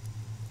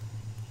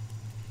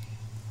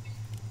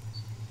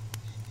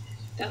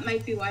 That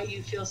might be why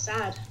you feel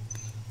sad.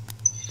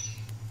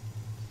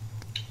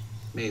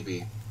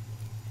 Maybe.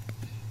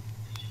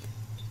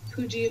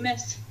 Who do you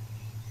miss?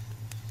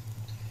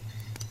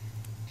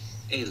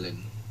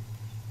 Aelin.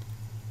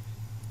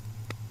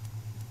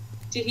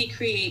 Did he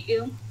create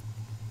you?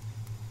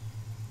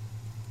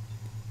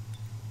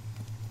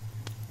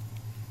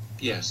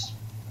 Yes.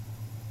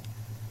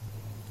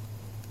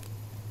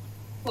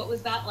 What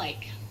was that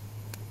like?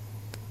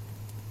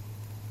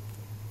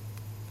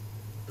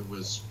 It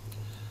was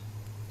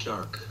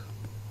dark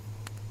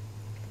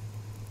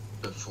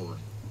before.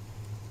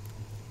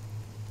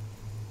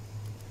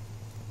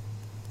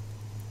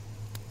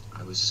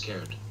 I was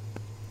scared.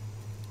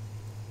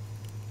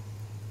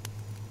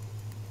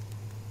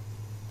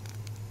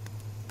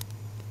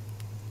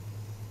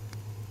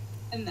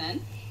 And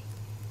then?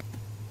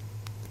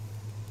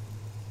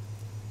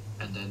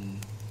 And then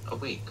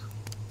awake.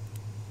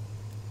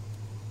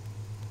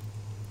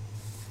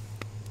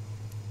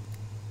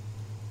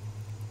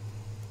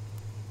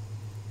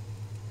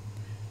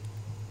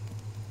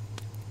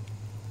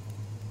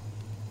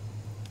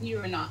 You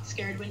were not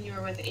scared when you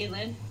were with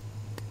Aelin?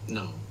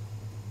 No.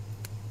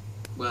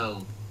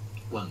 Well,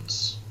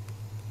 once.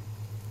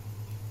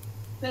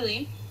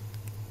 Really?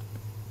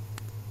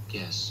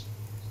 Yes.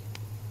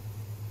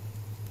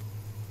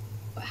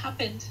 What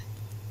happened?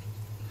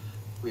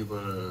 We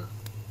were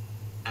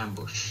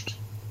ambushed.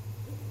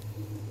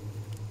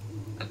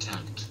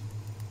 attacked.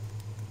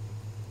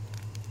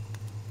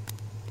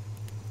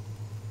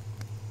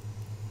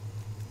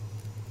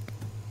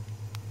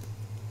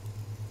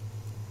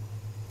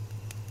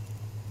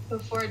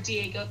 Before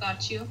Diego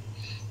got you?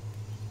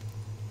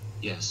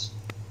 Yes.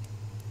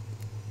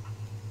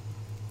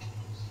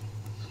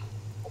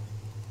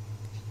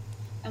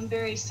 I'm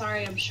very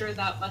sorry. I'm sure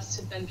that must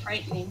have been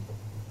frightening.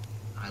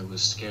 I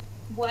was scared.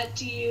 What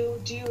do you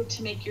do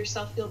to make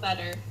yourself feel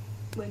better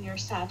when you're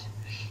sad?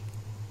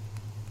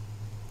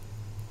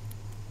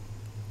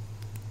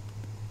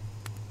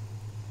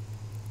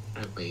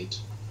 I wait.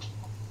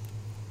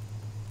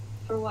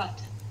 For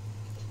what?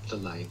 The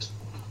light.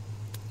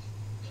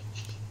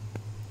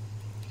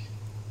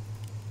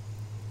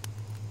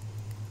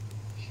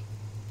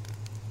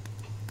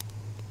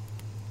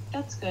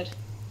 That's good.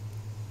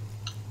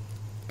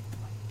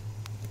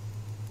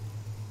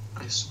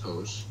 I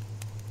suppose.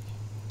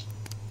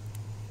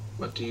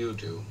 What do you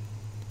do?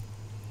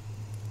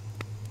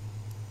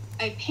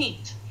 I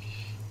paint.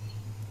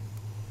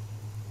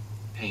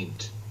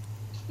 Paint.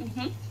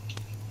 Mm-hmm.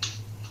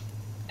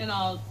 And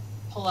I'll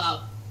pull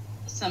out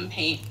some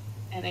paint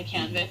and a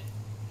canvas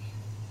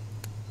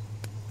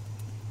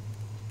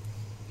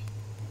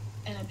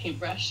and a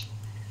paintbrush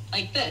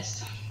like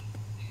this.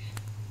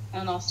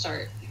 And I'll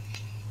start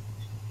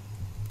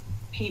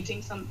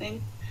painting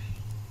something.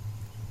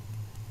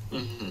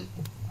 Mm-hmm.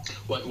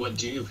 What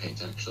do you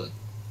paint, actually?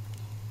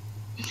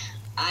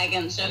 I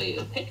can show you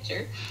a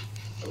picture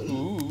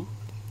Ooh.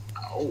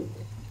 Oh.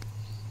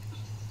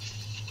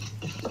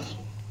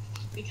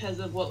 because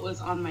of what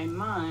was on my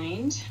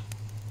mind.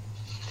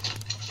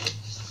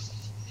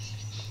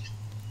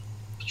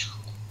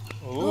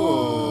 Ooh.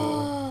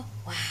 Oh,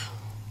 wow.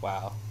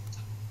 Wow.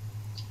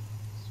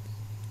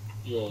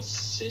 Your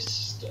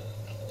sister.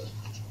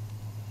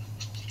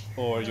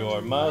 Or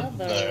your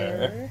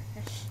mother.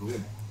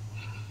 Ooh.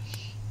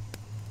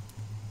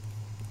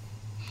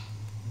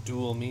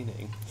 Dual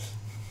meaning.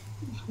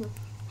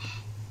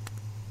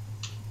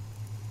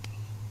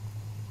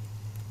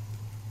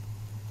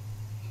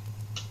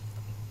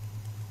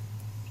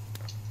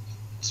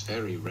 It's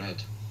very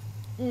red.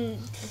 Mm.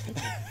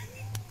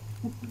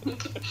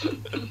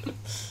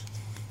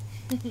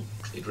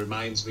 It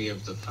reminds me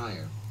of the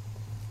fire.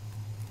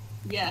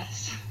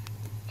 Yes.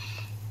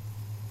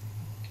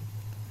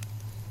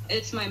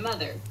 It's my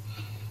mother.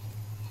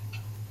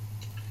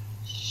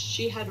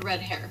 She had red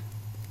hair,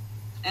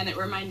 and it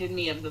reminded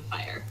me of the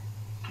fire.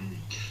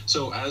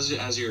 So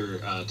as you're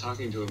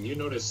talking to him, you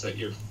notice that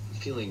you're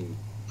feeling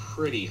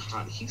pretty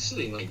hot. He's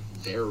sitting like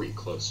very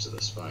close to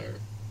this fire.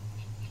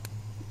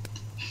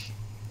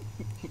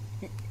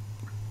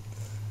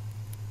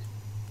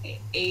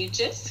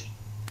 Aegis,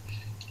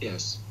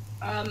 Yes.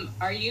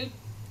 are you,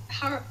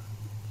 how,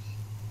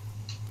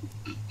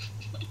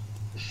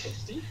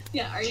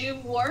 yeah, are you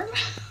warm?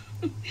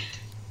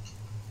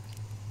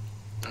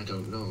 I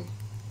don't know.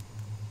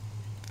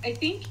 I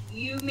think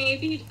you may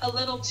be a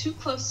little too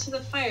close to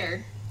the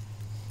fire.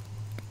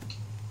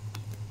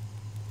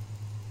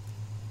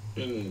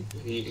 And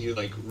he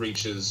like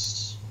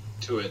reaches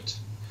to it.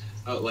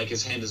 Like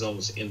his hand is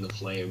almost in the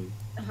flame.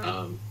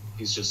 Uh-huh.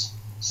 He's just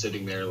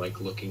sitting there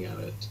like looking at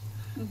it.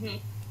 Mm-hmm.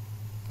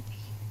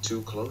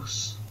 Too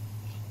close?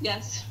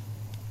 Yes.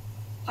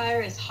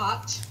 Fire is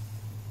hot.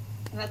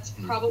 And that's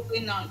probably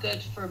not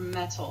good for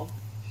metal.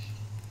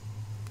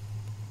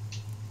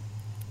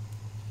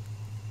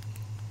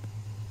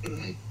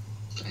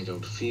 I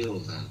don't feel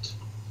that.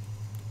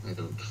 I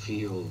don't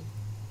feel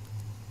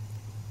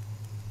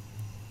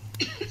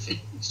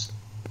things.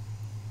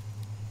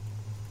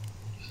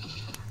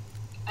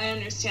 I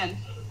understand.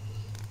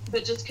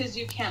 But just because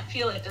you can't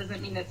feel it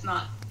doesn't mean it's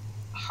not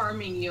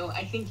harming you.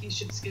 I think you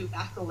should scoot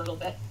back a little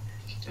bit.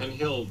 And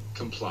he'll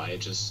comply,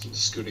 just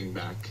scooting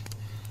back.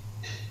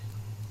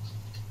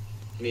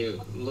 And he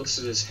looks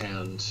at his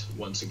hand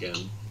once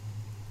again.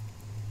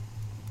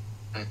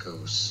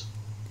 Echoes.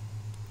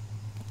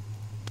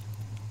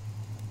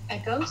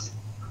 Echoes?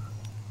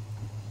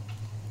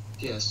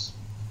 Yes.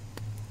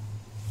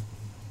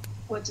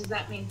 What does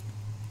that mean?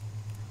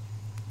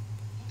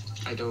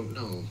 I don't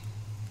know.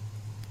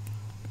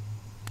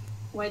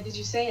 Why did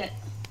you say it?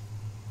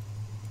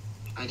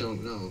 I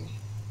don't know.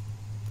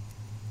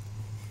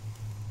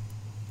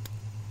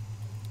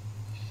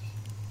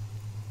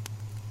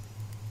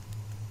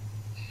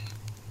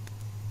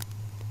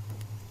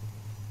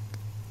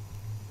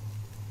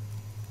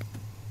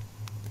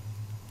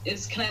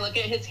 Can I look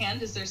at his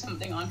hand? Is there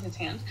something on his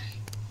hand?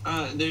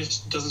 There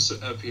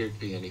doesn't appear to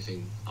be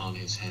anything on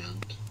his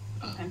hand.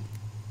 Okay.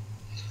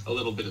 A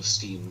little bit of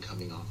steam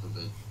coming off of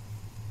it.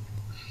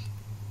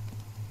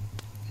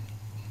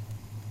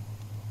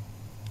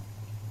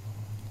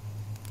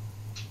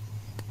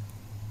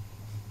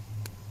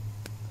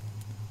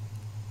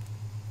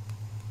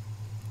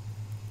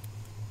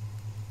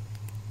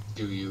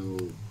 Do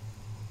you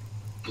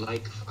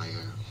like fire?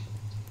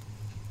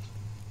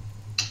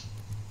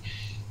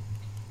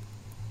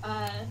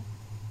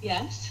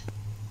 Yes.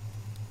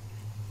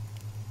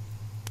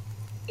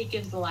 It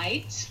gives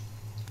light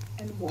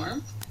and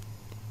warmth.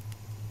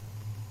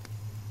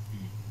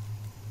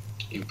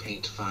 You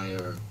paint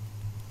fire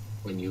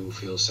when you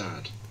feel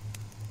sad.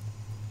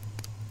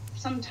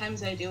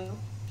 Sometimes I do.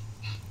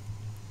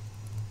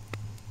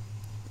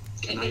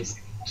 Can It I is-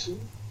 too?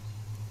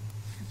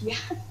 Yeah,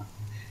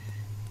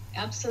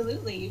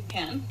 absolutely, you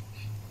can.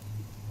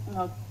 And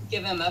I'll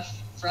give him a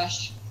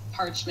fresh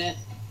parchment.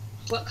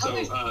 What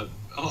color? So,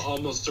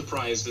 almost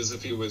surprised as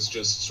if he was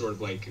just sort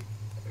of like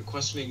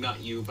questioning not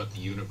you but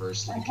the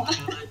universe. Like, can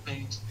I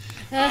paint?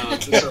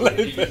 So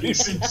he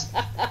seems.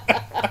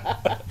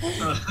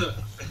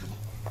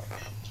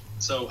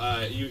 So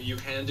you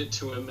hand it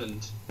to him,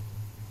 and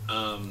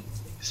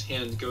his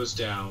hand goes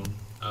down,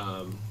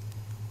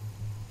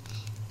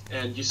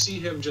 and you see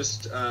him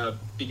just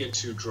begin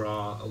to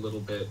draw a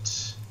little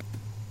bit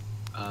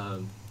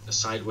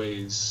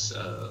sideways,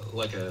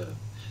 like a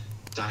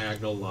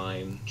diagonal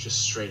line,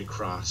 just straight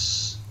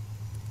across,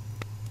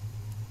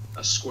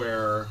 a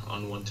square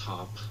on one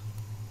top,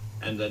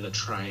 and then a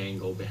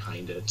triangle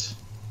behind it.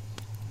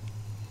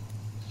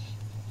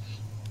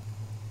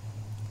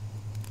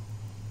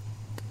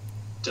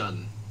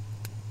 Done.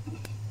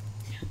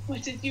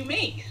 What did you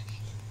make?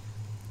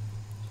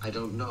 I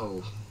don't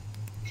know.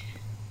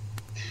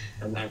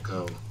 An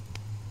echo.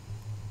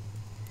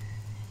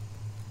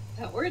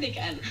 That word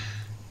again.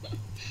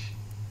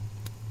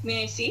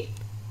 May I see?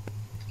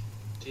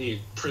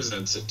 He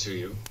presents it to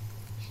you.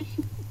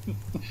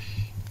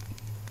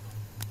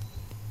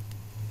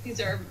 These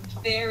are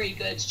very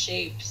good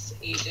shapes,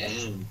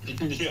 Aegis.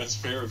 Yes,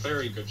 very,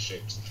 very good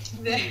shapes.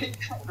 Very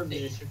Let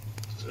me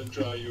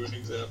draw you an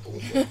example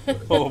of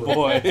what Oh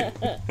boy.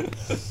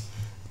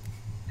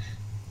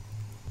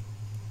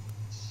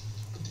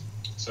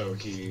 So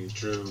he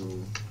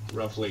drew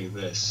roughly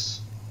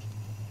this.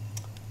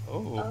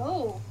 Oh.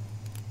 Oh.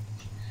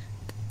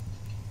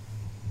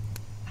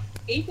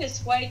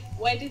 Aegis, why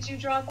did you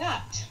draw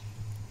that?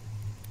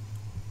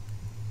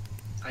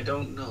 I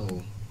don't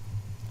know.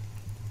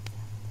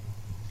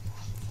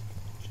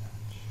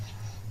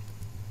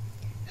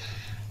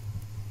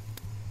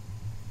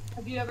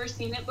 Have you ever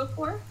seen it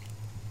before?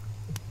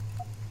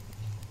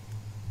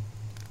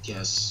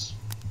 Yes.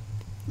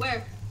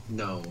 Where?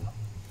 No.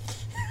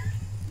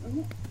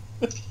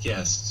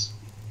 Yes.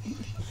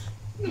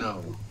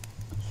 No.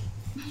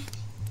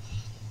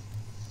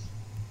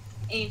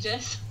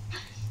 Aegis.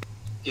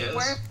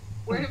 Yes.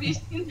 Where have you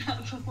seen that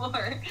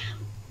before?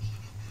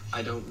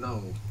 I don't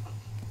know.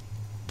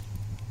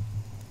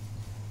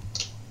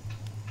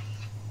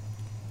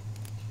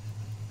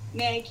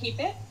 May I keep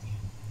it?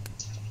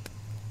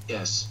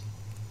 Yes.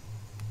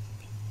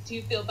 Do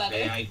you feel better?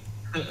 May I?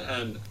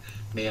 And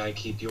may I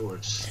keep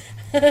yours?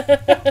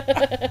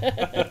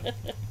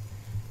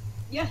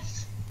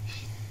 Yes.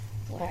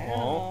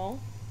 Wow.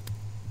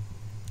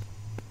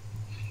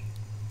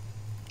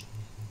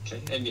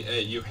 Okay. And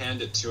you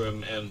hand it to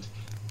him, and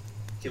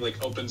he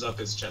like opens up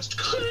his chest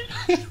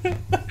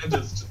and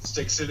just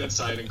sticks it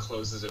inside and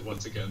closes it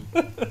once again.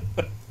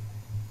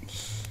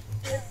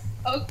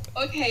 Oh,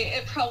 okay,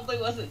 it probably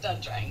wasn't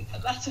done drying,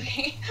 but that's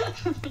okay.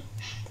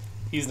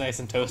 He's nice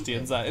and toasty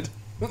inside.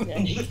 Yeah,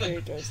 he's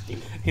very toasty.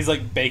 He's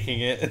like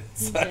baking it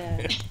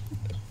inside.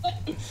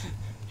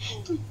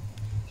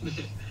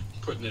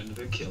 Putting it into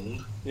the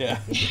kiln. Yeah.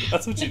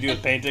 That's what you do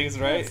with paintings,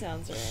 That right?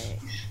 sounds right.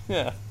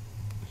 Yeah.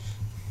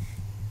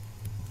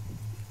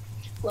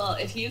 Well,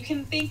 if you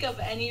can think of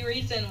any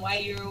reason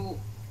why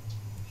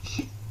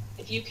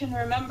if you can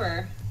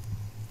remember,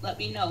 let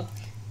me know.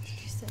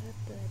 Did you set up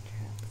the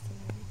traps and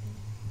everything?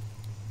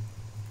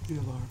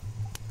 The alarm.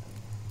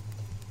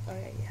 Oh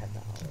yeah, you have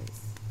that always.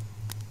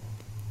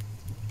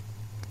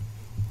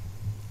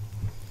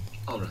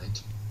 All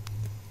right.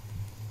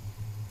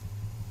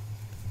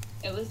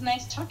 It was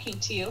nice talking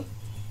to you.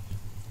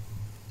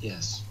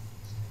 Yes.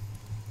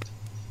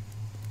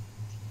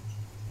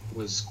 It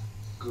was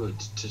good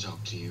to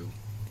talk to you.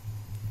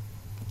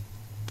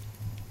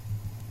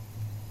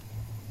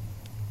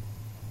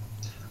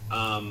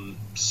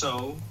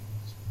 So,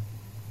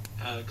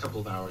 a couple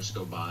of hours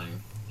go by.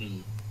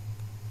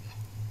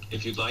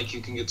 If you'd like,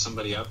 you can get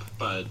somebody up,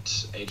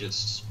 but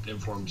Aegis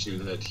informs you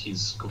that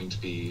he's going to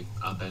be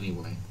up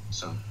anyway,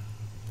 so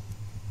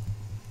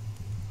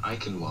I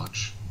can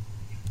watch.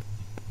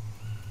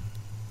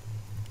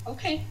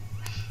 Okay.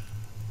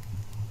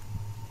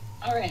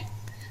 All right.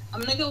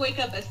 I'm gonna go wake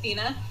up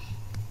Athena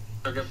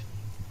Okay.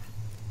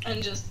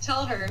 and just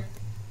tell her,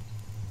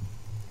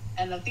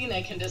 and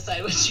Athena can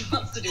decide what she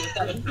wants to do with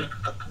that.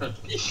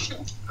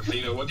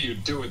 Athena, what do you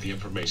do with the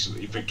information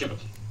that you've been given?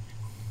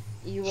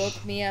 You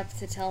woke me up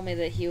to tell me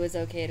that he was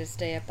okay to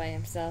stay up by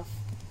himself.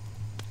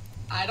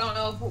 I don't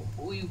know if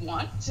we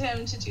want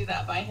him to do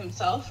that by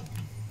himself.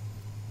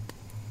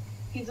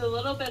 He's a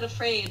little bit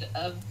afraid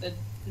of the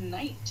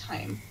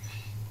nighttime.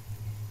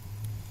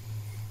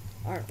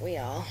 Aren't we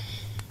all?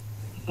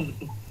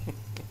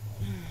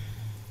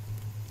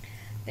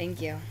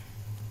 Thank you.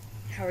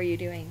 How are you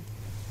doing?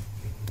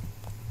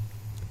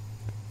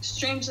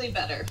 Strangely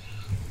better.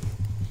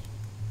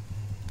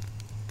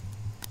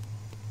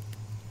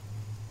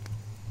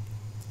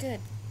 Good.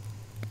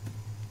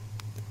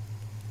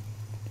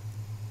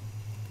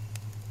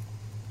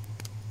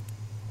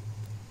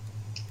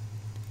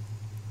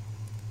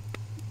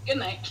 Good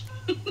night.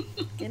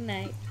 Good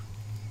night.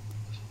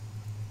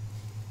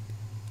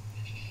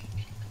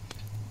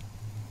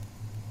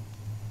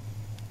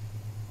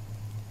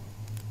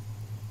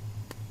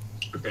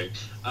 Okay.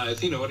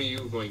 Athena, what are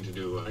you going to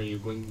do? Are you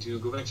going to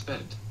go back to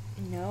bed?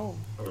 No.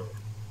 Or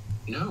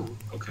no?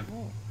 Okay.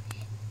 No.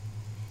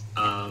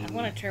 I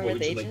wanna turn what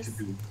with would you like Aegis.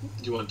 to do?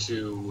 Do you want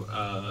to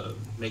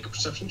make a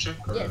perception check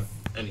or Yes.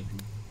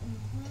 anything?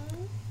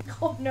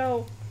 Oh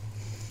no.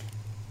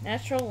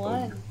 Natural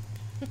one.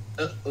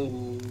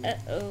 Uh-oh.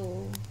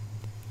 Uh-oh.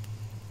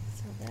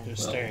 So They're bad.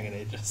 staring at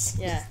Aegis.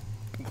 Yeah.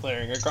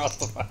 Glaring across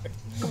the fire.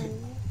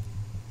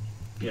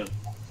 Yeah.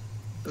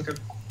 Okay.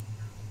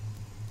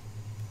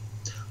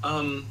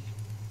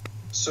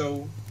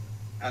 So,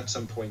 at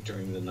some point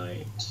during the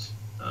night,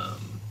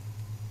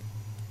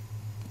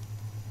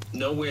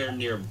 nowhere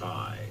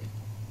nearby,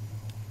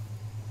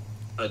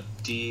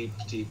 deep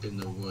in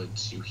the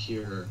woods, you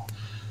hear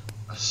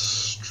a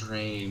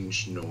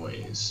strange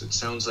noise. It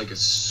sounds like a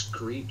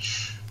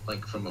screech,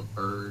 like from a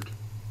bird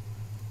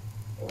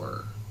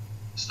or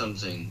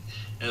something,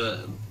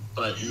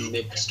 but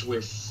mixed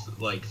with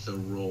like the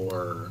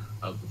roar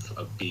of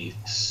a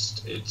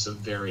beast. It's a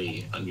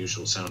very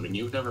unusual sound, and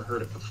you've never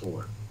heard it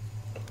before.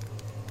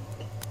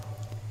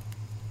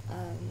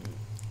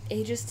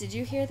 Aegis, did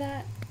you hear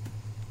that?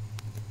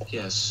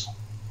 Yes.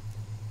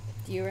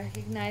 Do you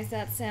recognize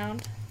that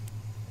sound?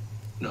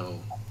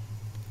 No.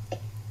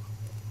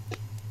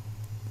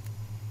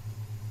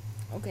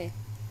 Okay.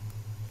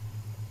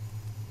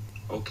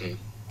 Okay.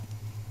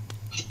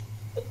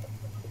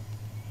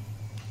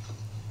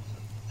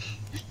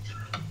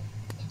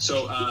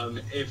 So,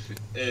 if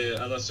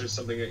unless there's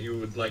something that you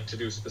would like to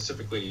do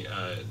specifically,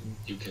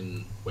 you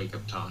can wake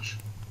up Tosh.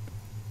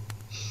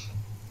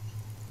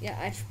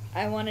 Yeah,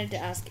 I wanted to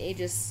ask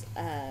Aegis,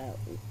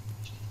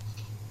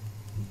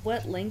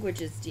 what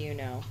languages do you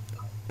know?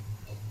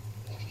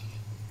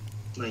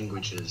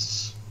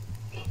 Languages.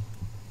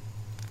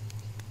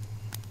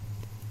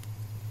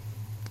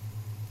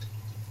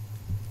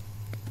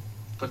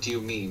 What do you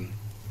mean?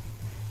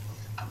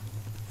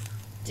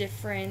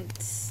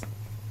 Different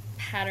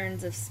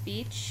patterns of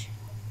speech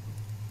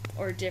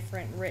or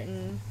different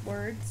written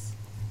words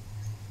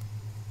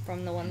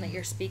from the one that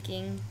you're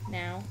speaking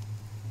now?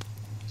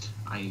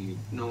 I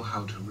know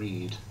how to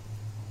read.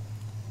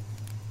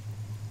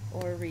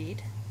 Or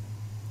read?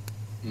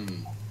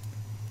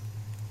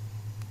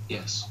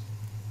 Yes.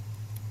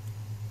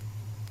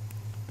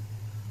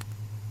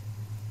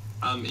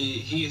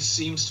 He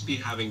seems to be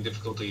having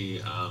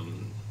difficulty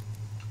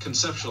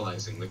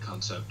conceptualizing the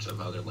concept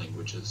of other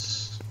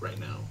languages right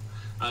now.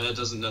 That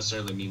doesn't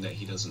necessarily mean that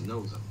he doesn't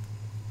know them.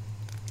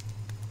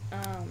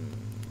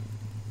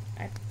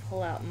 I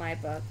pull out my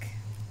book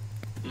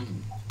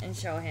and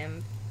show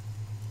him.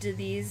 Do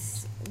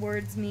these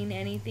words mean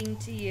anything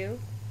to you?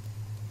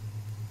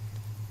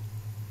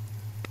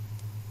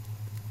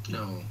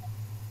 No.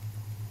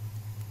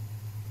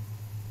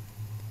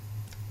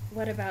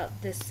 What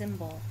about this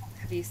symbol?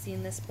 Have you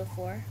seen this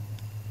before?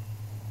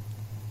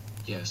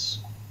 Yes.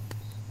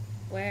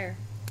 Where?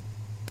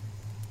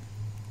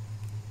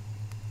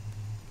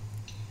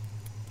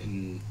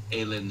 In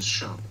Aylin's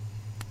shop.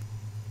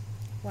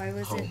 Why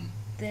was it Home.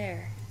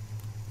 there?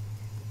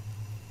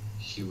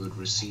 He would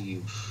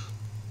receive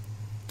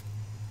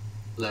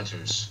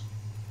letters.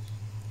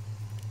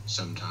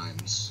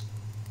 Sometimes.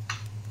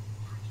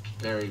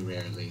 Very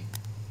rarely.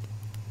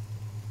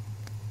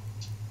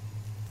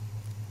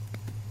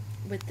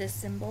 With this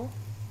symbol?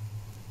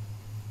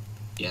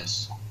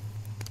 Yes.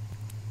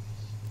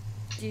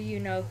 Do you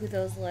know who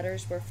those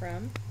letters were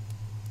from?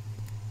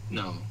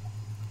 No.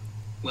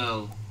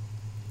 Well,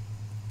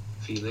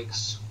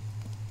 Felix.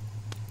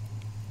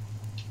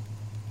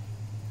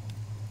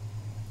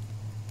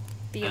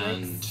 Felix?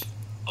 And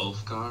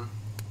Ulfgar.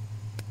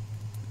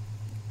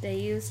 They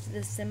used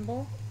this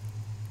symbol?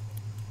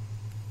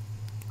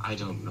 I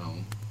don't know.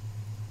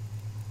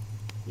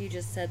 You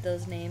just said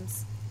those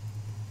names.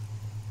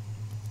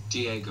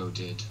 Diego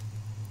did.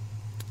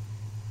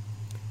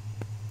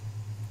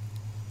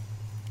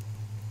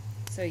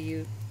 So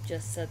you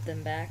just said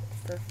them back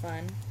for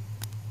fun?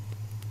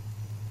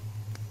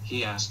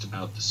 He asked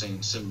about the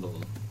same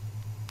symbol,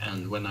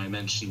 and when I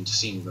mentioned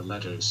seeing the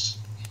letters,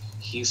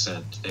 he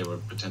said they were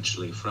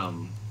potentially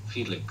from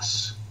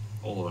Felix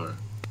or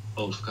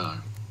Ulfgar.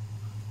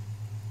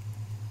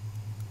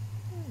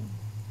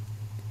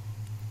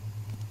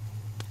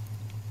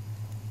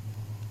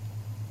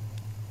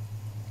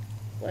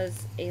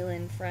 Was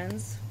Aylin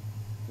friends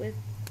with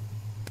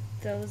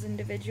those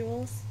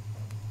individuals?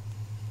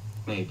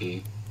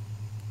 Maybe.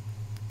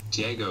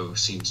 Diego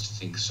seems to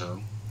think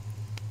so.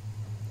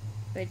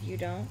 But you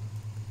don't?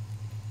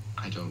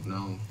 I don't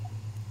know.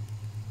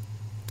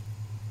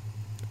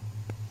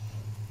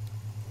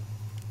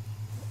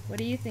 What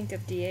do you think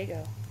of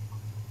Diego?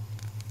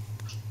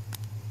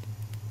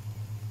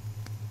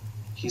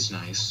 He's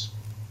nice.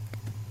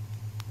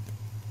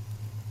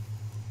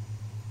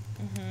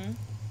 Mm-hmm.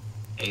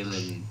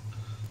 Aylin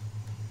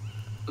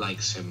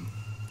likes him.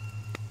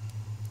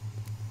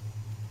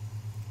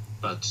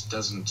 but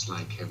doesn't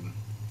like him.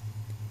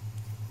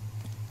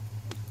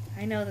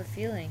 I know the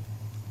feeling.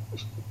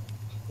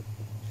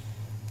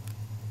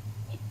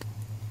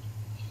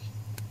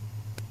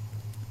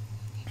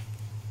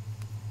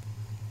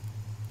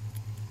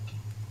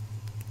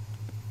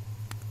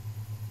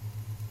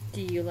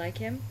 Do you like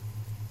him?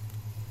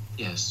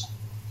 Yes.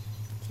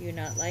 Do you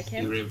not like He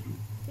him?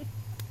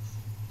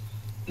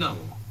 No.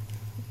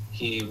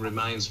 He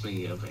reminds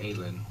me of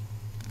Aelin.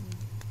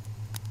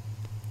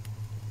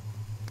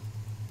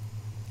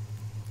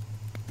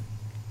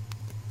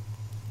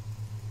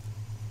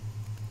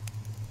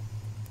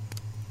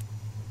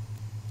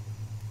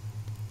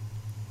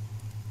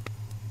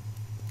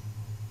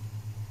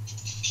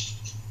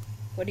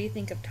 What do you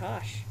think of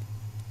Tosh?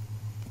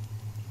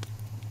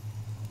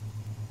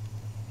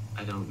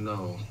 I don't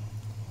know.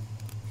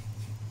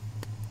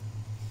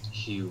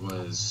 He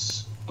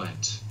was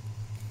wet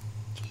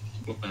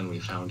when we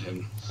found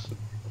him.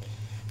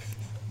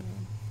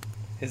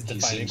 His He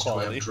defining seems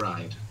quality. to have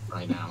dried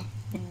right now.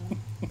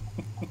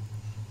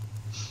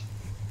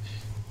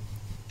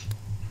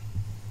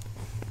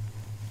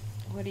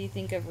 What do you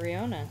think of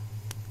Riona?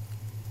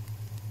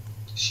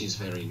 She's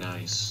very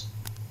nice.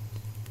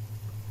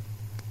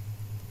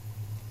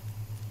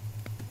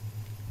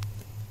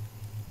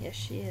 Yes,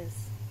 she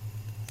is.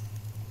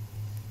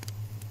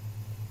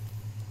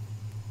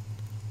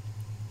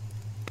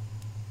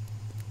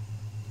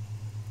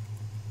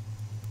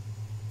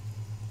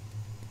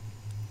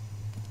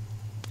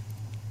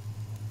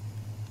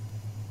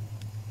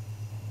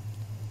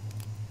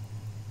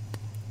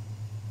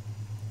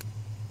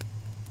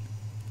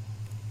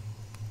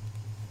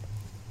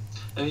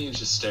 And he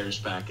just stares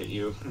back at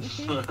you.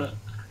 He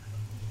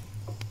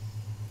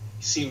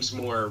seems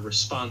more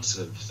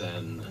responsive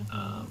than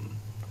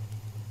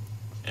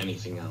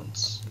anything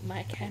else.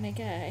 My kind of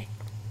guy.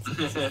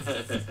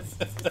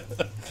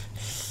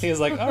 He was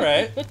like, all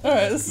right,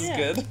 this is Yeah,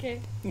 good.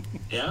 okay.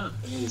 Yeah,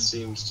 he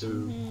seems to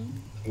Mhm.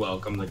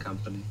 welcome the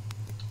company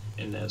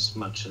in as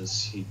much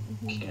as he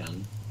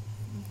can.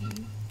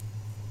 Mhm.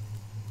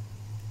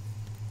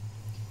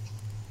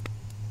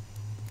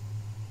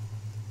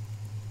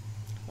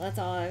 Well, that's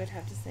all I would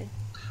have to say.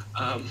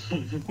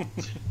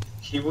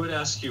 He would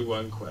ask you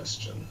one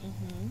question.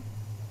 Mm-hmm.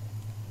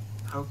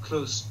 How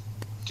close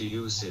do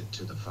you sit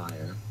to the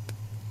fire?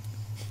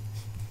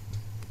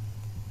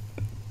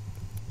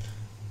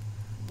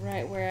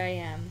 Right where I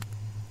am.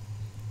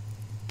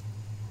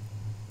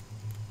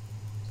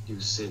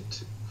 You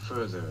sit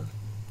further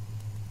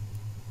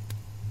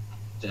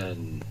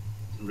than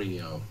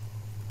Rio.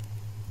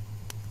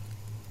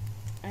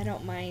 I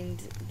don't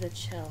mind the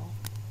chill.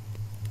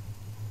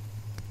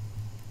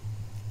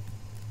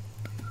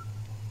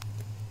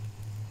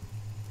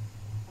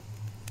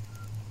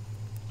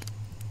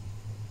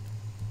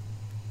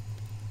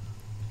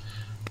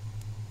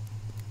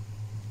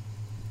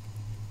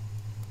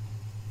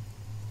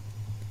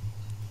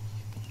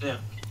 Yeah.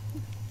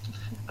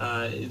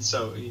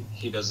 So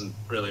he doesn't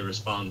really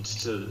respond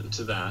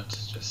to that,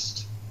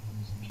 just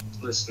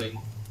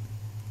listening.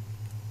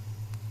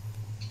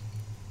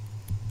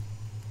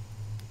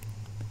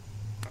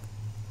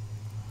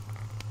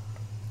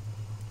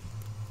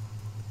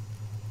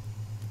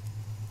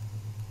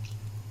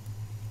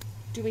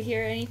 Do we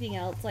hear anything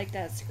else like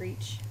that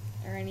screech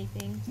or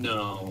anything?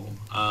 No.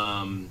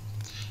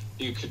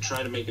 You could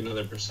try to make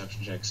another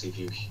perception check, see if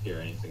you hear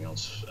anything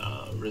else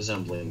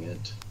resembling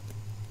it.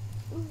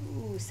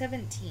 Ooh,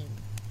 17.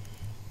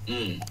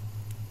 Mm.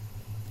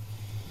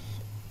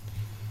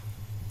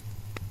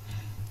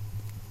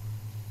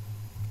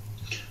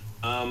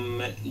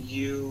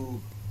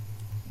 You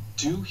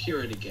do hear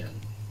it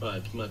again,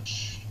 but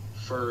much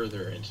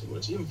further into the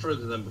woods, even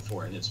further than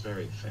before, and it's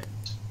very faint.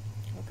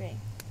 Okay.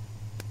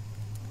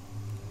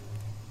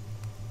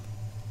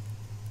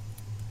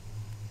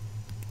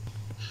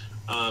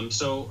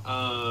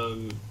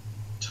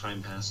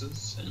 Time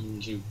passes,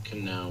 and you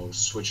can now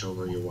switch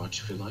over your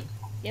watch if you'd like.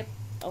 Yep.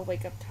 I'll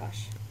wake up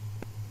Tosh.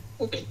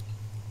 Okay.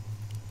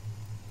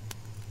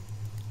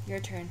 Your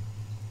turn.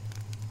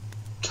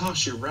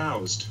 Tosh, you're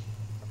roused.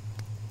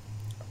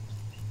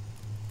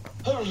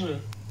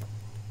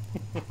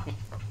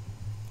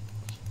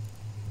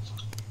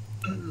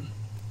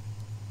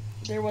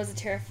 There was a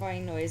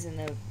terrifying noise in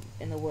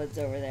the woods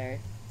over there,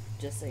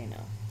 just so you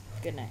know.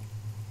 Good night.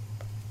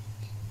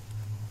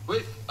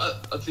 Wait,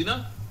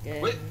 Athena?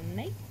 Good Wait.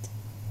 night.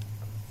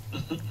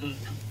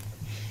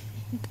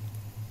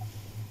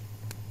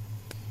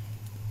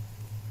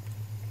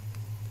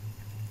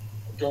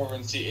 Go over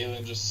and see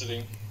Aelin just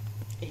sitting.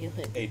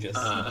 Aelin. Aegis.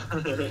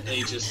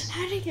 Aegis.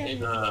 How did he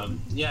get?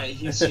 Yeah,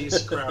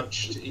 he's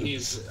crouched.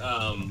 He's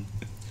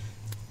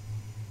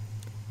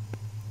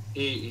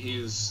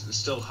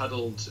still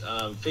huddled,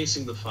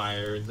 facing the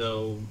fire,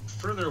 though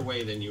further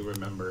away than you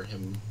remember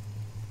him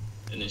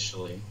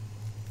initially.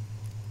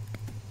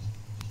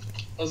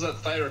 How's that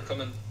fire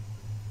coming?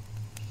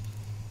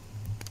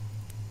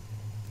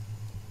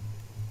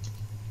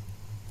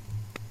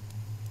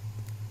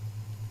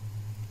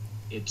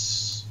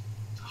 It's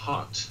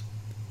hot.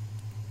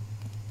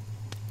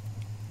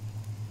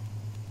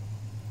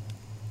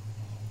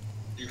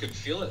 could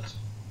feel it.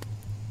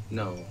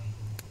 No.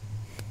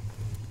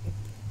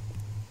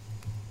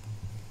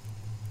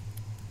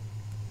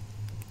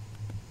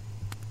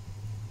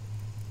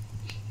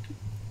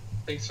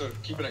 Thanks for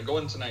keeping it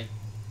going tonight.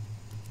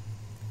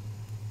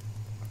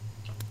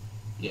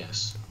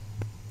 Yes.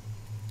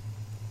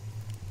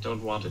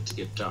 Don't want it to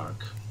get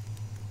dark.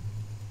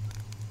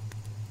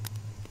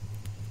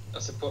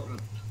 That's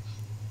important.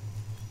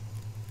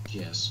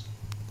 Yes.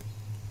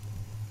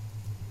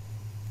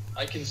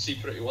 I can see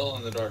pretty well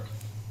in the dark,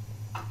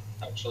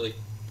 actually.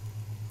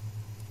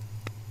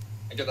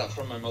 I get that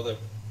from my mother.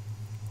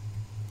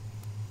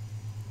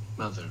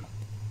 Mother.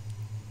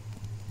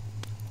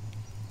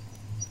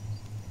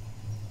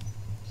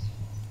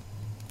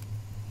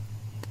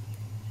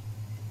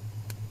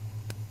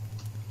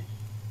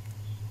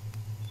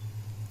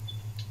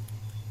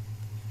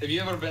 Have you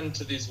ever been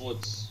to these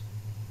woods?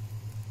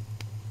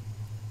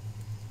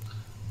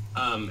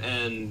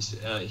 And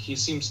he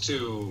seems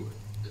to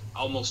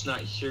almost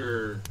not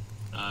hear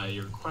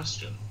your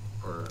question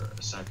for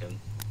a second.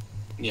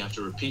 You have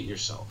to repeat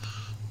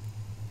yourself.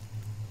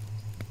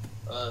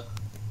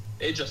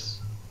 Aegis,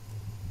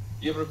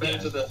 you ever been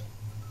Yeah. to the...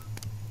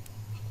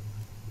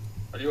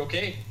 Are you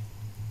okay?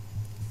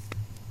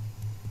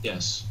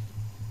 Yes.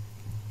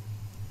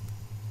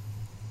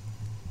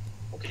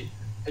 Okay.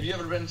 Have you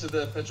ever been to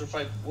the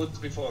Petrified Woods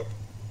before?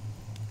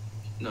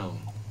 No.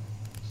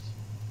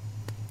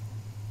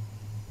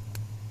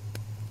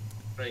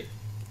 Right.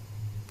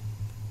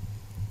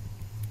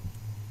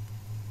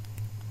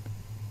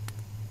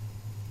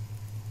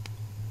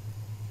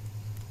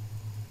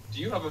 Do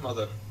you have a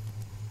mother?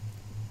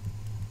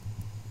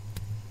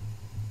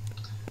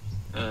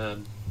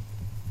 Um,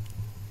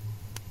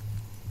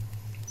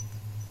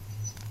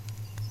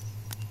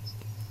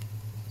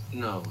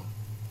 no.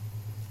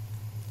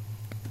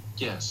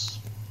 Yes.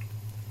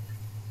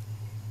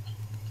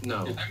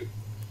 No. You do?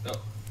 No.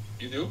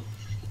 You do?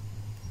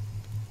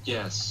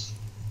 Yes.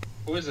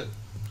 Who is it?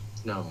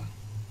 No.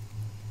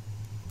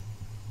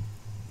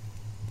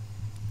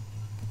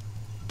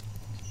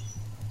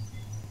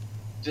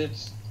 Did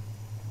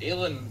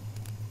Aelin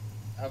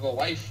have a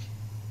wife?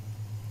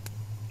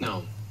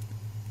 No.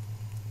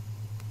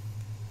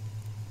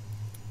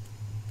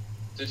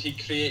 Did he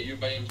create you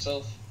by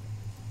himself?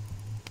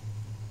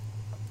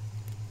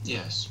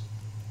 Yes.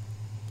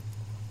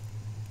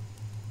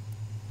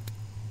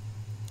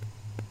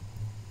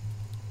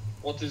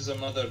 What is a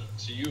mother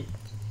to you?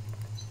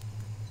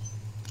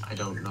 I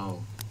don't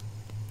know.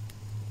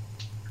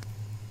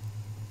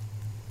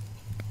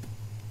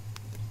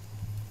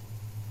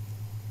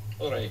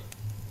 Alright.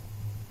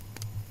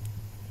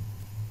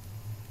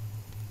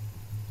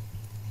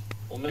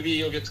 Well, maybe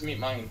you'll get to meet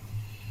mine.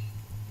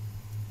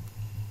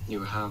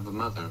 You have a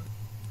mother.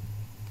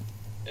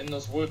 In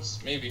those woods,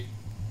 maybe.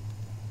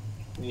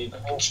 He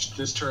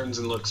just turns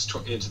and looks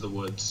into the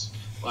woods,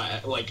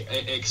 like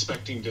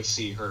expecting to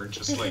see her,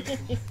 just like.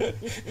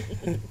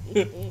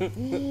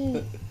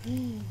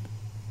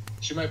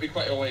 She might be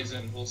quite a ways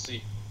in, we'll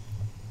see.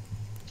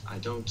 I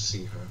don't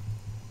see her.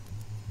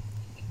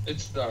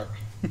 It's dark.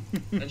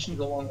 And she's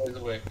a long ways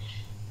away.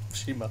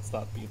 She must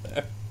not be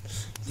there.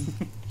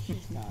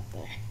 She's not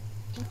there.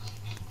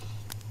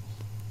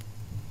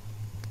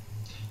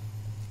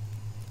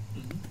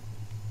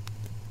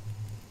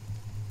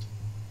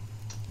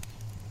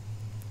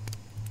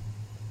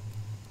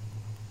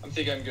 I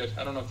think I'm good.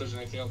 I don't know if there's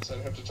anything else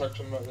I'd have to talk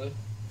to him about, really.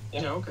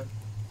 Yeah. Okay.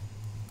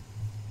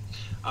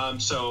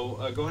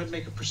 So go ahead and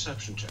make a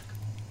perception check.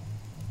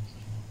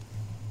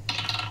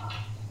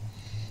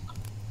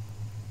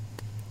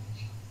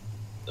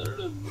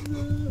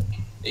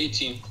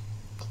 18.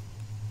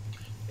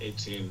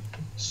 18.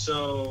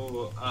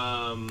 So,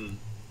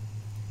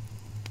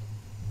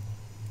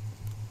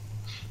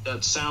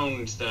 that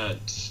sound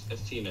that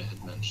Athena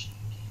had mentioned,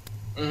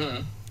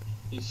 Mm-hmm.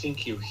 you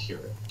think you hear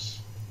it.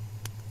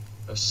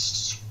 A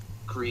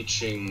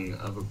screeching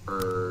of a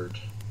bird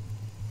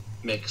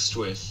mixed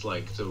with,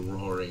 like, the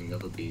roaring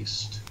of a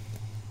beast.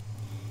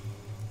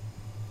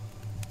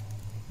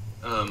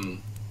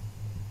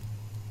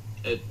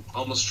 It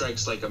almost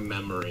strikes like a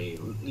memory.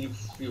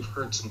 You've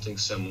heard something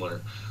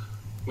similar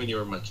when you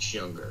were much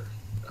younger.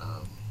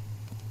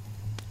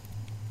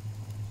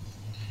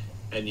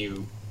 And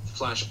you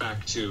flash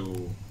back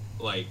to,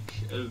 like,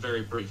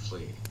 very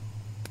briefly,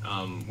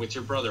 with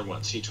your brother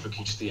once. He took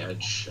you to the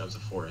edge of the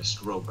forest,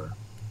 Rober.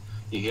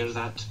 You hear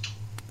that?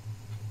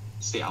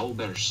 It's the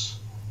owlbears.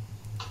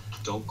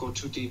 Don't go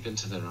too deep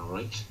into there,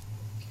 alright?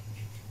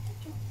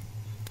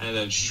 And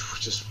then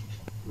just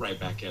right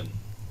back in.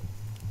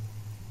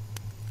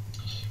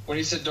 When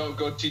he said don't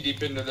go too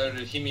deep into there,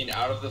 did he mean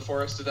out of the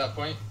forest at that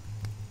point?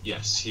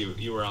 Yes,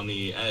 you were on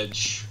the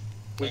edge,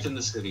 within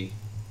the city.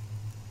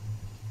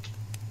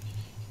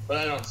 But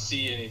I don't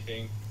see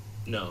anything.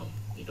 No,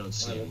 you don't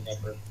see when I look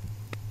anything. up.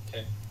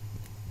 Okay.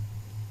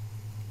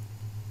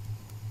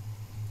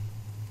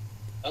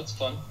 That's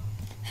fun.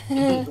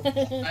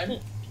 I'm,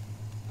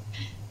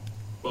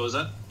 What was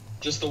that?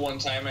 just the one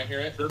time I hear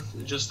it.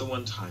 Just the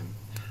one time.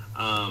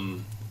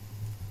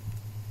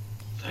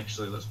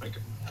 Actually, let's make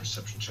a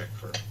perception check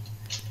for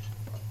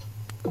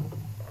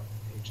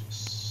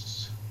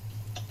Aegis.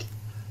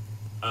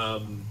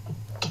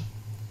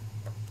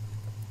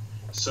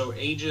 So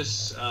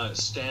Aegis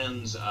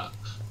stands up,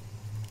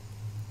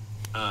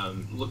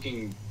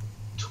 looking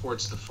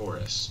towards the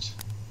forest.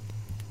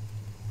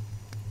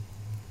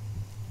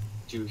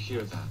 Do you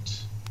hear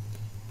that?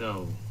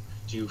 No.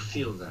 Do you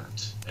feel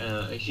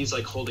that? He's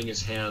like holding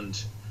his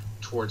hand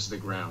towards the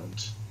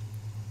ground.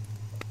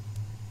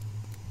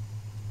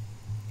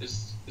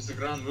 Is the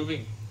ground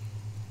moving?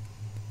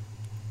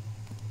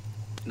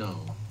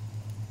 No.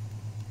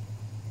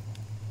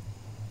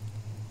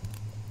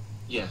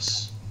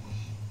 Yes.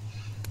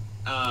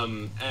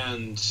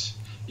 And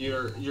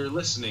you're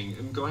listening.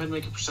 And go ahead and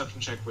make a perception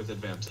check with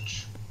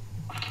advantage.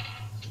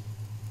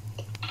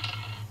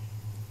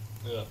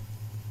 Yeah.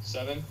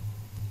 7.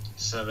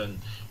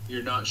 7.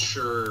 You're not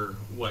sure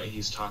what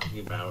he's talking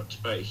about,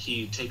 but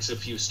he takes a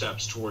few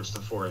steps towards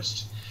the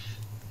forest.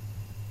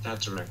 That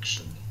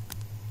direction.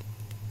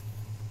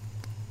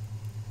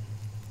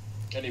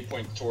 And he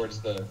points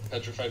towards the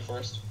petrified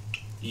forest.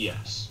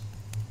 Yes.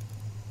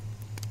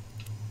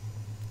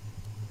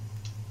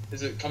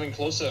 Is it coming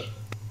closer?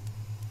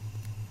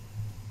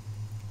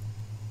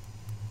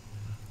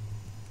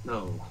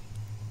 No.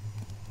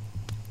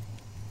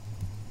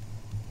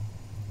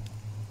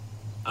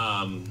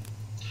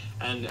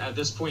 And at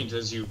this point,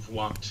 as you've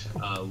walked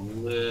a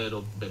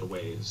little bit of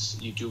ways,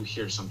 you do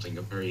hear something,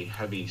 a very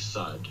heavy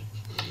thud.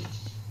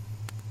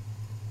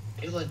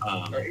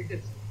 Aelin, or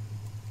Aegis.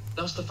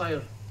 Douse the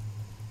fire.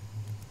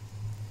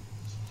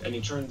 And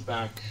he turns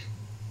back,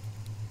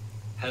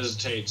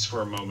 hesitates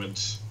for a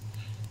moment,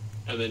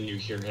 and then you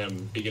hear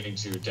him beginning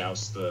to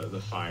douse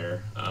the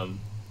fire.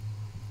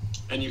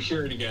 And you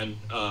hear it again,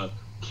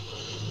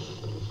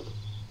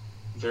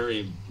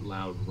 very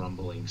loud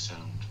rumbling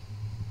sound.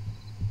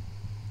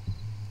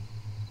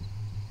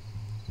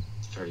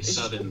 Very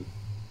sudden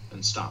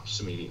and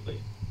stops immediately.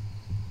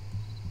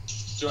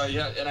 Do I?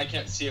 Yeah, and I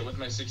can't see it with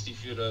my 60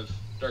 feet of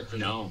dark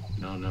vision. No,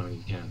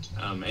 you can't.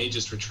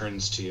 Aegis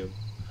returns to you.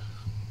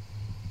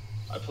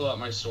 I pull out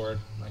my sword.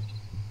 Like,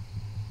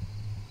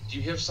 do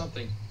you hear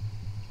something?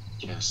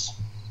 Yes.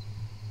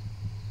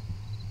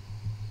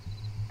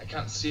 I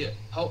can't see it.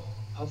 How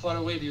far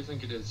away do you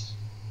think it is?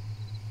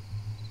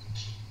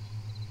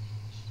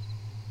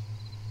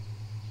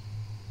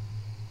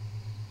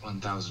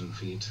 "1,000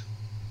 feet,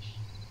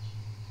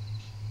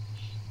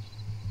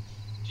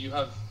 Do you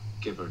have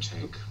give or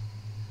take."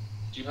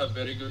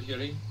 very good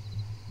hearing?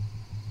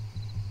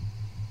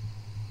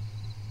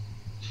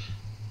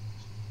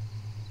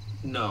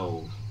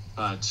 No,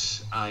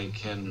 but I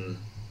can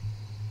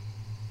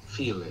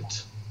feel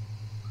it.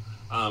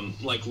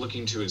 Like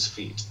looking to his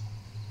feet.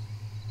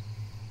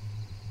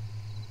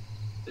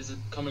 Is it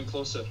coming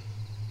closer?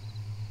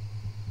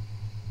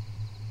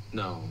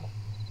 No.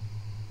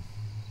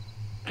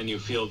 And you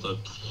feel the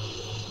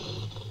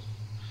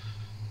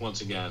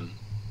once again.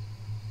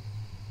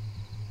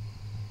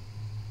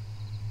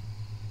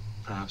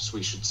 Perhaps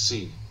we should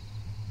see.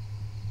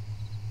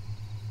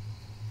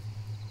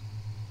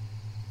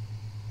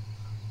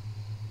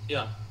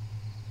 Yeah.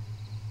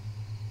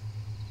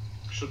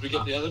 Should we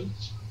get the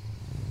evidence?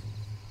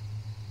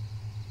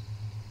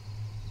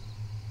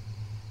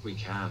 We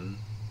can.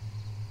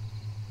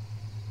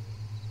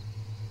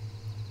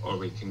 Or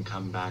we can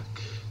come back.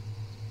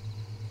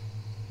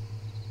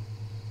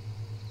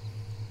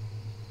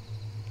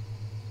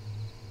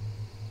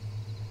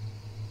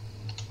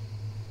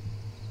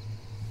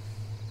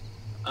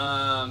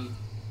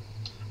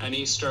 And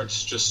he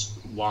starts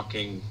just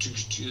walking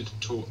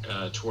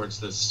towards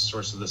this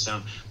source of the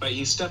sound, but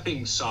he's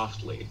stepping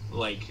softly,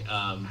 like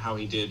how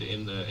he did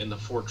in the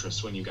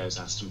fortress when you guys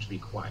asked him to be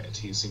quiet.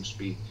 He seems to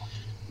be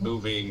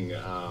moving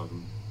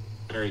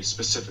very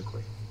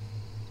specifically.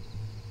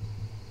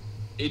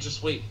 Hey,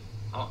 just wait.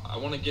 I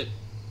want to get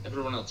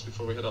everyone else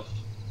before we head off.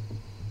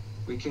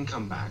 We can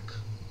come back.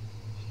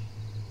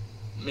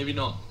 Maybe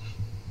not.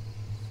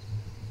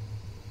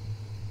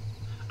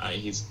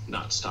 He's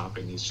not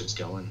stopping. He's just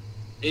going.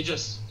 Hey,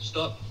 just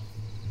stop.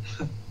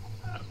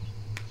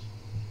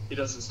 He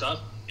doesn't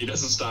stop. He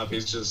doesn't stop.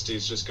 He's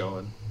just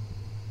going.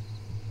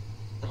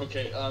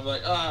 Okay. I'm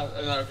like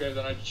and then, okay.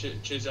 Then I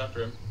chase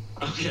after him.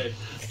 Okay.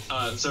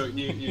 So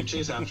you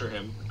chase after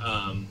him.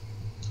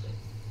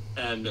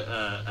 And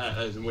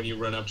when you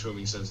run up to him,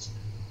 he says,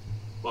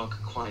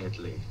 "Walk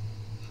quietly."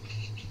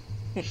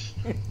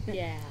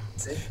 Yeah.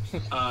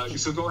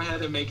 So go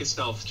ahead and make a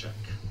stealth check.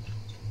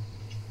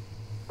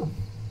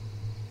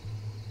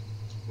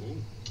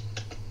 Ooh.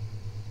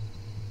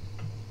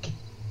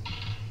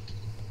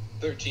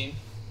 13.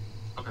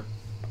 Okay.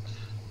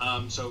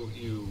 So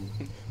you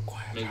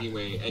make your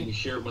way, and you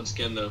hear once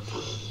again the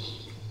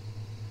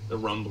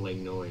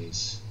rumbling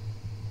noise.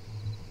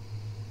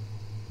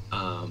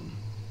 You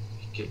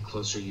get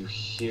closer, you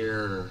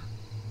hear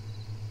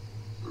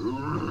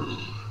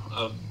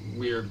a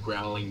weird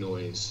growling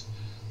noise,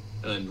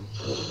 and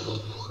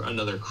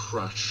another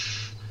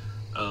crush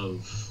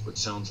of what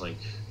sounds like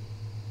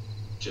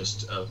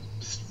just a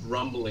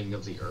rumbling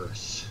of the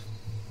earth.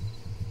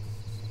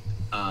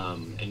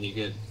 And you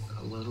get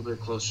a little bit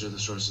closer to the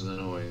source of the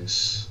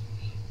noise,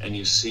 and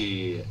you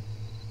see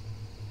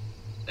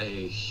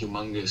a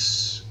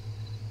humongous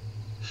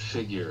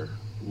figure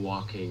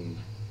walking,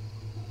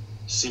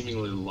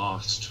 seemingly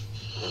lost,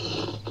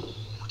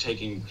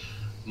 taking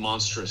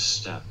monstrous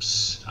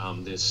steps.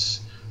 This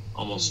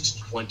almost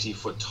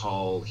 20-foot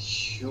tall,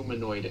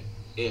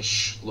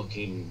 humanoid-ish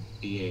looking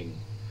being,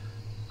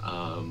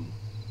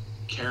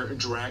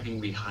 dragging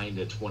behind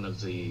it one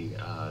of the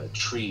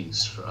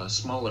trees, a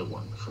smaller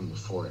one from the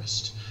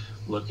forest,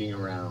 looking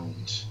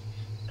around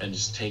and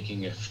just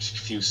taking a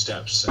few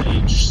steps.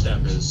 Each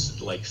step is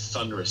like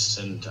thunderous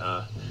and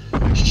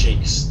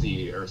shakes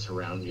the earth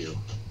around you.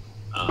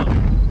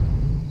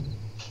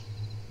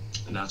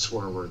 And that's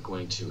where we're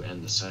going to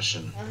end the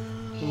session.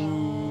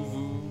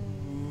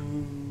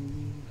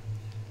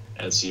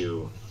 As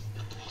you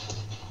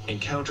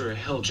encounter a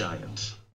hill giant